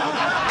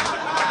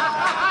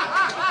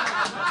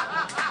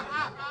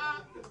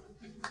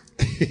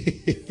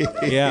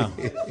 Yeah.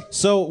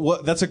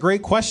 So that's a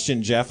great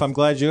question, Jeff. I'm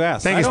glad you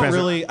asked. Thank you,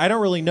 Spencer. I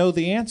don't really know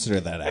the answer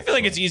to that. Actually. I feel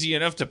like it's easy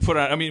enough to put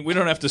on. I mean, we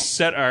don't have to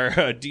set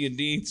our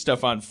D&D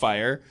stuff on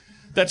fire.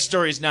 That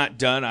story's not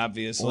done,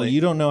 obviously. Well,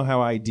 you don't know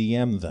how I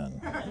DM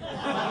then.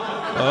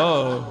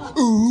 Oh.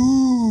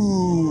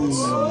 Ooh.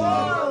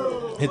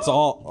 It's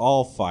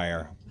all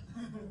fire.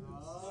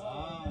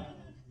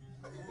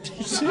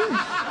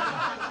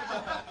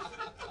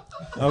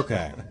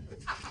 Okay.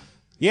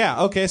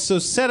 Yeah, okay, so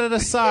set it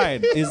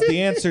aside is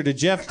the answer to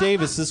Jeff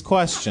Davis's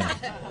question.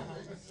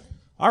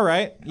 All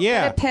right,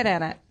 yeah. Put a pin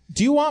in it.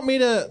 Do you want me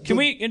to... Can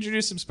we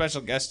introduce some special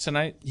guests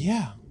tonight?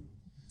 Yeah.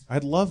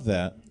 I'd love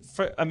that.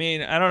 I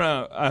mean, I don't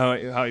know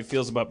how he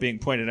feels about being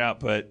pointed out,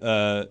 but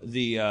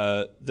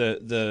the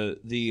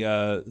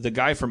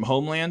guy from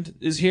Homeland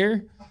is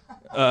here.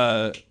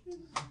 Can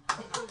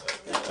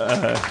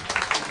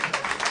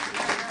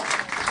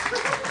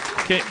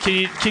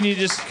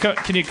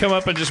you come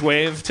up and just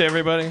wave to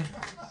everybody?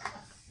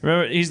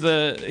 Remember, is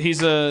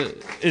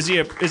he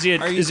a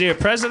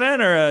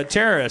president or a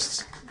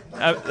terrorist?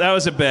 That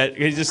was a bit.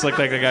 He just looked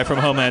like a guy from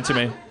Homeland to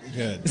me.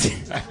 Good.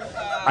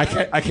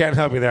 I can't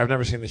help you there. I've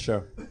never seen the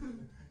show.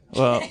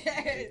 Well,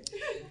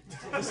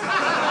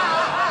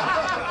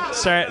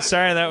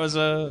 sorry, that was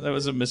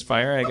a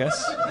misfire, I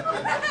guess.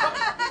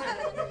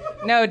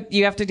 No,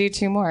 you have to do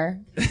 2 more.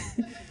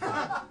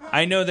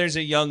 I know there's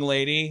a young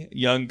lady,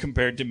 young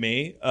compared to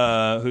me,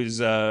 who's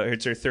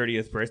it's her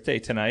 30th birthday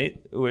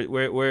tonight.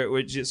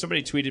 Where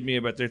somebody tweeted me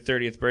about their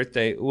 30th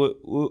birthday.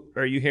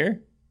 Are you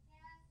here?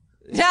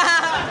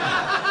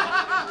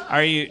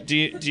 Are you? Do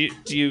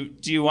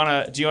you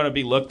want to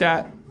be looked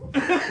at?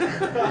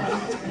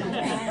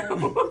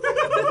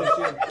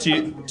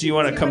 Do you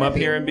want to come up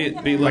here and be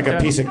looked like a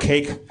at? piece of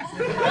cake?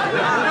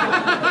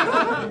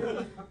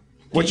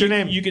 What's your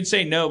name? You can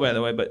say no, by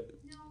the way, but.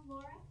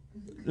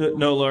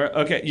 No, Laura.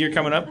 Okay, you're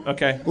coming up?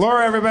 Okay.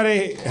 Laura,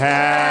 everybody.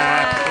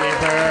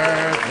 Happy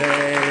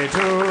birthday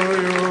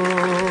to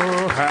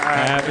you.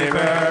 Happy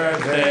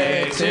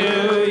birthday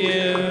to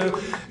you.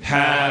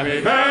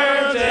 Happy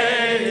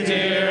birthday,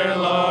 dear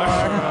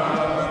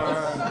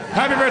Laura.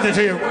 Happy birthday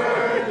to you.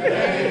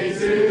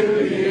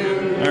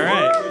 All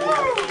right.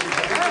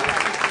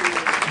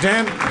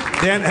 Dan,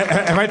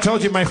 have I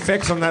told you my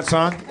fix on that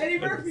song?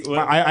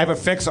 I have a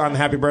fix on the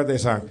Happy Birthday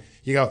song.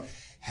 You go,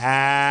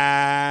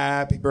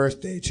 happy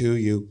birthday to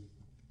you.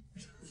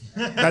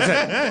 That's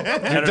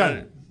it. You're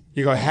done.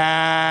 You go,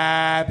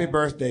 happy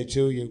birthday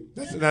to you.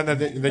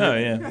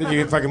 Then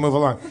you can fucking move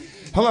along.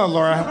 Hello,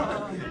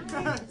 Laura.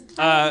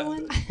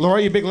 Laura,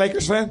 you a big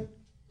Lakers fan?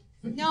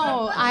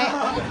 No,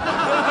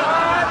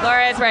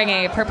 Laura is wearing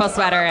a purple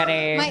sweater and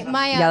a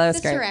my yellow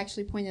sister skirt.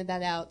 actually pointed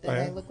that out, that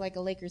I look like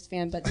a Lakers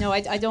fan, but no,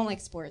 I don't like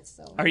sports.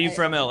 So. Are you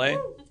from LA?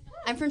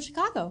 I'm from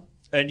Chicago.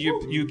 And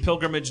you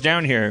pilgrimage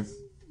down here?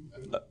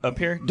 Up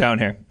here? Down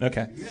here.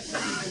 Okay.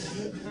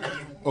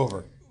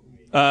 Over.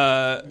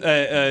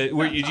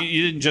 You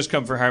didn't just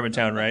come for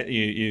Harmontown, right?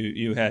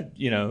 You had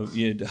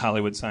you had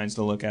Hollywood signs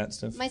to look at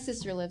stuff. My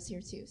sister lives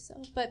here too, so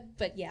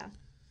but yeah.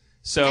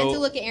 So and to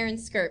look at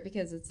Aaron's skirt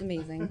because it's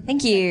amazing.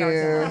 Thank you.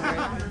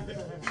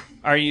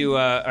 Are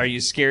you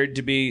scared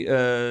to be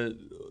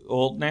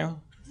old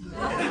now?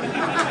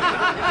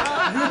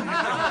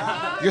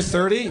 You're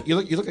 30. You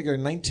look like you're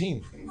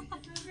 19.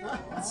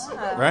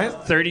 Right?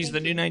 30's the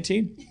new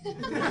 19.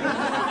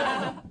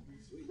 I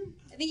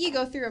think you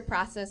go through a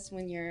process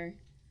when you're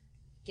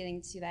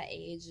getting to that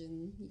age,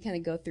 and you kind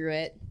of go through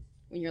it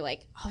when you're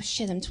like, oh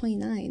shit, I'm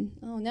 29.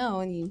 Oh no,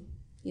 and you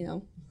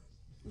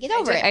get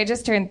over it. I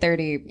just turned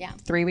 30 Yeah.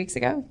 4 weeks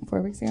ago.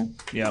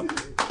 Yep.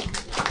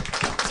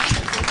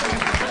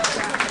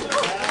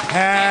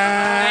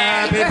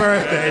 Happy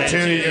birthday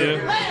to you.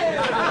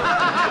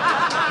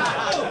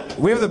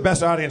 We have the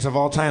best audience of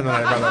all time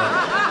tonight, by the way.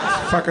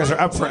 Fuckers are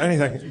up for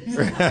anything.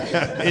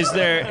 Is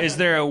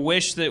there a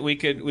wish that we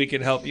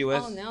could help you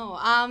with? Oh no.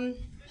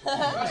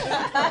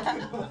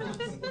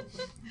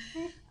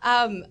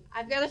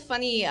 I've got a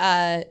funny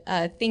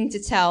thing to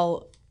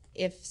tell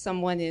if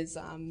someone is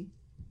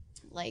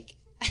like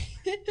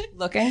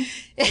looking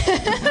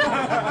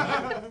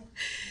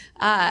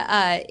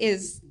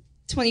is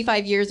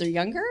 25 years or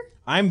younger.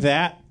 I'm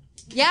that.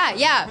 Yeah.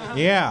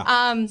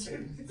 Yeah.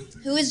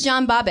 Who is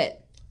John Bobbitt?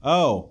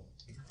 Oh,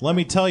 let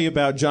me tell you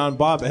about John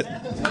Bobbitt.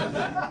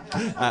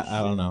 I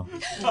don't know.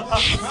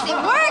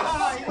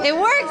 It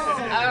works.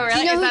 Oh, really? Do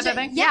you know Is who that the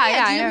thing? Yeah.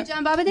 Yeah, Do you know I who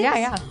John Bobbitt is?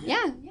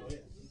 Yeah.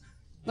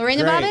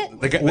 Lorena Great.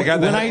 Bobbitt? The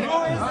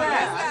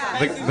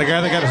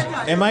guy that got us.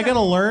 Am I going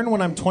to learn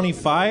when I'm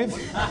 25?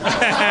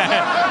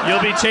 You'll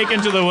be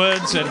taken to the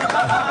woods, and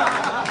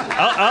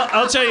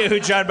I'll tell you who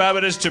John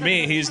Bobbitt is to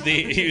me. He's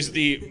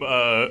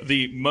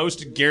the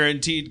most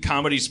guaranteed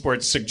comedy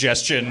sports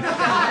suggestion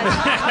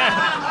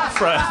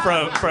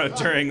from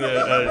during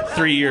the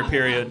 3-year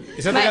period.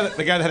 Is that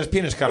the guy that had his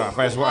penis cut off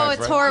by his wife? Oh,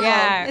 it's right? horrible.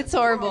 Yeah. It's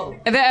horrible.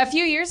 A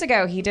few years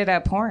ago, he did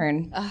a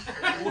porn.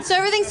 So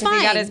everything's fine.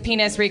 He got his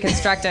penis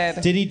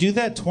reconstructed. Did he do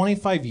that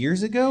 25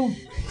 years ago?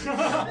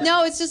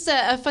 No, it's just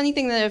a funny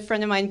thing that a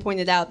friend of mine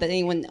pointed out, that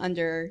anyone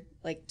under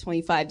like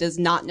 25 does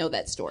not know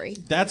that story.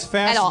 That's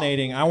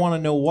fascinating. I want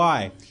to know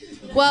why.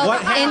 Well,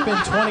 What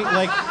happened 20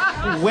 like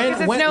when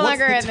Because it's when no what's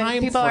longer, the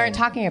time people frame? aren't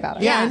talking about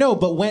it. Yeah, I know,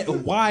 but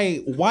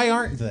why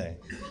aren't they?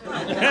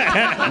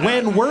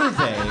 When were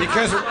they?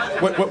 Because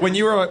when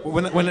you were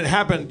when it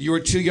happened, you were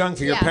too young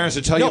for your parents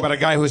to tell you about a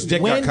guy whose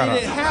dick when got cut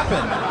did off. it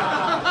happen?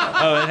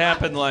 Oh, it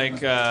happened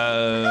like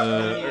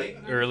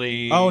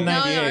early. Oh,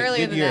 98. earlier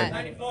Good than year. that.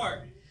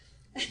 94.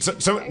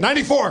 So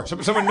 94.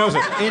 Someone knows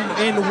it.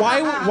 And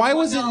why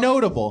was it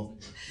notable?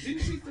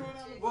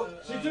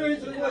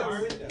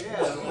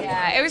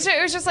 Yeah, it was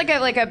just like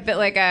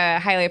a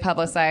highly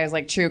publicized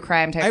like true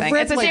crime type I've thing.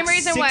 read It's the like same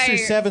reason 6 why. or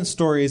 7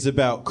 stories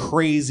about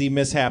crazy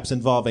mishaps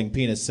involving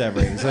penis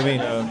severings. I mean,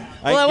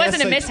 Well, it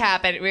wasn't a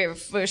mishap.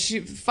 She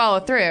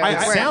followed through.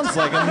 It sounds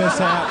like a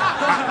mishap.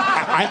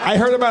 I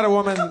heard about a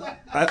woman.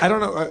 I don't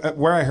know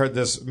where I heard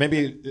this.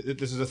 Maybe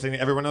this is a thing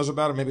that everyone knows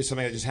about, or maybe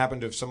something that just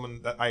happened to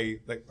someone that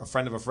like a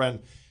friend of a friend.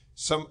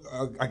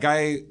 A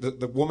guy,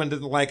 the woman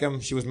didn't like him.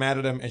 She was mad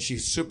at him, and she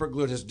super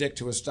glued his dick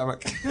to his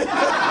stomach. It's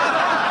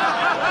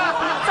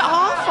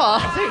awful.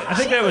 I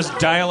think that was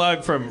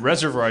dialogue from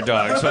Reservoir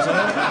Dogs, wasn't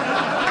it?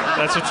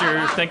 That's what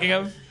you're thinking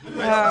of?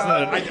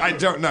 I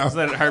don't know. Is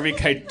that Harvey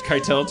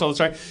Keitel told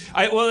the story?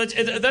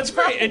 That's a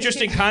very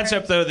interesting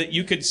concept, though, that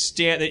you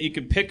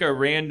could pick a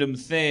random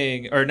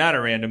thing, or not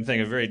a random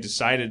thing, a very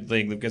decided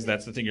thing, because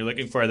that's the thing you're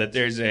looking for. That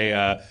there's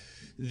a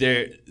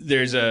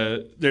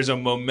there's a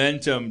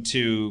momentum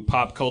to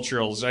pop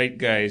cultural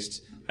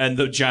zeitgeist. And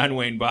the John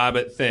Wayne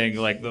Bobbitt thing,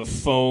 like the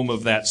foam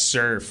of that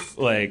surf,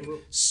 like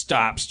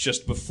stops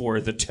just before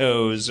the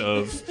toes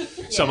of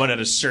someone at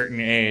a certain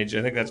age.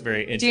 I think that's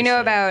very interesting. Do you know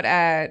about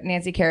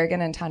Nancy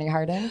Kerrigan and Tanya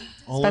Harding?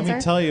 Well, let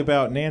me tell you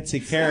about Nancy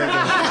Kerrigan.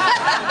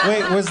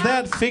 Wait, was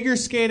that figure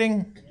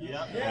skating?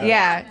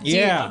 Yeah.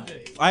 Yeah.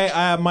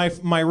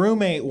 My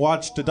roommate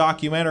watched a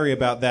documentary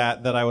about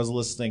that I was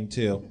listening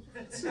to.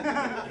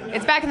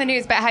 It's back in the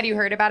news, but had you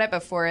heard about it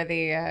before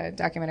the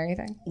documentary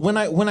thing? When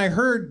I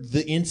heard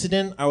the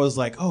incident, I was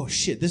like, oh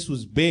shit, this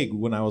was big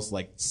when I was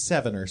like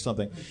 7 or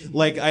something.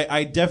 Like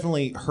I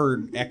definitely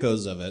heard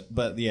echoes of it,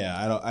 but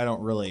yeah, I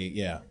don't really,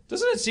 yeah.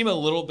 Doesn't it seem a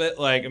little bit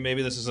like, and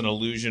maybe this is an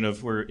illusion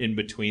of we're in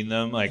between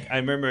them? Like I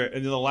remember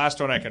the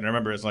last one I can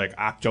remember is like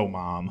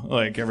Octomom.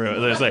 Like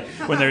there's like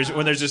when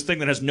there's this thing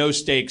that has no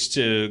stakes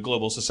to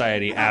global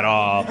society at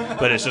all,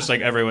 but it's just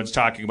like everyone's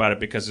talking about it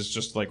because it's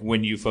just like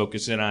when you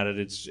focus in on it,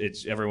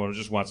 it's everyone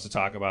just wants to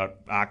talk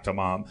about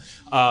Octomom.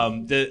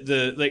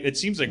 Like it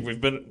seems like we've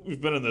been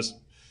in this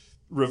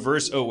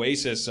reverse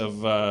oasis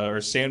of or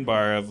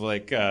sandbar of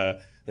like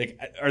are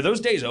those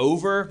days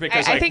over?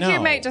 Because I think you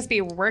might just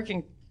be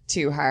working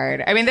too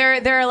hard. I mean, there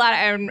are a lot.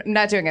 I'm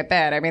not doing it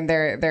bad. I mean,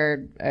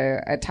 there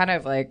are a ton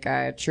of like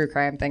true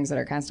crime things that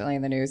are constantly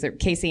in the news.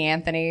 Casey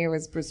Anthony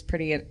was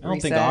pretty. I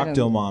don't think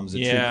Octomom's a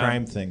true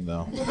crime thing,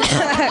 though.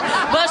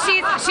 Well,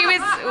 she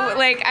was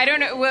like, I don't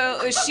know.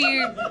 Well, she.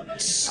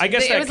 I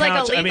guess it was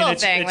counts. like a legal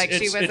thing. Like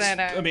she wasn't.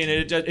 I mean,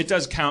 it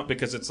does count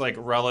because it's like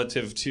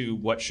relative to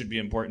what should be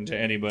important to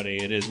anybody.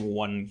 It is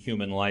one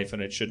human life,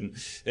 and it shouldn't.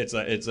 It's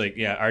like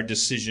our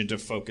decision to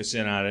focus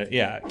in on it.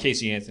 Yeah,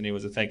 Casey Anthony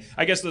was a thing.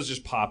 I guess those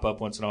just pop up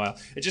once in a while.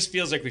 It just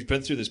feels like we've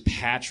been through this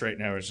patch right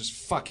now where it's just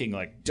fucking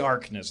like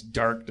darkness. I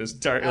see what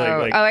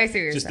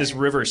you're just saying. this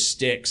river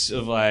Styx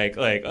of like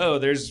oh,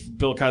 there's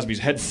Bill Cosby's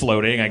head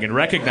floating. I can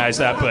recognize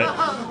that,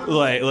 but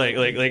like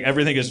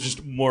everything is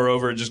just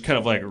moreover just kind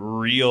of like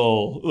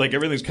real. Like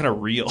everything's kind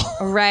of real.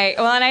 Right.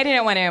 Well, and I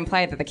didn't want to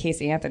imply that the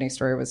Casey Anthony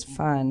story was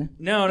fun.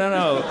 No.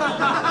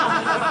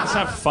 It's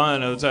not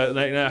fun. It's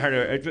not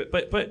hard.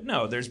 But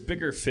no, there's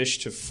bigger fish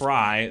to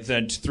fry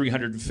than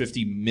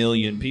 350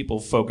 million people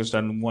focused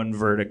on one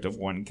verdict of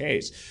one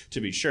case, to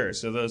be sure.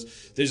 So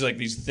there's like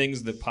these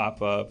things that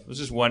pop up. I was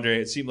just wondering,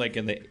 it seemed like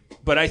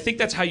but I think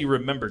that's how you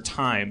remember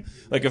time.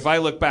 Like if I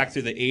look back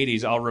through the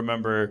 80s, I'll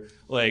remember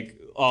like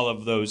all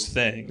of those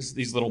things,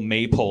 these little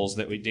maypoles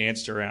that we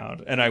danced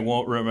around, and I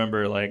won't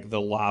remember like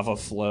the lava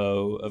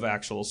flow of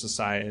actual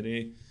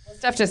society.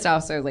 Stuff just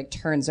also like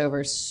turns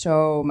over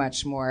so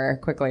much more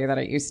quickly than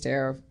it used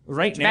to.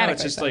 Right now,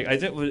 it's just like I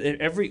think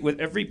with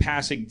every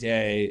passing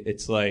day,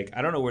 it's like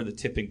I don't know where the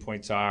tipping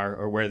points are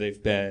or where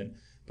they've been,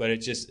 but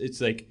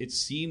it's like it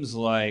seems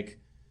like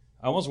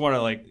I almost want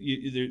to like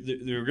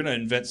they're going to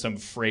invent some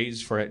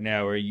phrase for it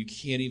now where you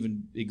can't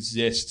even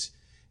exist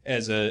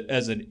as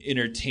an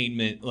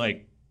entertainment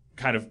like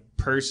kind of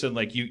person.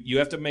 Like you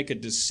have to make a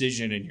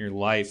decision in your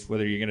life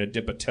whether you're going to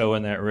dip a toe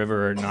in that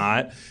river or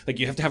not. Like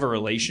you have to have a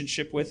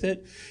relationship with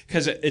it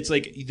because it's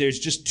like there's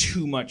just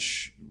too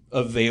much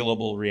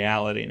available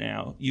reality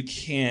now. You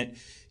can't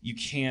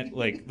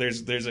like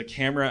there's a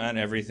camera on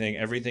everything.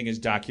 Everything is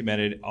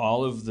documented.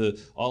 All of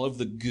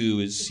the goo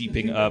is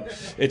seeping up.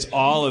 It's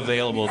all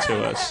available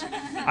to us.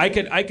 I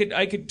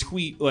could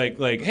tweet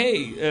like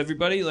hey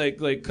everybody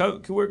like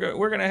come,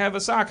 we're gonna have a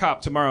sock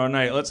hop tomorrow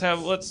night. We're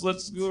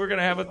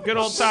gonna have a good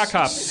old sock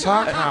hop.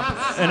 Sock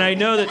hop. And I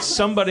know that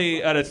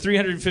somebody out of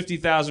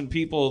 350,000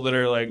 people that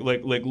are like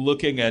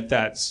looking at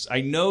that, I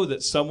know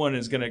that someone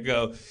is gonna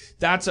go,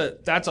 that's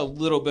a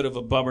little bit of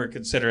a bummer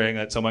considering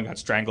that someone got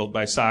strangled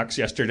by socks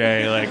yesterday,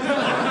 like,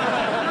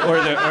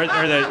 or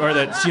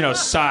that you know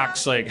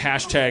socks like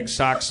hashtag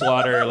sock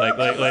slaughter, like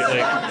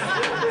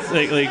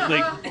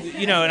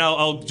you know, and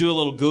I'll do a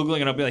little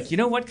Googling and I'll be like, you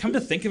know what? Come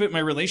to think of it, my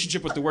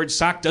relationship with the word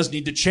sock does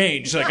need to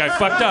change. Like I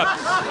fucked up.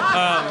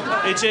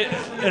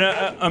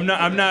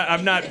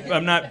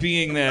 I'm not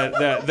being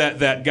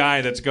that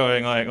guy that's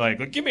going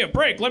like give me a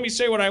break. Let me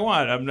say what I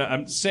want.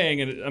 I'm saying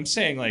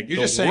like you're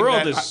the just saying world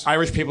that is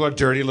Irish people are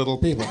dirty little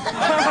people.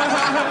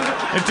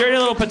 they're dirty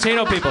little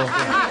potato people.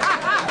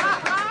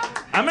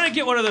 I'm gonna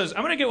get one of those.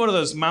 I'm gonna get one of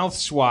those mouth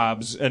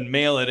swabs and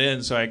mail it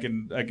in so I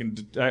can.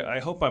 I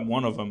hope I'm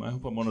one of them. I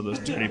hope I'm one of those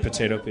dirty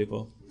potato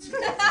people.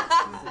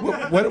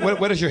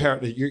 What is your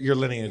heritage? Your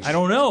lineage? I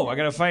don't know. I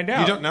gotta find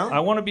out. You don't know? I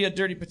want to be a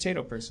dirty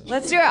potato person.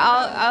 Let's do it.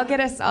 I'll get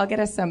us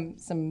some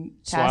Swabs?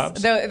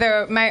 tests.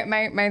 Though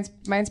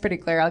mine's pretty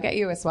clear. I'll get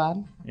you a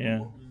swab.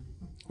 Yeah.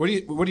 What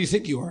do you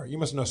think you are? You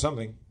must know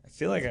something. I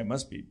feel like I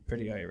must be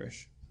pretty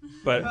Irish,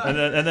 but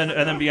and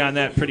then beyond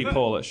that, pretty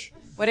Polish.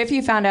 What if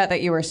you found out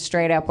that you were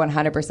straight up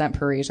 100%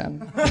 Parisian?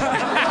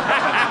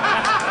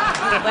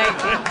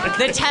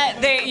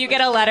 Like you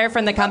get a letter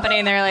from the company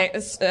and they're like,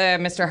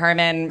 Mr.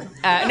 Harmon,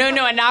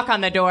 a knock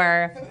on the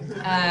door.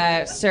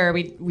 Sir,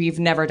 we've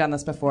never done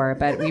this before,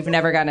 but we've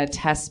never gotten a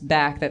test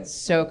back that's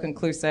so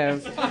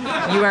conclusive.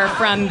 You are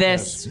from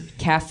this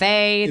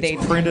cafe.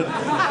 It's printed.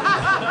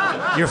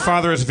 Your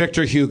father is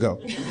Victor Hugo.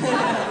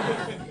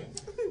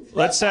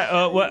 Let's.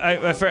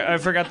 I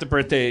forgot the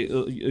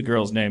birthday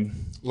girl's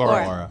name.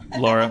 Laura.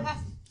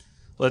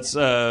 Let's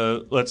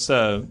do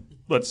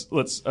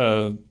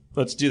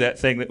that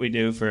thing that we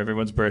do for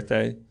everyone's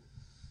birthday.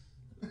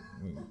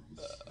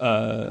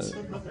 Happy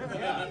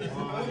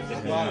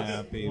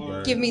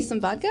birthday. Give me some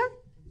vodka.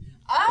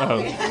 Oh,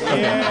 okay.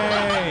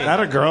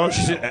 That a girl.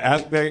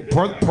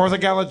 Pour the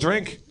gal a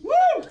drink. Woo!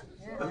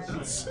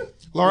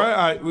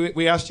 Laura,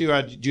 we asked you,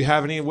 do you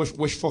have any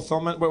wish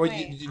fulfillment? Do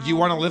you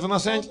want to live in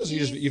Los Angeles?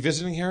 You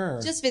visiting here?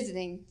 Or? Just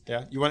visiting.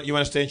 Yeah. You want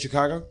to stay in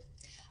Chicago?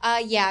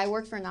 Yeah, I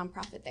work for a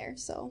nonprofit there,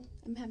 so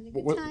I'm having a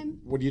good time.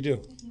 What do you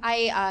do?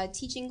 I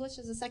teach English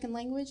as a second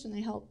language, and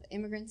I help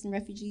immigrants and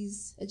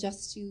refugees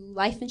adjust to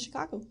life in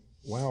Chicago.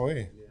 Wow.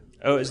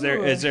 Oh, is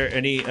there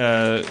any?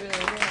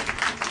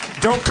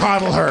 Don't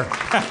coddle her.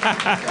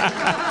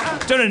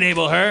 Don't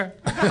enable her.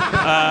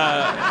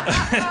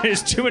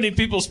 There's too many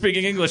people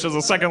speaking English as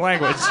a second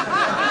language.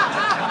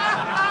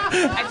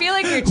 I feel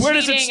like you're cheating. Where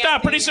does it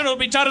stop? Pretty soon it'll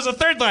be taught as a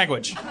third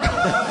language.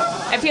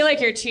 I feel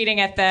like you're cheating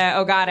at the,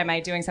 oh God, am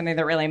I doing something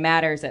that really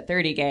matters at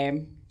 30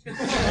 game?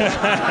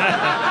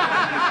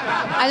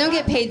 I don't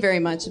get paid very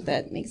much if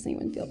that makes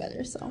anyone feel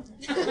better, so.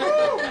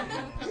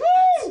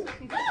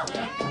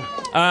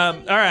 All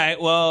right.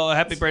 Well,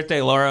 happy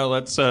birthday, Laura.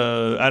 Let's.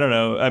 I don't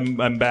know.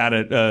 I'm bad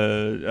at.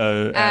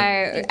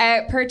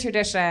 Per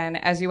tradition,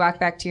 as you walk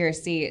back to your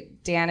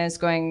seat, Dan is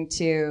going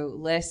to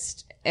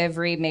list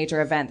every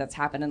major event that's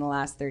happened in the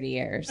last 30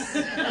 years.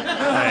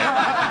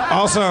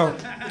 Also,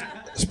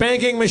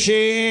 spanking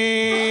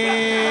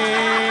machine.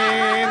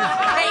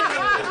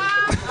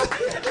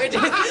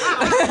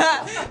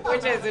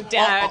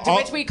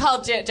 Which we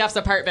call Jeff's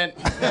apartment.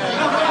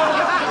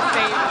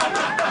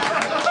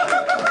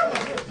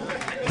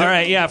 All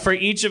right, yeah. For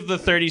each of the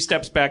 30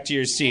 steps back to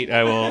your seat,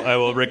 I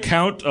will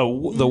recount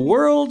the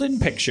world in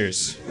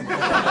pictures.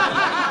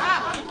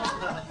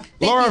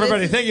 Laura,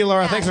 everybody, thank you,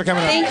 Laura. Thanks for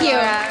coming. Thank you.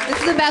 This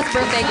is the best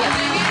birthday gift.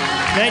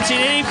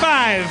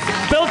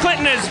 1985. Bill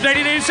Clinton is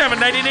 1987.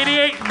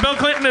 1988. Bill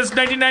Clinton is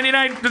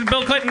 1999.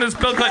 Bill Clinton is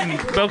Bill Clinton.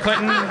 Bill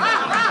Clinton.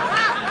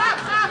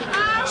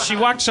 She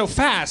walked so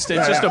fast,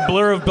 it's just a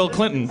blur of Bill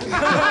Clinton.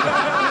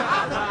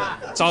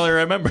 That's all I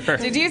remember.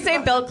 Did you say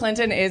Bill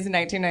Clinton is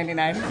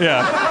 1999?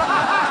 Yeah.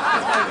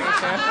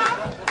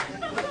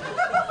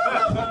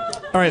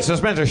 All right, so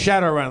Spencer,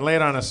 Shadowrun, lay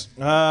it on us.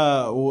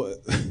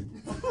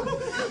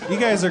 You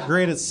guys are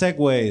great at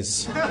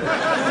segues.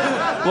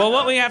 Well,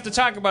 what we have to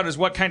talk about is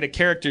what kind of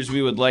characters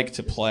we would like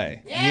to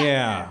play.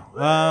 Yeah.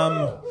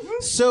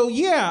 So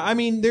yeah, I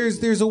mean,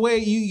 there's a way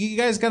you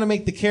guys got to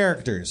make the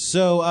characters.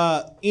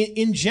 So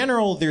in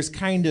general, there's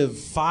kind of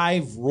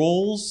 5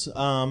 roles.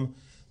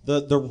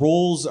 The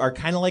roles are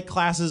kind of like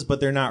classes,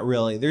 but they're not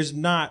really. There's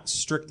not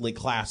strictly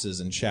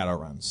classes in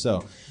Shadowrun.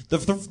 So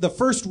the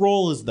first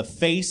role is the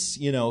face.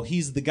 You know,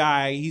 he's the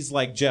guy. He's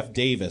like Jeff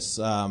Davis.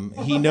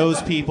 He knows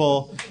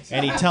people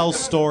and he tells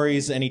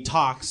stories and he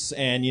talks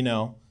and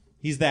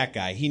he's that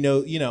guy. He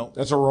know.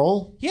 That's a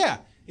role? Yeah.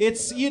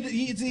 It's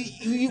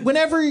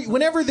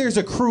whenever there's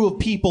a crew of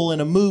people in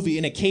a movie,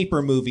 in a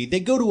caper movie, they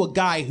go to a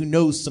guy who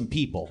knows some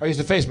people. Oh, he's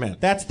the face man.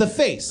 That's the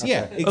face. Okay.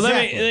 Yeah,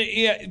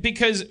 exactly. Well,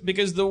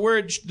 because the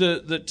word,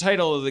 the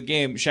title of the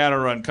game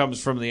Shadowrun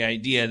comes from the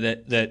idea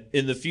that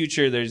in the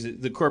future there's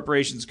the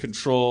corporations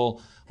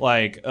control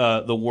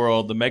the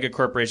world, the mega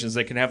corporations.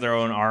 They can have their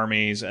own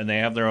armies and they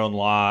have their own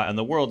law, and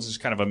the world's just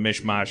kind of a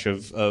mishmash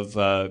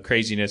of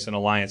craziness and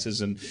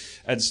alliances and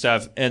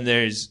stuff. And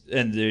there's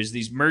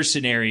these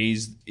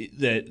mercenaries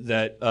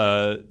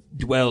that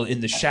dwell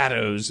in the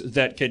shadows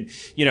that can,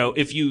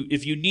 if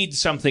you need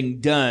something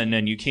done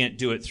and you can't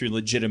do it through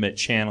legitimate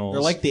channels,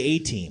 they're like the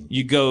A-Team.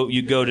 You go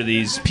to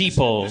these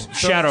people,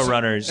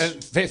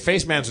 Shadowrunners.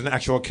 Face Man's an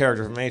actual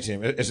character from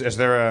A-Team. Is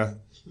there a?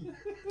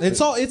 It's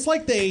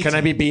like the A-Team. Can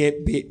I be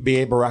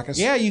B.A. Baracus?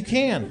 Yeah, you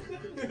can.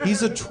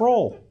 He's a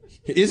troll.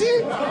 Is he?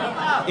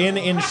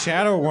 In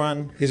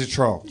Shadowrun, he's a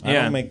troll. I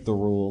don't make the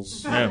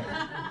rules. Yeah.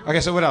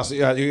 Okay, so what else? You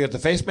got the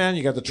face man.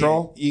 You got the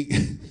troll.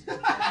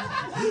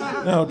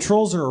 No,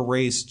 trolls are a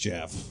race,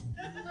 Jeff.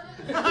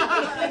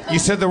 You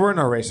said there were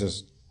no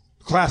races,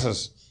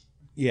 classes.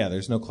 Yeah,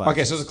 there's no classes.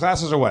 Okay, so the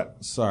classes are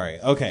what? Sorry.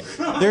 Okay.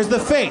 There's the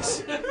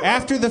face.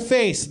 After the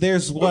face,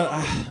 there's what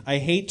I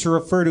hate to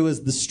refer to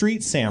as the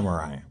street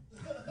samurai.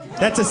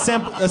 That's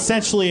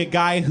essentially a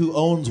guy who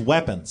owns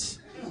weapons.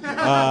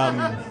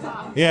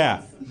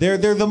 Yeah. They're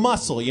the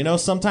muscle, you know?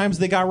 Sometimes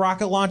they got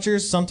rocket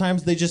launchers,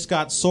 sometimes they just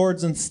got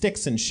swords and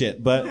sticks and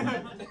shit,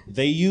 but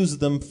they use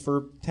them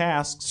for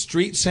tasks.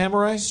 Street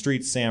samurai?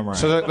 Street samurai.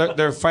 So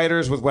they're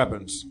fighters with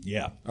weapons.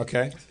 Yeah.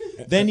 Okay.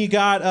 Then you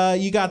got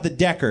the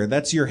Decker.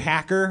 That's your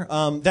hacker.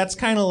 That's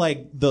kind of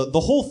like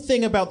the whole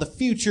thing about the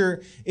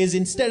future is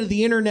instead of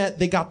the internet,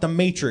 they got the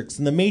Matrix,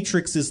 and the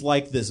Matrix is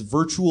like this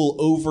virtual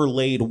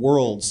overlaid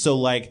world. So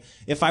like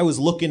if I was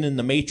looking in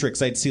the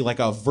Matrix, I'd see like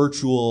a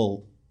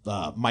virtual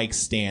mic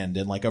stand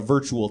and like a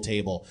virtual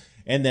table.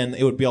 And then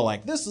it would be all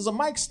like, this is a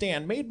mic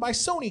stand made by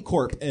Sony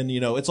Corp. And, you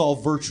know, it's all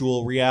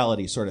virtual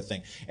reality sort of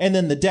thing. And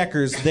then the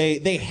Deckers,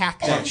 they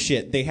hack that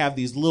shit. They have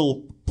these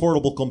little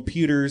portable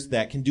computers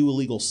that can do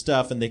illegal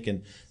stuff and they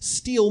can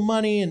steal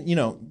money and, you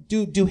know,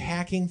 do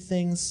hacking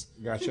things.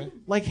 Gotcha.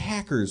 Like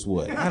hackers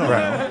would. I don't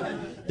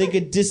know. They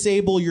could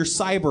disable your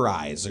cyber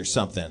eyes or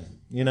something,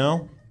 you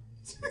know?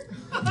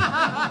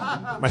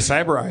 My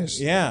cyber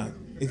eyes. Yeah.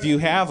 If you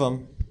have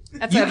them.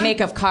 That's a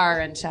make of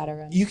car in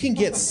Shadowrun. You can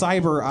get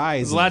cyber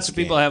eyes. Lots of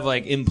people have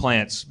like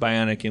implants,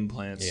 bionic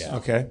implants. Yeah.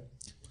 Okay.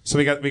 So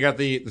we got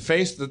the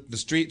face, the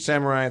street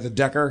samurai, the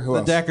Decker. Who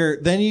else? The Decker.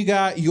 Then you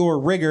got your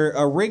rigger.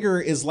 A rigger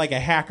is like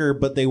a hacker,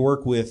 but they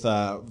work with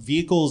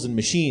vehicles and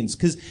machines.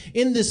 Because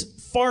in this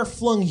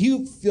far-flung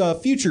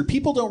future,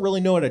 people don't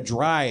really know how to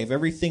drive.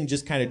 Everything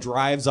just kind of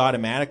drives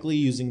automatically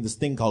using this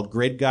thing called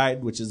Grid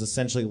Guide, which is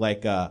essentially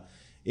like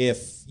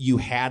if you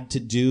had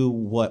to do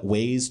what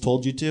Waze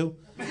told you to.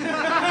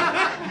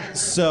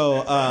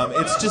 So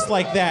it's just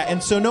like that.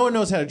 And so no one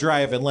knows how to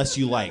drive unless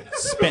you like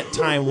spent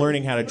time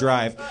learning how to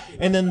drive.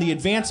 And then the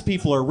advanced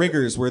people are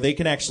riggers, where they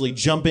can actually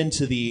jump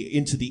into the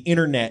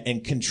internet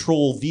and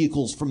control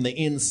vehicles from the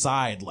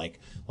inside,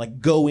 like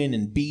go in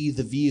and be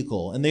the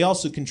vehicle. And they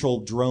also control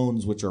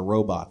drones, which are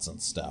robots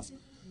and stuff.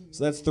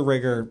 So that's the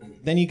rigger.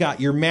 Then you got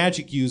your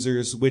magic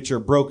users, which are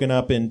broken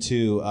up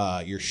into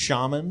your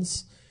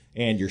shamans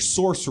and your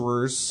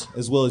sorcerers,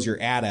 as well as your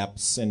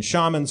adepts. And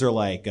shamans are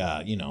like,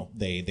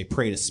 they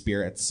pray to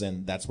spirits,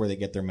 and that's where they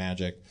get their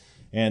magic.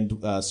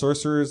 And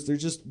sorcerers, they're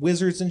just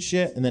wizards and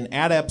shit. And then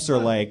adepts are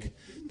like,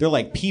 they're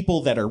like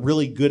people that are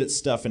really good at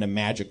stuff in a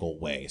magical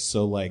way.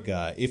 So like,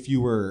 if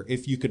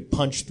you could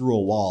punch through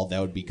a wall, that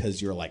would be because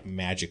you're like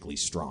magically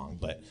strong,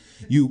 but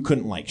you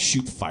couldn't like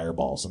shoot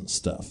fireballs and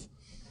stuff.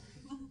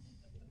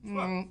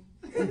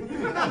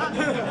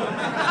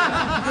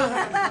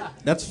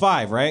 That's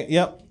 5, right?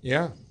 Yep.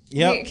 Yeah.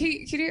 Yep.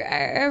 Could you?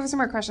 I have some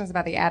more questions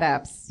about the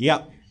adepts.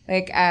 Yep.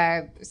 Like,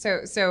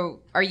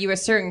 so are you a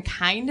certain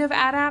kind of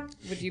adept?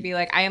 Would you be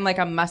like, I am like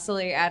a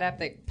muscly adept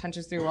that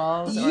punches through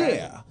walls? Or?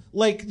 Yeah.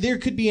 Like, there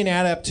could be an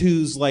adept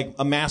who's like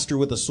a master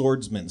with a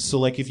swordsman. So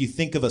like, if you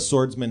think of a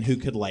swordsman who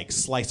could like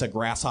slice a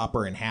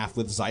grasshopper in half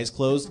with his eyes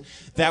closed,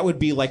 that would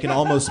be like an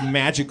almost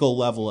magical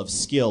level of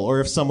skill.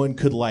 Or if someone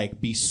could like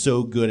be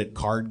so good at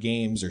card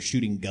games or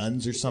shooting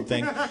guns or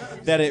something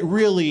that it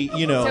really,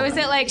 you know. So is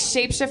it like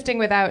shape-shifting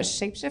without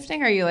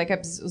shape-shifting? Or are you like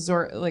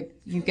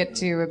you get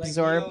to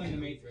absorb?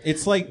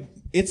 It's like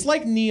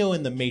Neo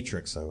in the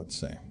Matrix, I would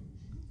say.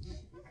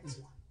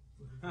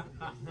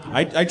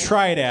 I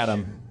tried,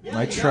 Adam.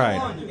 I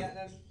tried.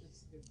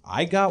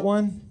 I got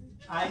one?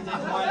 I did one.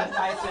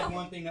 I said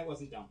one thing that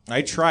wasn't dumb.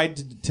 I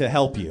tried to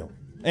help you.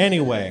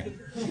 Anyway.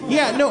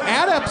 Yeah, no,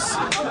 adepts.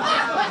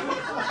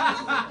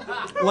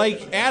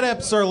 Like,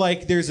 adepts are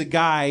like, there's a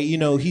guy, you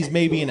know, he's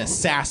maybe an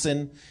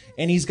assassin,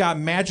 and he's got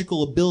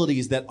magical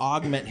abilities that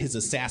augment his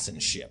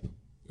assassinship.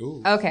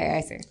 Ooh. Okay,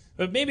 I see.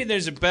 But maybe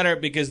there's a better,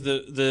 because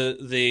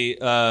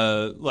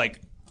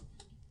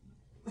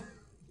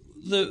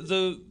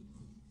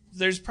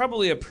there's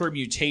probably a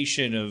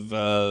permutation of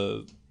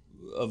the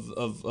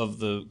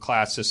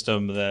class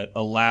system that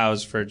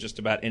allows for just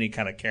about any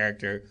kind of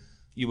character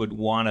you would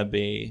want to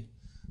be.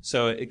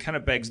 So it kind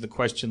of begs the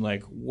question,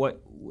 like,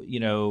 what,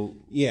 you know.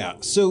 Yeah.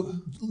 So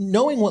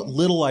knowing what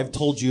little I've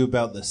told you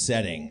about the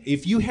setting,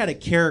 if you had a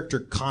character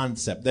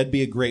concept, that'd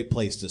be a great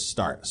place to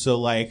start. So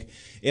like,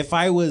 if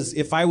I was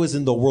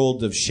in the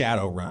world of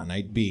Shadowrun,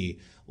 I'd be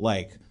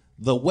like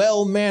the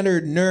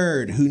well-mannered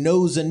nerd who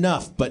knows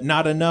enough, but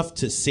not enough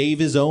to save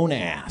his own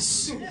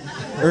ass.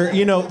 Or,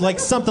 you know, like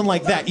something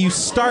like that. You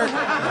start...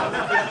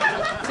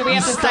 So we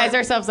have to size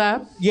ourselves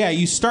up? Yeah,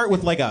 you start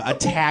with like a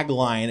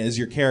tagline as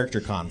your character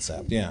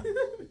concept, yeah.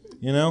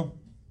 You know?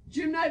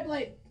 Jim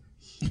Nightblade.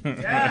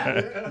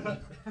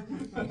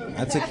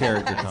 That's a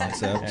character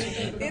concept.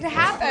 It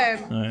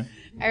happened.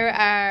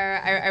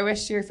 I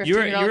wish you were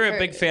 15-year-old. You were a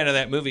big fan of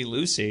that movie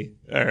Lucy.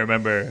 I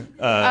remember.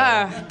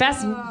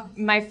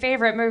 My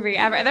favorite movie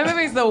ever. That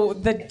movie's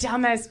the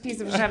dumbest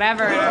piece of shit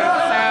ever.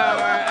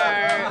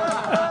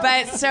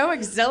 but so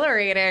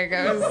exhilarating.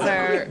 It was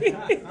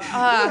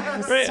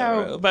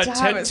so About dumb.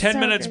 10 It was 10 so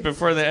minutes good.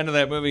 before the end of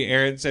that movie,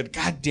 Aaron said,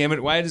 "God damn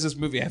it, why does this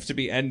movie have to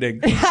be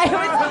ending?"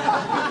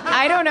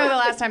 I don't know the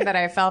last time that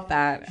I felt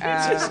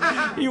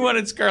that. You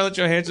wanted Scarlett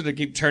Johansson to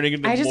keep turning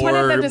into I just more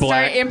wanted them to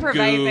black start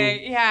improvising.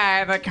 goo.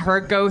 Yeah, like her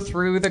go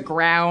through the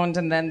ground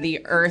and then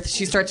the earth.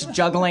 She starts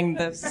juggling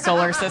the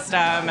solar system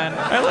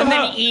and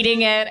then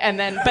eating it and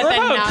then I love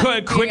not how being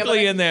able quickly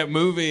to- in that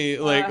movie,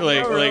 like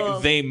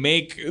they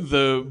make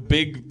the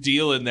big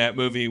deal in that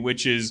movie,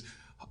 which is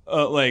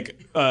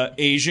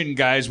Asian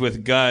guys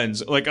with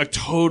guns, like a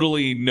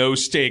totally no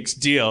stakes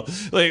deal.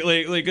 Like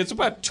it's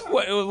about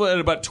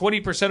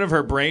 20% of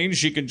her brain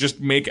she can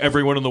just make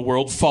everyone in the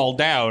world fall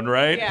down,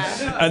 right?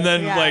 Yeah. And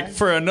then like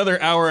for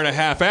another hour and a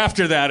half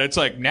after that, it's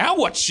like, now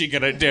what's she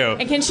gonna do?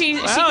 And can she?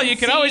 Well, you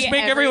can always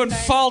make everyone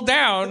fall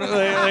down, like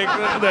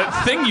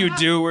that thing you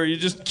do where you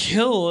just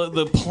kill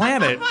the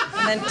planet.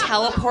 and then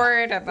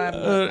teleport.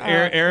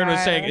 Aaron was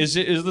God. saying, is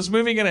this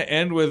movie going to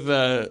end with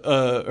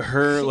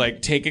her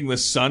like taking the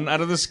sun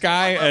out of the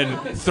sky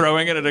and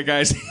throwing it at a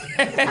guy's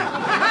head?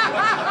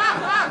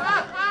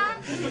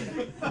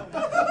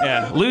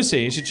 Yeah,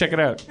 Lucy, you should check it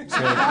out.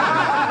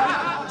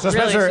 So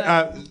Spencer,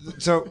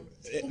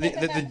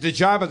 the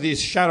job of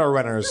these shadow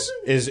runners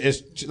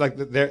is like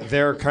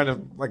they're kind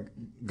of like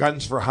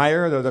guns for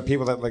hire. They're the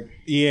people that like.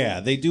 Yeah,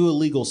 they do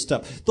illegal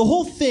stuff. The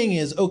whole thing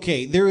is,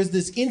 okay, there was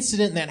this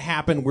incident that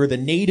happened where the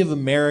Native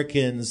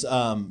Americans,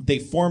 they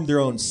formed their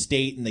own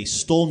state and they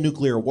stole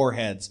nuclear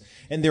warheads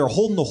and they were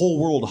holding the whole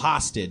world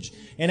hostage.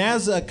 And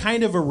as a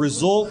kind of a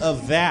result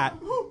of that...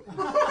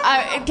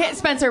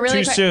 Spencer, really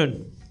Too quick.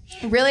 soon.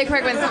 Really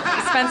quick, when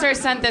Spencer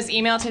sent this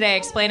email today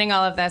explaining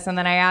all of this, and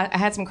then I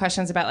had some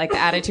questions about like the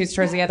attitudes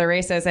towards the other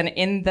races, and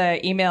in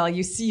the email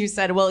you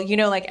said, well,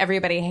 like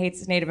everybody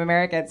hates Native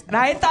Americans, and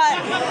I thought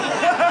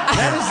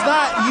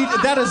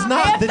that is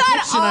not the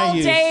diction all I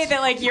use. day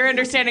that like your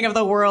understanding of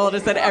the world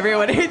is that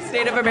everyone hates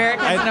Native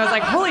Americans, and I was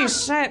like, holy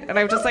shit, and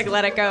I just like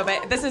let it go.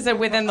 But this is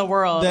within the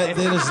world. That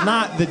is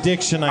not the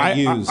diction I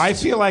use. I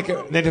feel like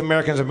Native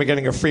Americans have been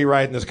getting a free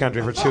ride in this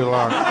country for too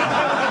long.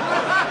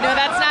 No,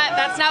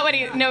 that's not what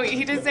he. No,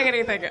 he didn't say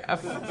anything. But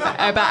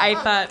I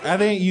thought. I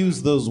didn't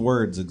use those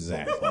words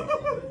exactly.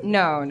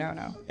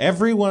 No.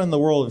 Everyone in the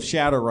world of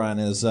Shadowrun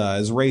is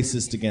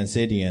racist against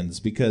Indians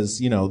because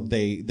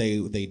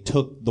they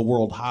took the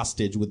world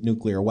hostage with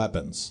nuclear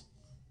weapons.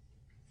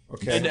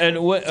 Okay. And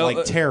what?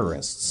 Like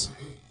terrorists.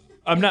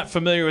 I'm not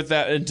familiar with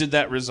that. Did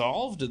that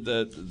resolve? Did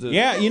the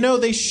Yeah,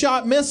 they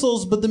shot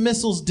missiles, but the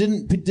missiles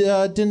didn't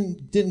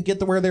get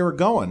to where they were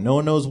going. No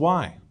one knows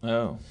why.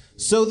 Oh.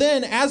 So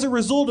then, as a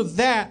result of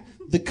that,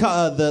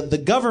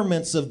 the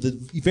governments of the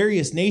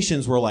various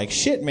nations were like,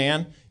 shit,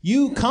 man,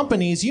 you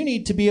companies, you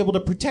need to be able to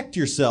protect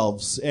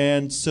yourselves.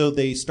 And so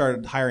they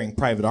started hiring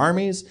private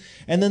armies.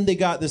 And then they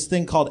got this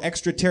thing called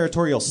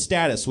extraterritorial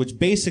status, which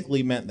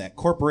basically meant that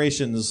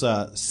corporations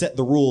set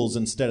the rules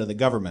instead of the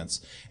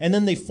governments. And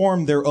then they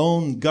formed their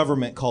own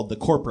government called the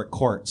corporate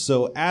court.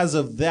 So as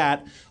of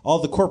that, all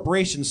the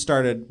corporations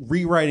started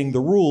rewriting the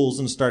rules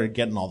and started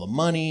getting all the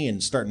money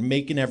and started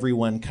making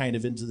everyone kind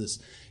of into this,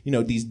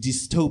 these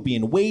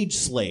dystopian wage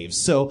slaves.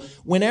 So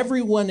when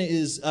everyone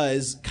is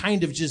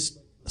kind of just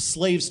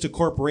slaves to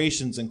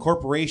corporations and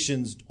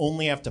corporations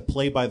only have to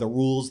play by the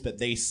rules that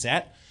they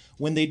set,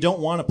 when they don't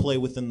want to play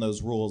within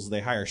those rules, they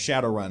hire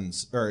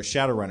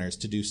shadowrunners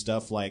to do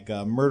stuff like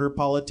murder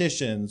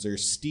politicians or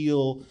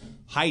steal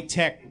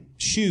high-tech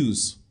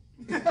shoes.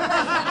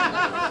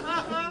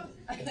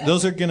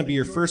 Those are going to be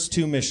your first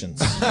two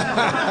missions.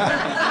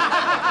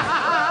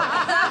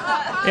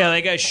 Yeah,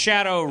 like a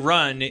shadow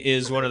run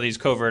is one of these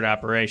covert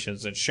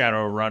operations, and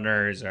shadow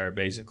runners are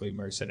basically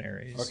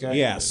mercenaries. Okay.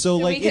 Yeah, so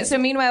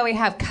meanwhile we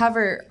have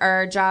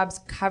our jobs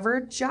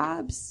covered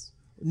jobs.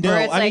 No,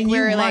 Where it's I mean, you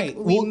we're might.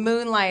 we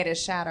moonlight as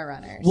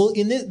Shadowrunners. Well,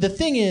 the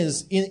thing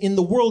is, in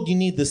the world, you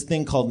need this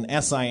thing called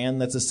an SIN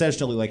that's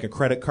essentially like a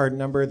credit card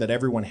number that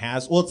everyone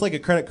has. Well, it's like a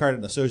credit card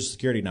and a social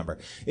security number.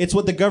 It's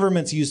what the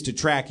governments use to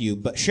track you,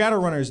 but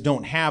Shadowrunners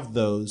don't have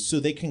those, so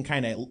they can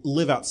kind of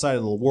live outside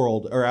of the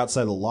world or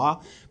outside of the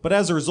law. But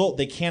as a result,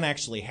 they can't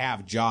actually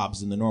have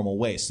jobs in the normal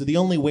way. So the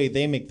only way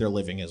they make their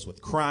living is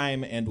with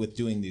crime and with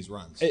doing these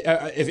runs.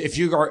 If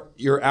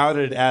you're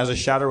outed as a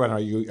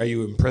Shadowrunner, are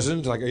you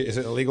imprisoned? Like, is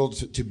it illegal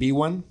to be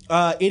one?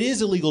 It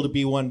is illegal to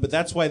be one, but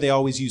that's why they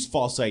always use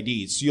false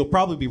IDs. So you'll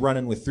probably be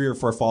running with 3 or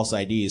 4 false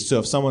IDs. So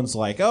if someone's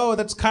like, "Oh,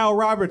 that's Kyle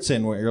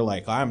Robertson," where you're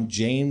like, "I'm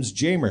James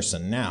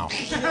Jamerson now."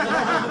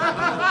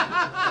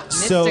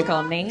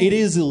 Mystical name. It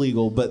is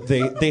illegal, but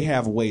they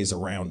have ways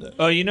around it.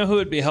 Oh, you know who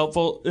would be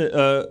helpful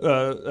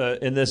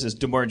in this is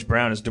Demorge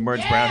Brown. Is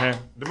Demorge Brown here?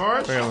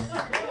 Demorge?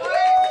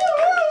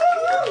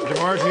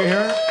 Demorge, you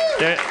here?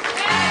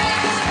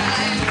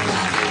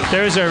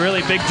 There's a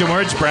really big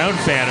Demorge Brown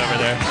fan over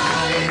there.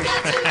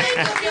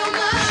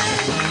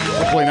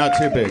 Hopefully not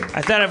too big.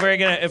 I thought if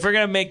we're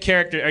gonna make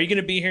character, are you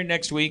gonna be here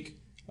next week?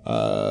 You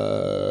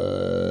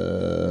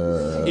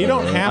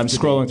don't have I'm to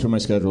scrolling through my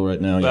schedule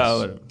right now. Yes.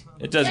 Well,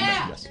 it doesn't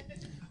matter.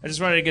 I just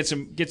wanted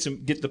to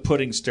get the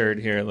pudding stirred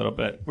here a little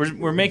bit.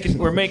 We're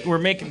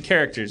making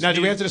characters. Now,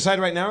 do we have to decide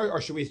right now, or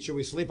should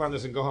we sleep on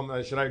this and go home?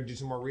 Should I do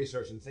some more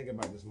research and think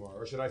about this more,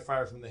 or should I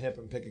fire from the hip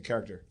and pick a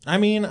character? I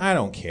mean, I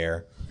don't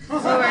care. We're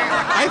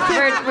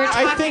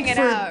I think talking it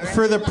for, out, right?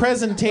 for the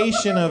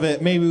presentation of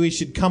it, maybe we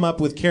should come up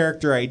with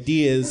character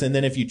ideas, and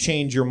then if you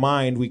change your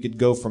mind, we could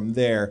go from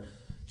there,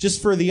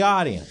 just for the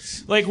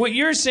audience. Like what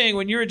you're saying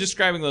when you were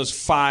describing those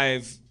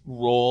 5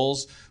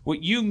 roles,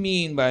 what you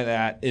mean by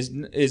that is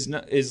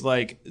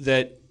like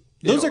that.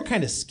 Those are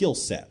kind of skill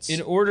sets.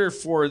 In order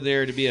for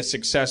there to be a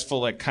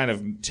successful, like, kind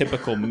of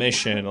typical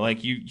mission,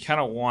 like, you kind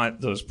of want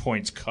those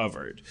points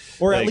covered,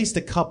 or like, at least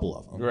a couple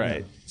of them,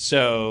 right? Yeah.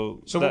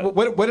 So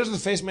what is the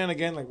face man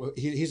again? Like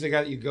he's the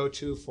guy that you go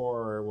to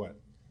for what?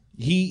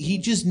 He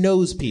just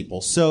knows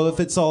people. So if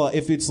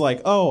it's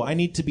like, oh, I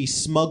need to be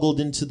smuggled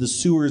into the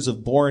sewers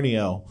of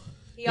Borneo,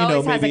 He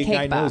always has maybe a cake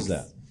guy box. knows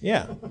that.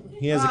 Yeah,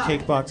 he has a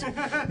cake box.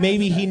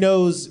 Maybe he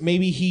knows.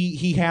 Maybe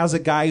he has a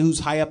guy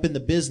who's high up in the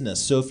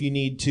business. So if you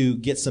need to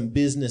get some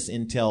business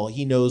intel,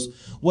 he knows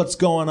what's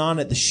going on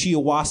at the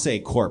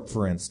Shiawase Corp,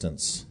 for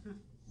instance.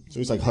 So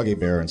he's like Huggy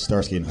Bear and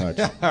Starsky and Hutch.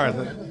 All right,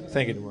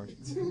 thank you,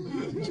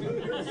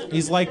 DeMarge.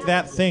 He's like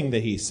that thing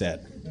that he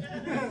said.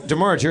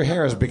 DeMarge, your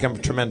hair has become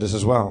tremendous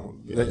as well.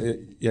 Yeah,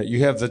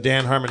 you have the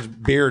Dan Harmon's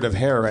beard of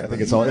hair, right? I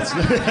think it's all. It's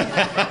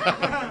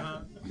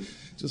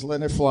just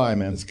letting it fly,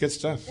 man. It's good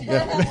stuff.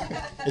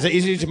 Yeah. Is it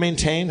easy to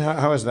maintain?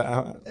 How is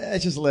that? I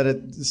just let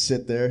it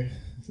sit there.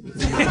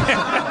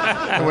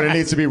 And when it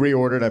needs to be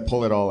reordered, I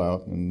pull it all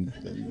out, and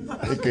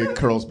it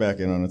curls back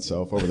in on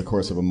itself over the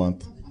course of a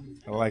month.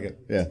 I like it.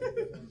 Yeah.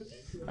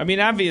 I mean,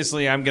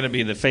 obviously, I'm going to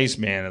be the face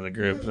man of the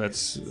group. That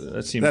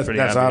seems pretty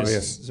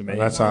obvious to me.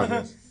 That's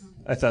obvious.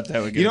 I thought that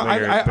would get a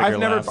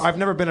bigger I've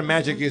never been a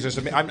magic user,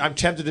 so I'm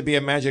tempted to be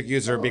a magic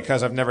user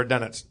because I've never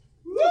done it.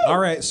 All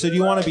right, so do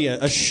you want to be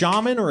a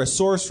shaman or a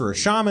sorcerer?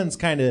 Shamans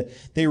kind of,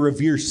 they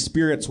revere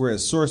spirits,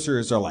 whereas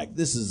sorcerers are like,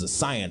 this is a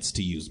science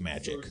to use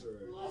magic.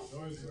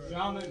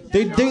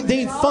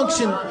 They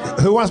function.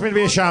 Who wants me to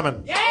be a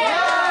shaman?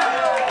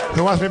 Yeah!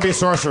 Who wants me to be a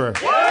sorcerer?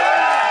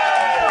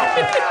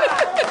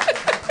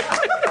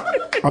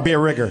 I'll be a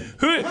rigger.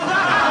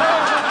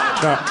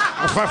 No,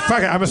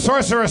 fuck it. I'm a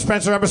sorcerer,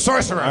 Spencer. I'm a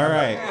sorcerer. All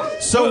right.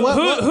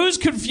 So who's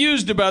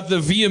confused about the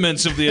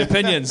vehemence of the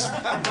opinions?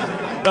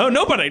 Oh,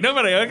 nobody.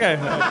 Okay.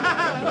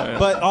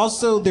 But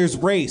also there's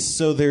race.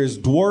 So there's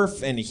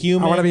dwarf and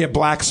human. I want to be a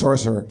black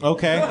sorcerer.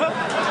 Okay.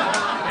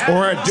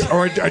 Or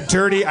a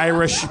dirty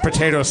Irish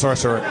potato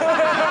sorcerer.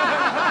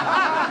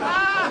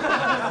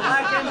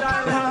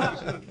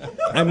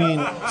 I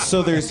mean,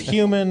 so there's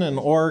human and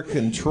orc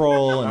and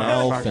troll and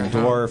elf and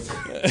dwarf.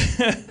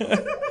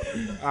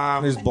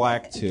 There's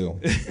black too.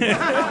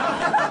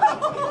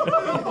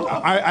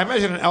 I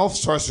imagine an elf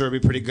sorcerer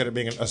would be pretty good at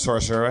being a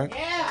sorcerer, right?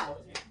 Yeah.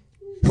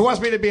 Who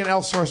wants me to be an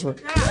elf sorcerer?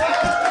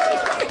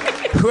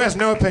 Who has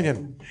no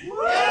opinion?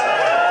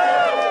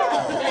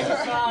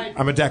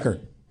 I'm a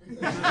Decker.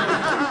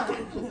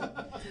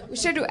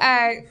 Should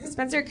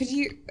Spencer? Could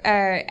you,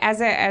 as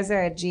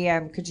a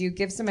GM, could you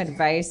give some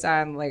advice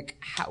on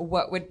like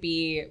what would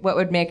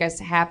make us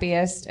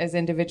happiest as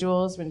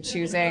individuals when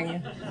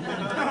choosing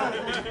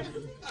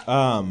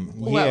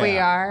what we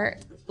are?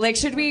 Like,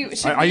 should we?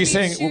 Are you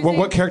saying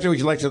what character would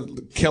you like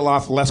to kill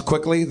off less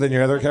quickly than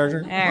your other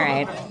character? All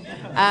right.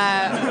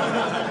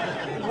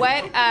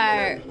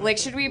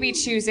 Should we be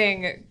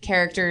choosing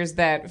characters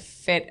that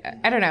fit?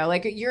 I don't know.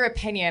 Like your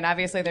opinion.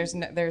 Obviously, there's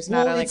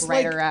not a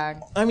right or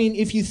wrong. I mean,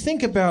 if you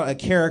think about a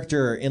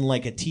character in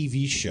like a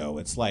TV show,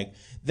 it's like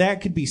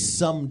that could be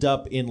summed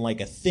up in like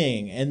a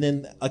thing, and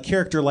then a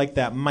character like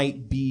that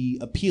might be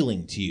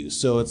appealing to you.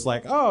 So it's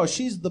like, oh,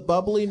 she's the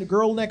bubbly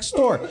girl next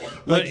door.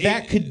 Like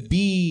that could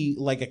be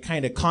like a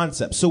kind of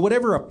concept. So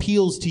whatever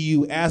appeals to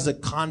you as a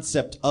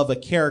concept of a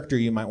character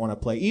you might want to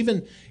play,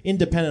 even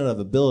independent of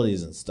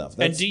abilities and stuff.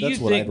 And do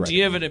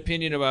you have an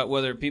opinion about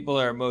whether people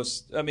are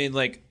most? I mean,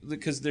 like,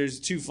 because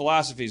there's two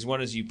philosophies.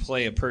 One is you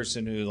play a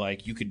person who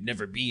like you could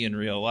never be in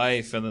real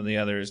life, and then the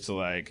other is to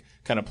like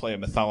kind of play a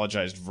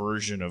mythologized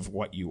version of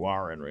what you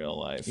are in real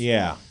life.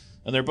 Yeah.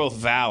 And they're both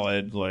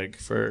valid, like,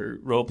 for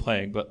role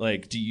playing. But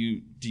like, what do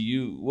you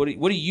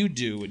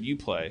do when you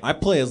play? I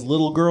play as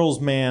little girls,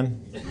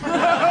 man. Really?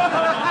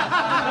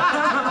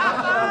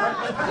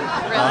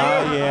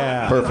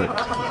 Yeah. Perfect.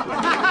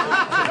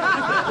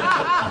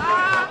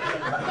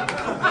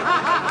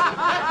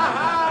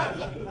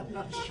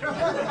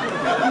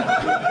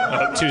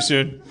 Too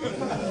soon.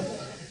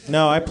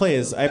 No, I play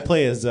as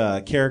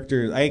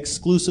characters. I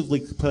exclusively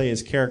play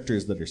as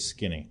characters that are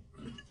skinny.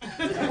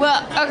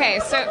 Well, okay,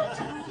 so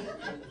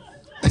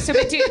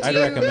but do I'd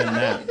recommend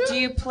that. Do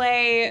you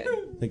play?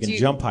 They can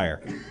jump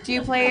higher. Do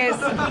you play as?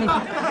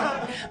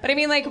 But I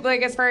mean, like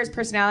as far as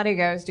personality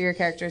goes, do your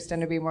characters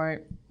tend to be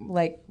more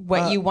like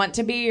what you want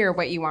to be, or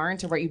what you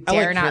aren't, or what you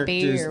dare not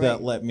be? Characters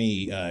that let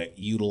me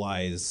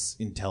utilize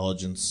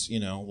intelligence.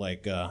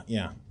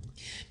 Yeah.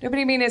 No, but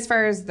I mean, as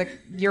far as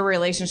your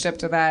relationship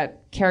to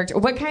that character,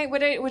 what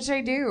should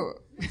I do?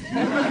 So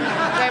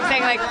I'm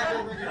saying like,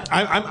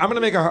 I'm going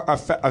to make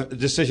a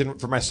decision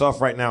for myself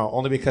right now,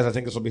 only because I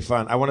think this will be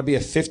fun. I want to be a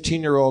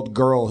 15-year-old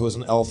girl who is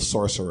an elf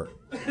sorcerer.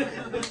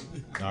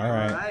 All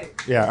right.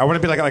 Yeah, I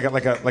want to be like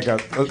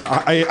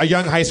a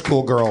young high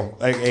school girl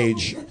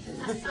age.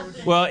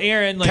 Well,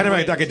 Aaron, kind of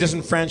like a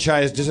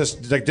disenfranchised,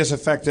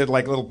 disaffected,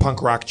 like little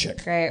punk rock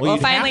chick. great. Well,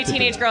 finally,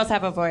 teenage girls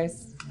have a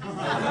voice. See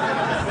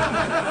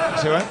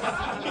what?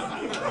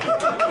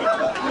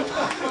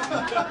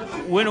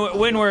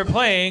 When we're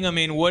playing, I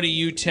mean, what do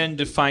you tend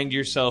to find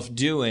yourself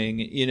doing?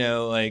 You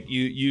know, like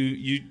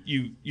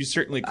you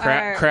certainly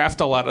craft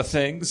a lot of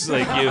things.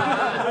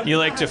 Like you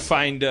like to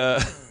find.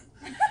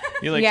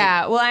 You like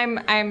yeah. Well,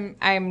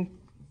 I'm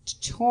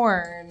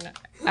torn.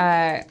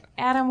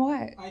 Adam,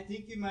 what? I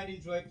think you might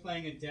enjoy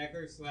playing a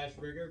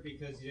Decker/Rigger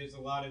because there's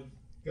a lot of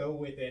go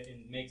with it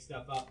and make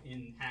stuff up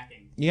in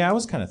hacking. Yeah, I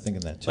was kind of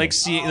thinking that too. Like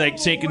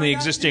taking the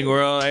existing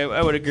world.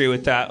 I would agree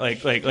with that.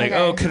 Like Okay.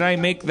 oh, could I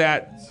make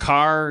that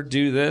car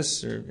do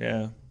this? Or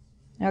yeah.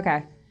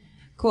 Okay.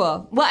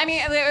 Cool. Well, I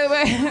mean,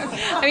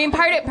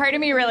 part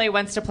of me really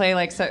wants to play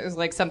like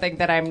something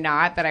that I'm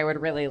not, that I would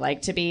really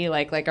like to be,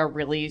 like a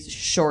really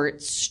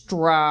short,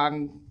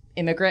 strong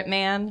immigrant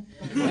man.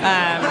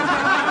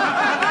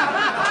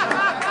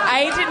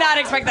 I did not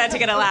expect that to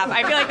get a laugh.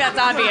 I feel like that's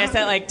obvious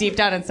that like deep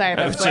down inside.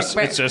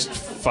 It's just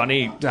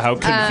funny how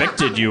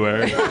convicted you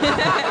are.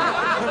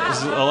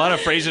 There's a lot of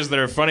phrases that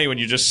are funny when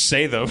you just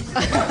say them.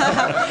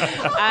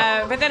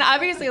 But then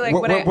obviously, like,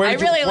 I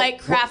really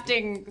like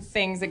crafting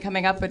things and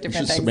coming up with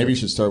different things. Maybe you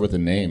should start with a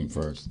name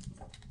first.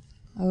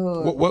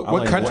 Oh.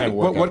 What country?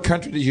 What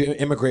country did you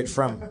immigrate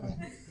from?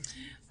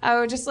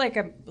 Oh, just like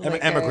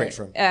emigrate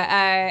from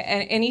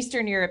an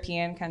Eastern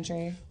European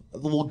country.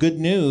 Well, good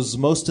news.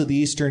 Most of the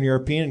Eastern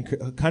European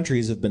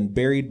countries have been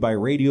buried by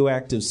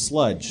radioactive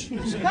sludge.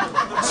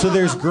 So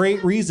there's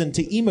great reason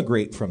to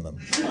emigrate from them.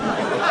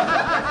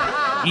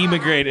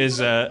 Emigrate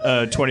is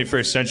a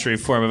 21st century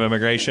form of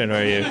immigration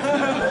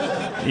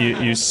where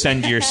you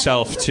send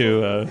yourself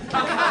to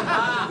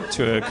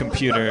a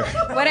computer.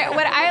 What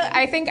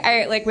I think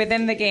I like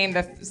within the game,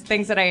 the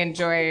things that I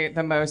enjoy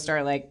the most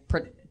are like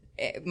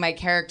my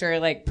character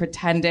like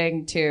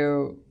pretending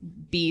to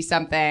be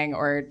something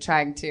or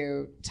trying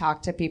to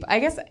talk to people. I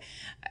guess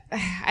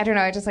I don't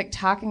know. I just like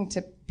talking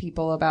to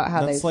people about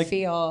how they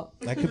feel.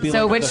 That could be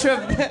so. like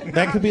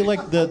That could be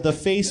like the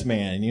face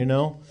man. You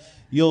know,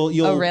 you'll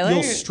really?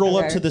 You'll stroll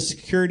up to the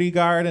security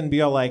guard and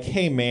be all like,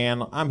 "Hey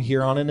man, I'm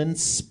here on an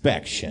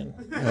inspection,"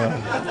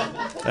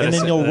 and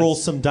then you'll roll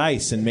some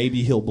dice and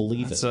maybe he'll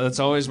believe it. So that's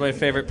always my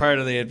favorite part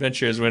of the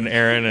adventure is when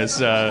Aaron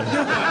is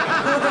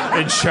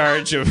in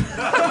charge of.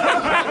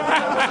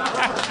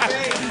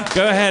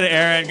 Go ahead,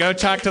 Aaron. Go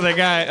talk to the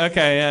guy.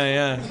 Okay,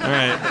 yeah. All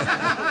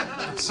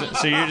right.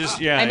 So you're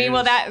just, yeah. I mean,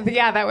 well,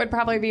 that would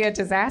probably be a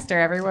disaster.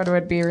 Everyone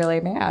would be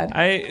really mad.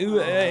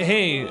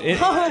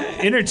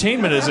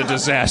 Entertainment is a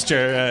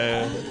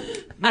disaster.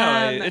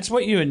 It's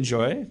what you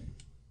enjoy.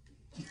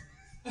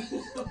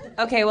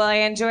 Okay, well,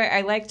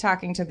 I like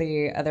talking to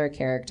the other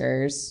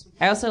characters.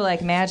 I also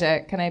like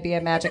magic. Can I be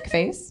a magic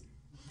face?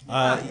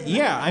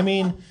 Yeah, I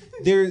mean,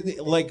 there,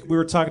 like we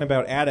were talking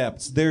about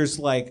adepts. There's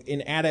like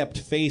an adept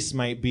face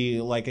might be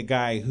like a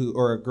guy who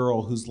or a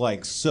girl who's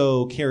like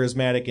so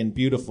charismatic and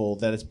beautiful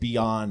that it's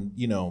beyond,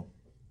 you know,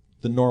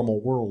 the normal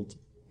world.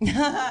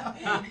 I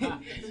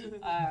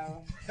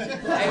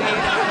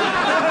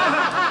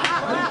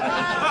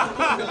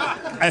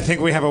think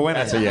we have a winner.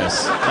 That's a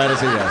yes. That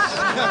is a yes.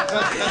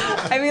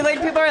 I mean,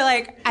 like people are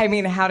like, I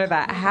mean, how did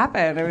that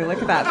happen? I mean,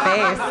 look at that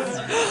face.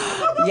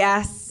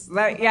 Yes.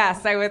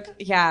 Yes, I would.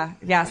 Yeah,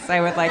 yes, I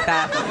would like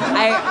that.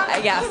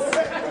 Yes.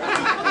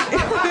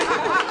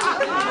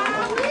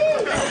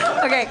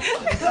 Okay.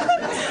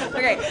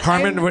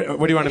 Harmon,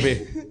 what do you want to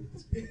be?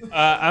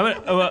 I'm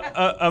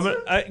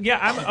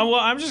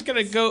just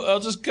gonna go.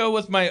 I'll just go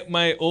with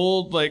my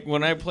old, like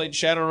when I played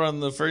Shadowrun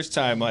the first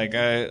time. Like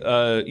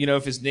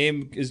if his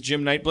name is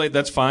Jim Nightblade,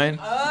 that's fine.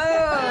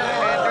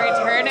 Oh, the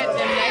return of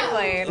Jim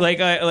Nightblade.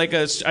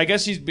 I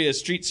guess he'd be a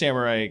street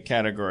samurai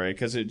category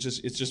because it's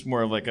just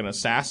more of like an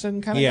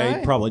assassin kind of guy. Yeah,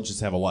 he'd probably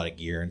just have a lot of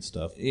gear and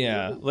stuff.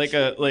 Yeah,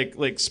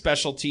 like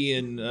specialty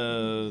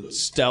in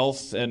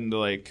stealth and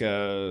like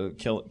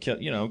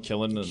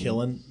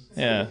killing.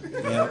 Yeah.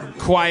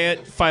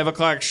 Quiet, 5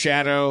 o'clock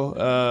shadow.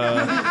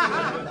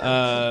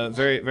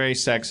 Very, very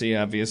sexy,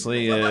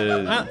 obviously.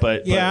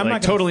 But I'm like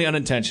not totally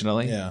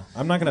unintentionally. Yeah,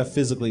 I'm not gonna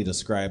physically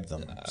describe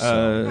them.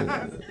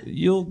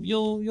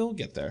 You'll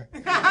get there.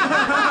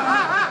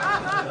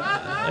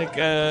 Like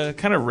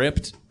kind of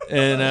ripped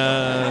and.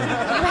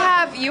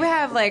 You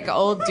have like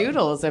old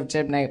doodles of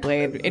Jim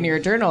Nightblade in your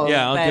journal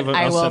that I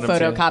will send them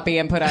to you. photocopy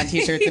and put on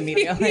T-shirts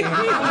immediately.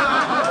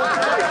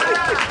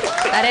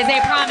 That is a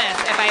promise.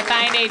 If I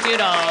find a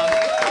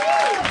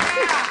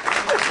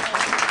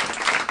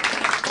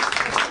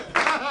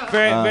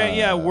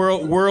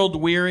doodle.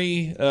 World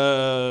weary.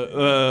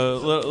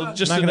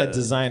 Just I'm not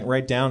gonna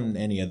write down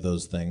any of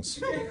those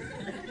things.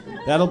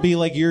 That'll be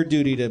like your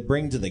duty to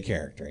bring to the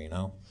character, you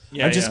know.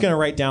 Yeah, I'm just yeah. going to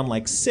write down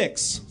like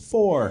 6,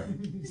 4,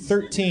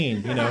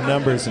 13,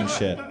 numbers and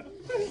shit.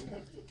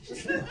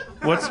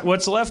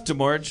 What's left,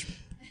 Demorge?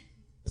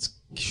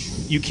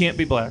 You can't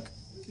be black.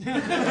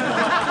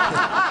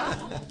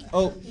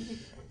 Oh,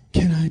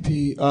 can I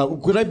be?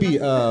 Would I be?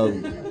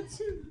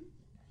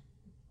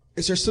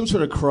 Is there some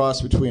sort of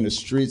cross between a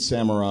street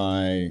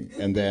samurai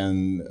and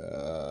then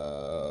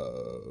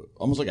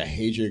almost like a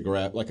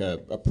hagiograph, like a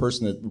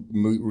person that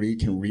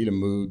can read a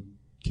mood,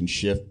 can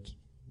shift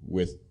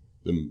with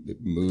the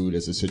mood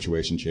as the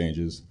situation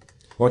changes,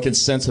 or can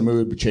sense a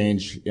mood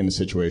change in the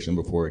situation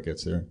before it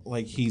gets there?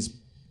 Like he's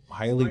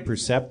highly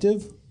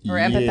perceptive? Or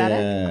empathetic?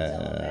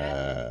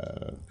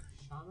 Yeah.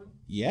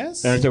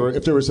 Yes. And if we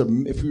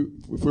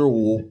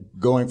were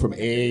going from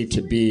A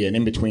to B, and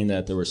in between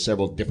that there were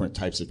several different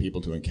types of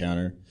people to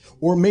encounter,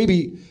 or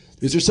maybe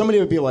is there somebody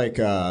who would be like,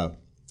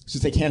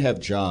 since they can't have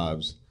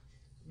jobs,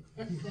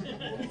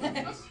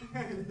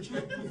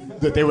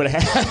 that they would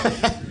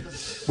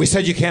have. We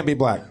said you can't be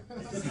black.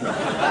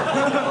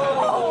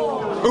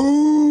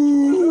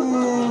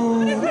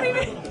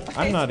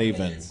 I'm not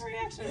even.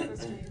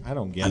 I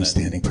don't get I'm it.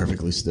 standing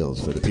perfectly still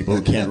for the people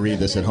who can't read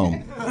this at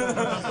home.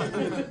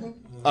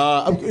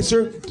 Is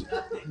there,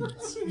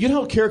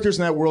 how characters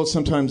in that world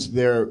sometimes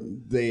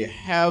they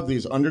have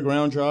these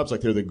underground jobs,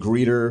 like they're the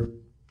greeter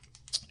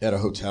at a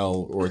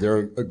hotel, or they're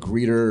a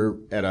greeter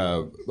at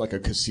a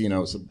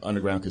casino, some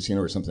underground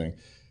casino or something,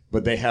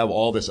 but they have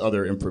all this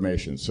other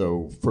information.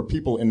 So for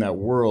people in that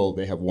world,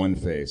 they have one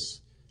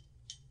face.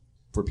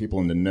 For people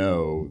in the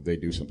know, they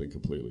do something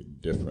completely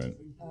different.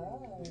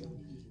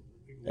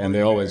 And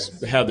they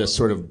always have this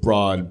sort of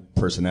broad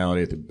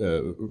personality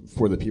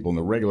for the people in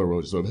the regular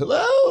world, sort of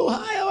hello,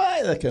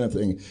 hi, that kind of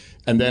thing.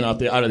 And then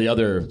out of the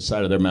other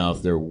side of their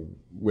mouth, they're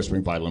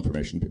whispering vital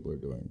information. People are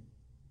doing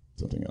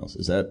something else.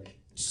 Is that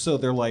so?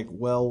 They're like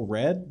well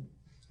read.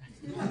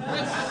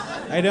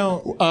 I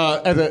don't.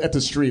 At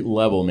the street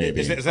level, maybe.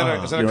 Is that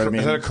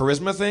a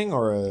charisma thing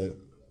or a?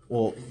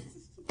 Well,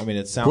 I mean,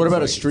 it sounds. What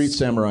about like a street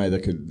samurai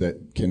that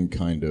can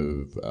kind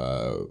of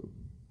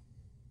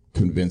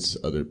convince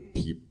other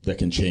people, that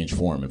can change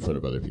form in front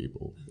of other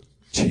people?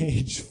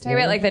 Change form? Talk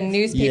about like the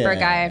newspaper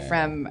Yeah. guy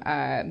from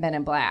Men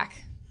in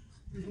Black.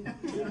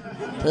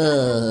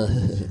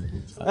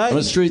 I'm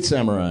a street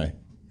samurai.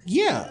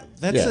 Yeah,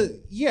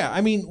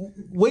 I mean,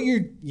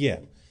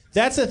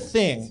 that's a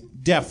thing.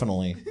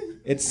 Definitely,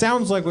 it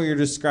sounds like what you're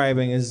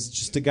describing is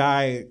just a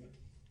guy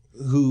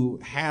who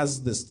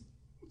has this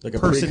Like a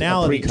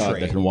personality precog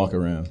trait. that can walk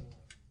around.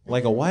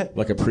 Like a what?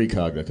 Like a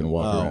precog that can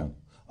walk around.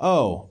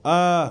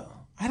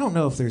 I don't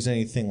know if there's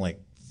anything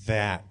like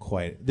that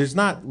quite. There's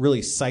not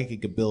really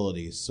psychic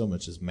abilities so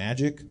much as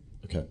magic.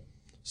 Okay.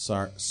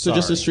 So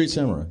just a street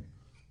samurai.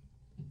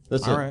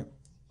 That's All it. right.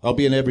 I'll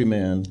be an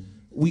everyman.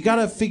 We got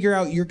to figure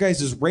out your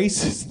guys'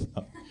 races,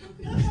 though.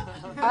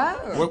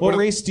 What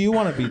race do you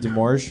want to be,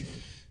 Demorge?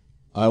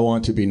 I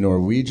want to be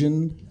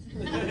Norwegian.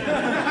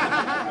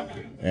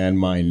 And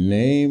my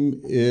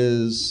name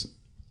is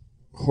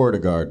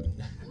Hordegard.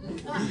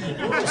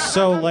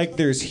 So, like,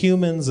 there's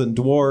humans and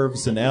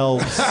dwarves and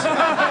elves.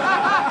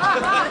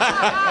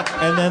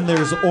 And then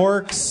there's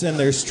orcs and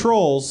there's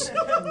trolls.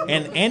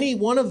 And any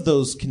one of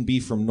those can be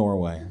from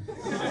Norway.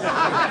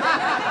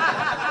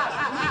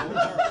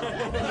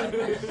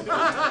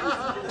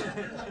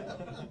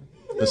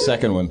 The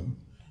second one.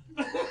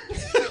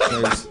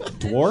 There's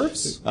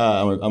dwarves?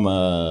 I'm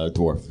a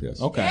dwarf, yes.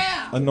 Okay.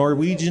 A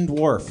Norwegian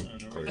dwarf.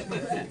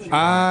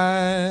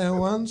 I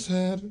once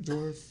had a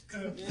dwarf.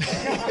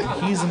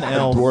 He's an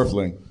elf.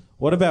 Dwarfling.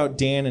 What about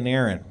Dan and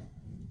Aaron?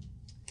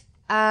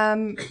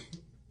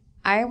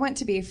 I want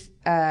to be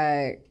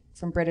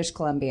from British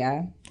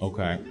Columbia.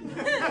 Okay.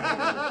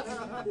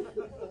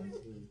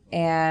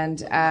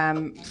 And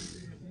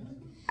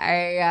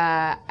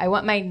I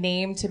want my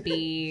name to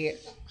be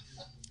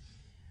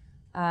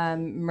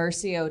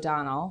Mercy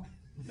O'Donnell.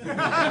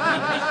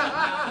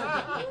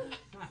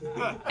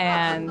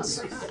 And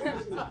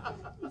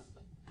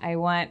I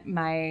want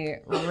my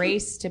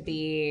race to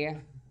be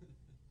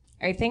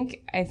I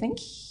think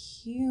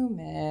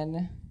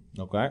human.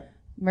 Okay.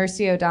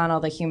 Mercy O'Donnell,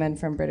 the human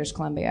from British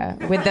Columbia,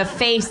 with the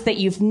face that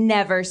you've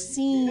never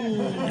seen.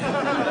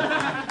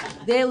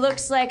 It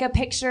looks like a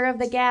picture of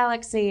the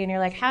galaxy, and you're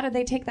like, how did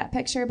they take that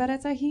picture? But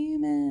it's a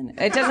human.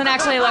 It doesn't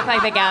actually look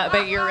like the galaxy,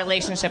 but your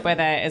relationship with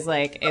it is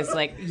like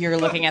you're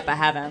looking at the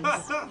heavens.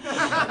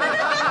 I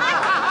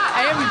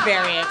am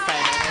very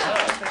excited.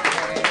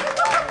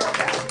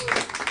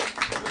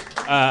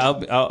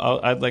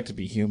 I'd like to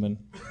be human.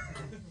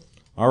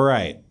 All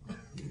right.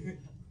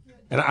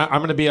 And I'm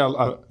going to be a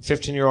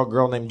 15-year-old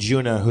girl named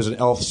Juna, who's an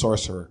elf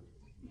sorcerer.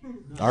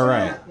 All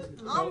right.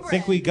 I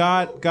think we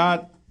got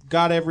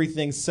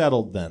everything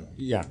settled then.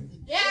 Yeah.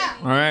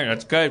 All right,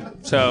 that's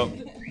good. So,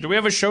 do we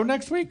have a show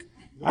next week?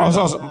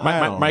 Also,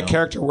 my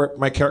character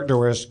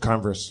wears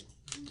Converse.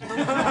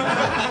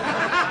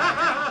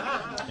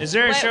 Is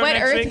there a show what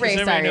next Earth week? race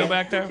Does anybody are know you?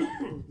 back there?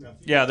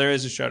 Yeah, there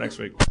is a show next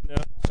week. No.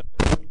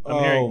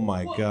 Oh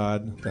my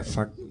God! The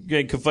fuck?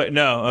 Getting conflict.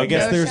 No, I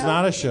guess okay. there's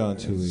not a show in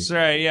 2 weeks.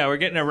 Sorry, yeah, we're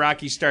getting a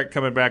rocky start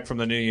coming back from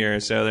the new year,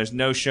 so there's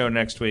no show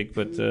next week.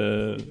 But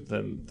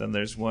then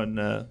there's one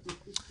the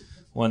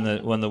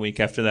week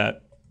after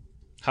that.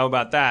 How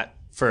about that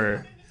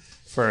for?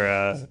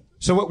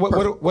 So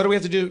what do we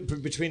have to do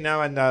between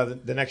now and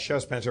the next show,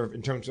 Spencer,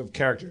 in terms of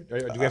character?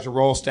 Do we have to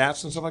roll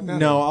stats and stuff like that?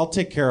 No, I'll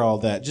take care of all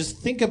that. Just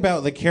think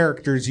about the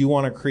characters you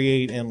want to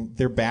create and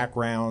their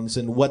backgrounds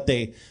and what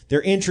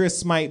their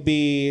interests might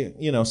be,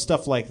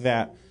 stuff like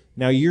that.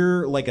 Now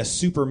you're like a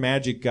super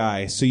magic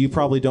guy, so you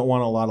probably don't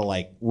want a lot of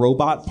like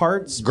robot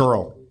parts.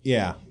 Girl.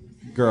 Yeah.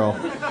 Girl.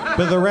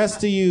 But the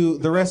rest of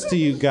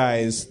you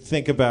guys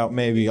think about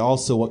maybe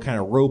also what kind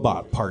of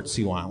robot parts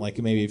you want. Like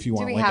maybe if you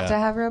want Do we like have to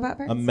have robot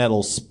parts? a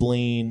metal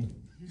spleen.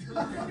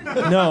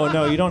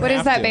 No, you don't What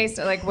have is that to. based?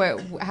 Like,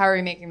 how are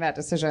we making that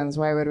decisions?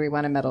 Why would we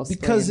want a metal spleen?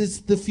 Because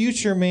it's the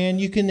future, man.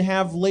 You can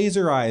have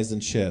laser eyes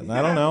and shit.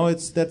 I don't know.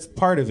 That's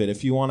part of it.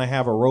 If you want to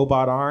have a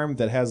robot arm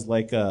that has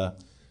like a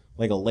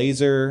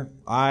laser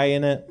eye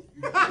in it.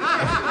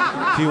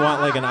 If you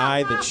want like an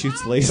eye that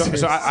shoots lasers.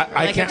 So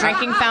I like a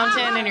drinking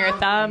fountain in your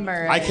thumb,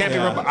 or I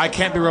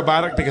can't be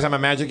robotic because I'm a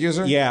magic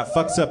user. Yeah, it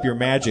fucks up your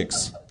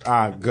magics.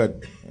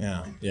 Good.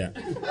 Yeah.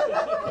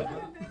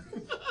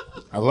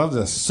 I love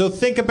this. So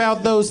think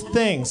about those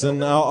things,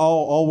 and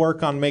I'll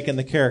work on making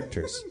the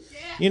characters.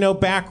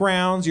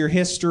 Backgrounds, your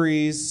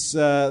histories,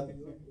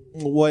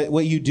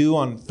 what you do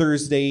on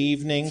Thursday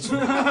evenings,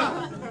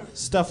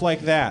 stuff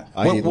like that.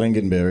 I eat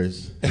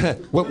lingonberries.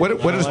 What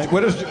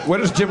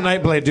does Jim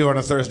Nightblade do on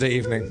a Thursday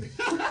evening?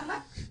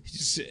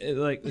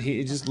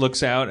 He just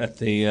looks out at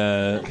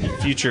the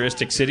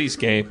futuristic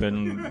cityscape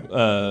and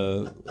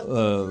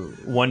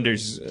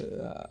wonders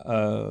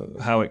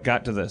how it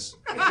got to this.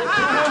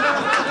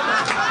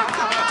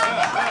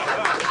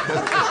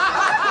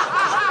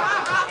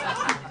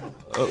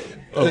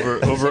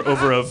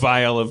 Over a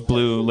vial of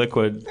blue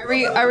liquid.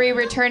 Are we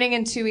returning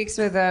in 2 weeks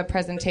with a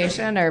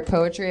presentation or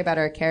poetry about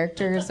our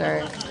characters,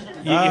 or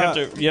You have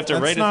to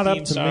write a theme up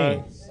to song.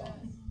 me.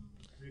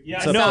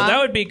 Yeah, no, that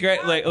would be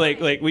great.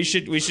 Like we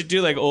should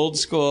do like old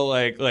school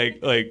like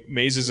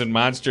Mazes and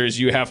Monsters.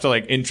 You have to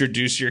like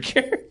introduce your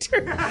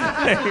character.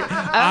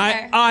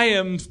 I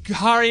am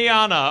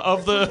Haryana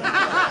of the.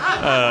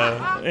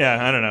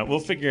 I don't know. We'll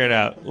figure it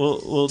out.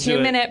 We'll do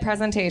 2-minute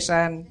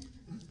presentation.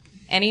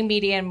 Any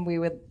medium we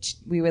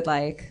would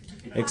like,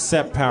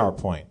 except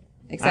PowerPoint.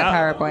 Except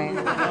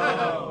PowerPoint.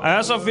 I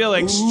also feel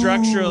like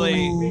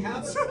structurally.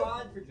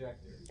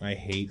 I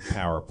hate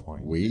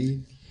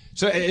PowerPoint.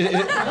 So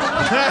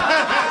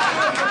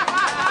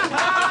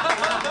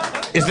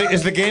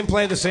is the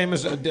gameplay the same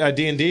as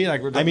D&D?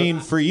 I mean,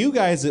 for you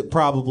guys, it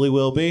probably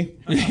will be.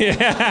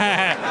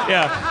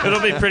 Yeah,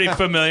 it'll be pretty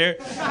familiar.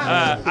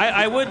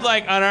 I would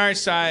like on our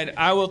side.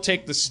 I will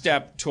take the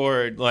step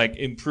toward like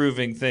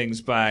improving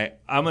things by.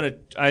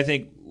 I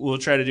think we'll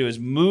try to do is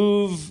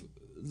move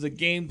the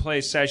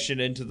gameplay session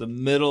into the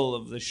middle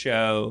of the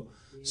show.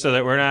 So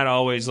that we're not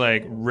always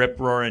like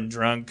rip-roaring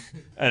drunk,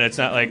 and it's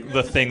not like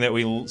the thing that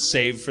we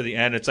save for the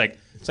end. It's like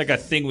a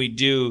thing we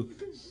do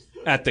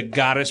at the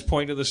goddess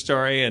point of the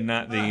story, and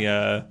not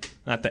the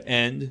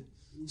end,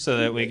 so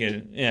that we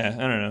can. Yeah, I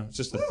don't know. It's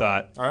just a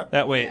thought. All right.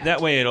 That way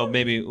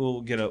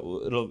we'll get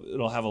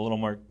it'll have a little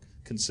more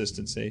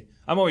consistency.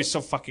 I'm always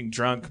so fucking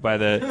drunk by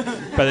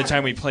the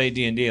time we play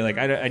D&D. Like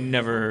I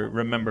never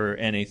remember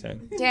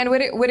anything. Dan,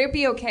 would it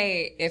be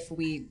okay if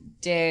we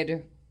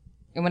did?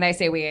 And when I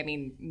say we, I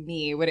mean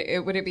me. Would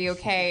it be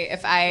okay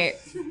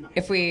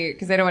if we,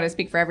 because I don't want to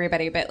speak for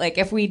everybody, but like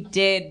if we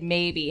did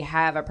maybe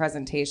have a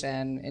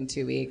presentation in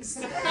 2 weeks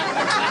of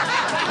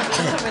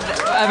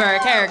our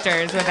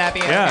characters, would that be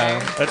okay?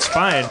 Yeah, that's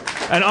fine.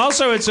 And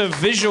also, it's a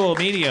visual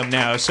medium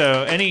now,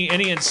 so any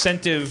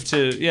incentive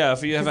to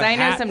if you have a I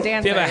know hat, some if you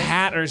have a dancers.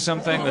 hat or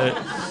something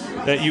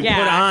that you Yeah,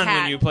 put a on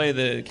hat. when you play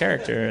the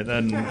character,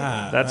 then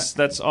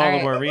that's all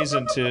the more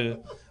reason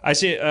to. I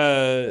see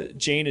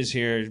Jane is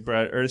here,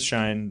 brought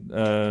Earthshine.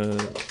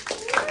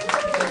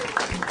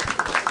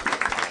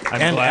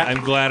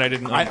 I'm glad I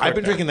didn't. I've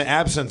been drinking the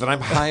absinthe, and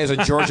I'm high as a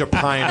Georgia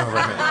pine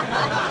over here.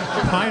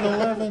 Pine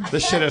 11.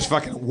 This shit is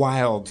fucking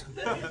wild.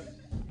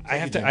 I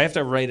have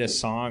to write a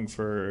song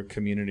for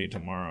Community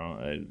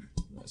tomorrow,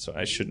 so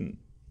I shouldn't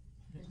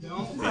be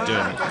doing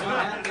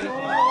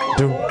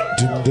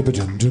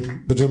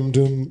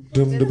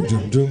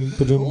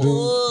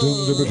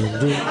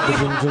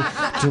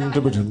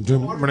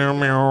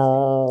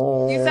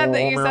You said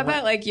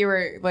that like you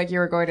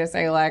were going to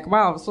say like,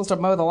 wow, I'm supposed to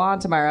mow the lawn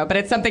tomorrow, but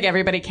it's something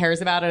everybody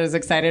cares about and is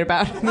excited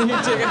about. I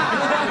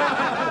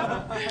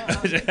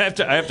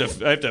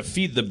have to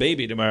feed the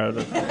baby tomorrow.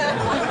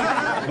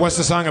 What's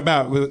the song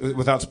about,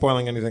 without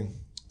spoiling anything?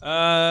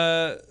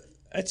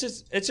 I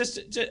just have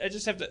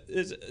to.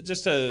 It's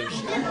just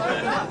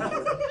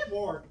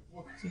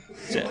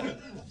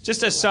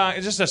a song.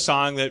 Just a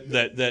song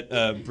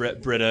that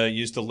Britta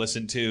used to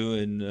listen to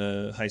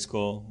in high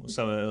school.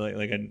 Something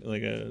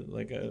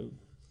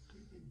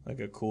like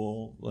a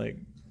cool like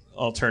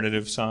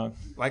alternative song.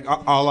 Like a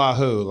la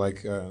who?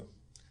 Like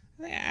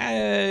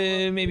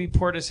Maybe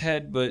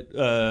Portishead, but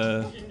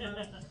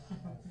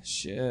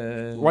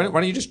why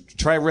don't you just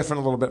try riffing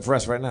a little bit for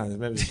us right now?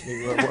 Maybe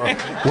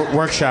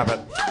workshop it.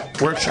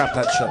 Workshop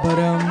that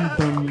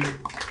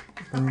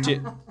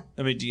shit.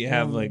 Do you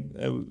have like?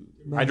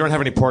 I don't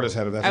have any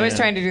Portishead of that. I was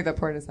trying to do the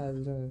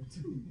Portishead.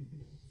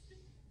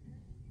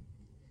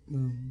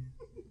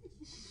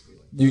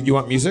 You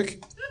want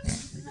music?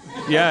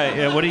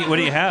 Yeah. What do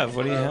you have?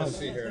 Let's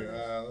see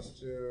here. Let's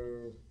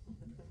do.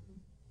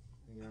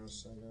 Hang on a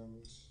second.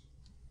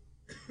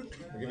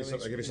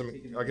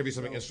 I'll give you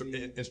something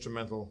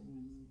instrumental.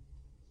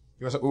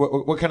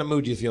 What kind of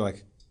mood do you feel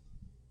like?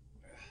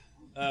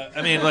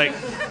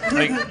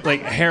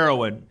 Like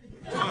heroin.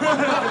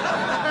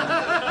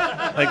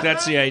 Like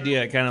that's the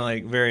idea. Kind of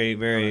like very,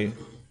 very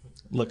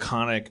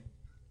laconic.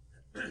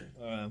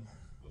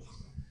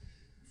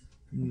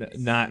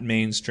 Not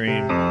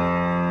mainstream.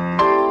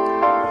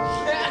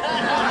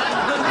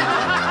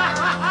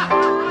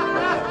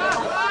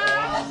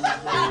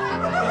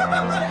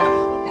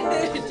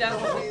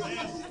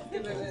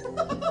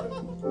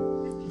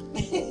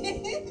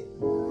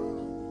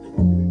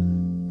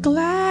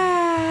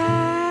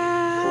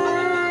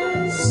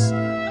 Glass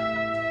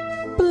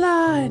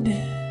blood.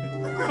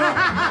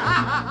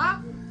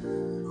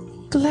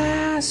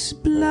 Glass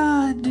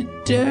blood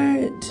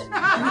dirt.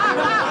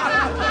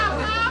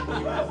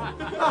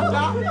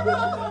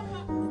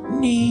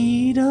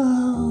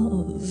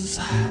 Needles,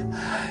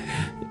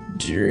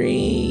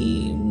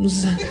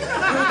 dreams,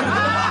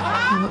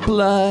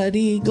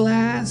 bloody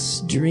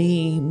glass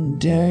dream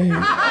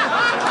dirt.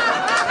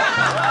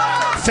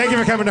 Thank you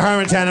for coming to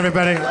Harmontown,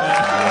 everybody.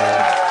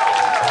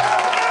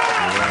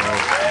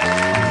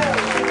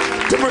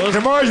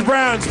 DeMorge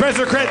Brown,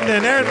 Spencer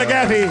Crittenden, Aaron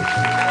McGaffey.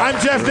 I'm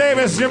Jeff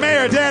Davis, your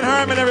mayor, Dan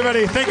Harmon,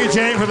 everybody. Thank you,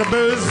 Jane, for the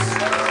booze.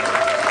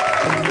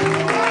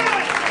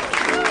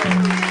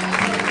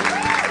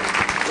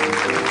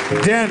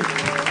 Dan,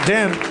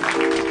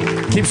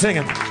 keep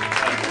singing.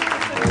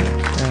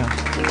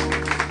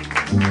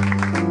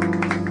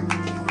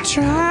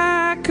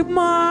 Track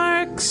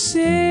Mark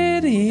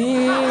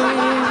City.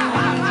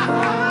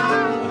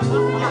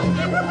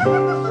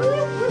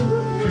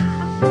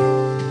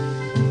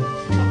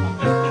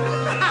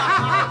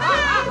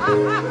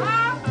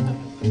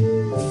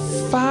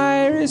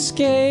 Fire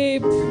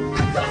escape.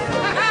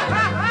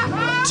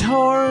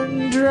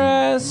 Torn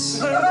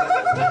dress.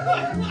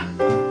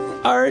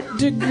 Art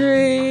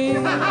degree.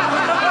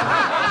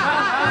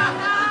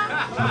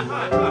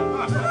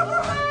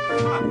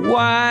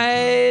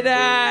 Why'd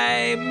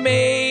I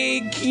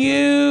make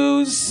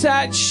you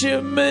such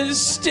a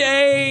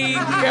mistake?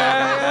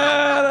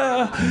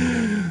 I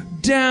gotta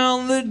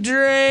down the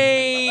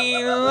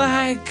drain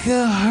like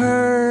a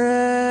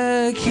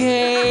hurricane.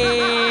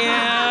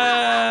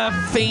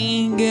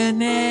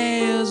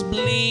 Fingernails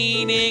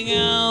bleeding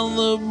on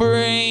the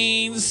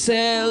brain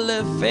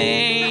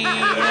cellophane.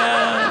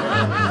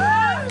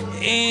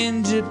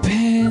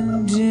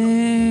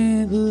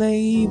 Independent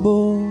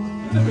label.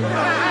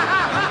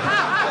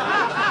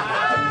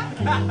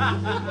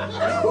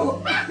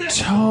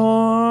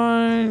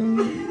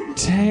 Torn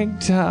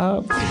tank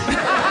top.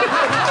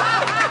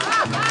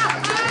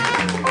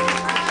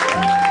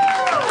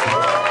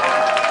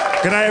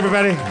 Good night,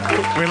 everybody.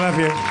 We love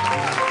you.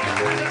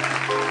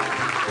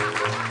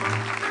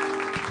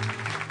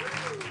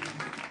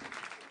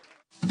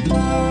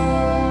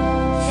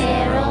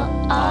 Feral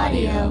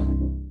Audio.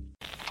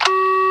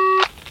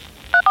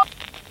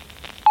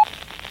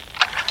 I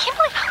can't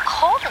believe how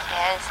cold it is.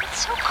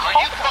 It's so cold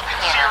in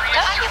here.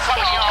 Don't you think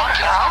you should turn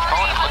your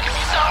phone and look at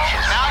me now?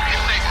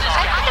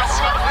 I think it's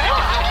so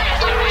rude.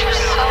 You're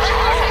so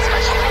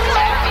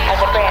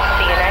as a branch of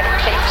the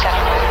United States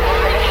government.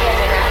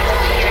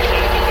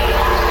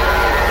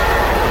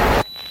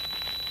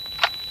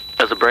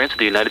 As a branch of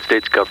the United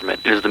States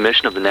government, it is the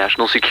mission of the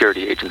National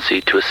Security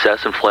Agency to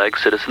assess and flag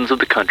citizens of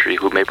the country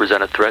who may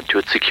present a threat to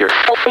its security.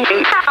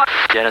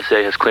 The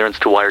NSA has clearance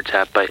to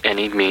wiretap by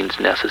any means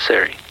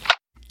necessary.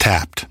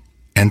 Tapped.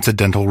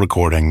 Incidental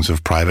recordings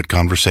of private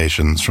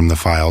conversations from the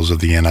files of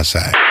the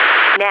NSA.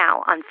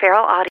 Now on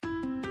Feral Audio.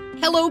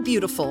 Hello,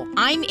 beautiful.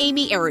 I'm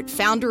Amy Errett,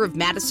 founder of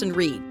Madison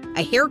Reed,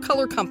 a hair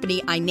color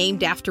company I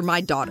named after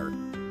my daughter.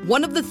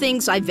 One of the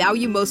things I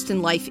value most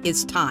in life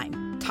is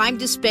time. Time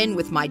to spend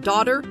with my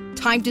daughter,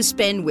 time to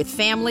spend with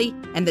family,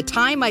 and the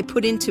time I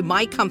put into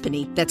my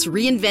company that's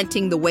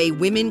reinventing the way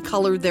women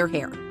color their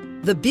hair.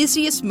 The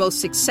busiest, most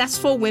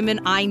successful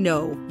women I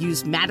know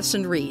use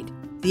Madison Reed,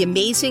 the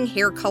amazing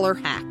hair color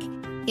hack.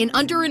 In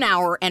under an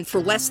hour and for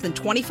less than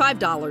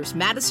 $25,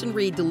 Madison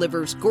Reed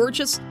delivers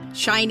gorgeous,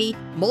 shiny,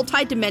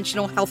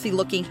 multi-dimensional,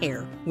 healthy-looking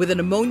hair with an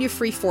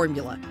ammonia-free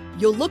formula.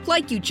 You'll look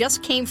like you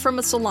just came from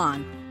a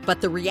salon,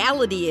 but the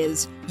reality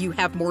is you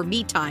have more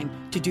me time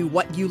to do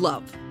what you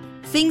love.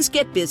 Things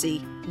get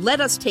busy. Let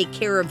us take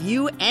care of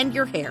you and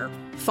your hair.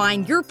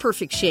 Find your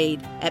perfect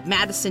shade at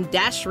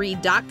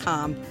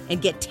madison-reed.com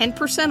and get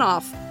 10%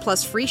 off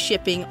plus free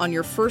shipping on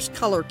your first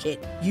color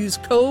kit. Use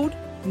code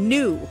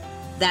NEW.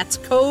 That's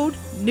code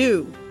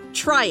NEW.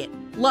 Try it.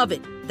 Love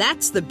it.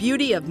 That's the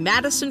beauty of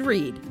Madison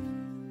Reed.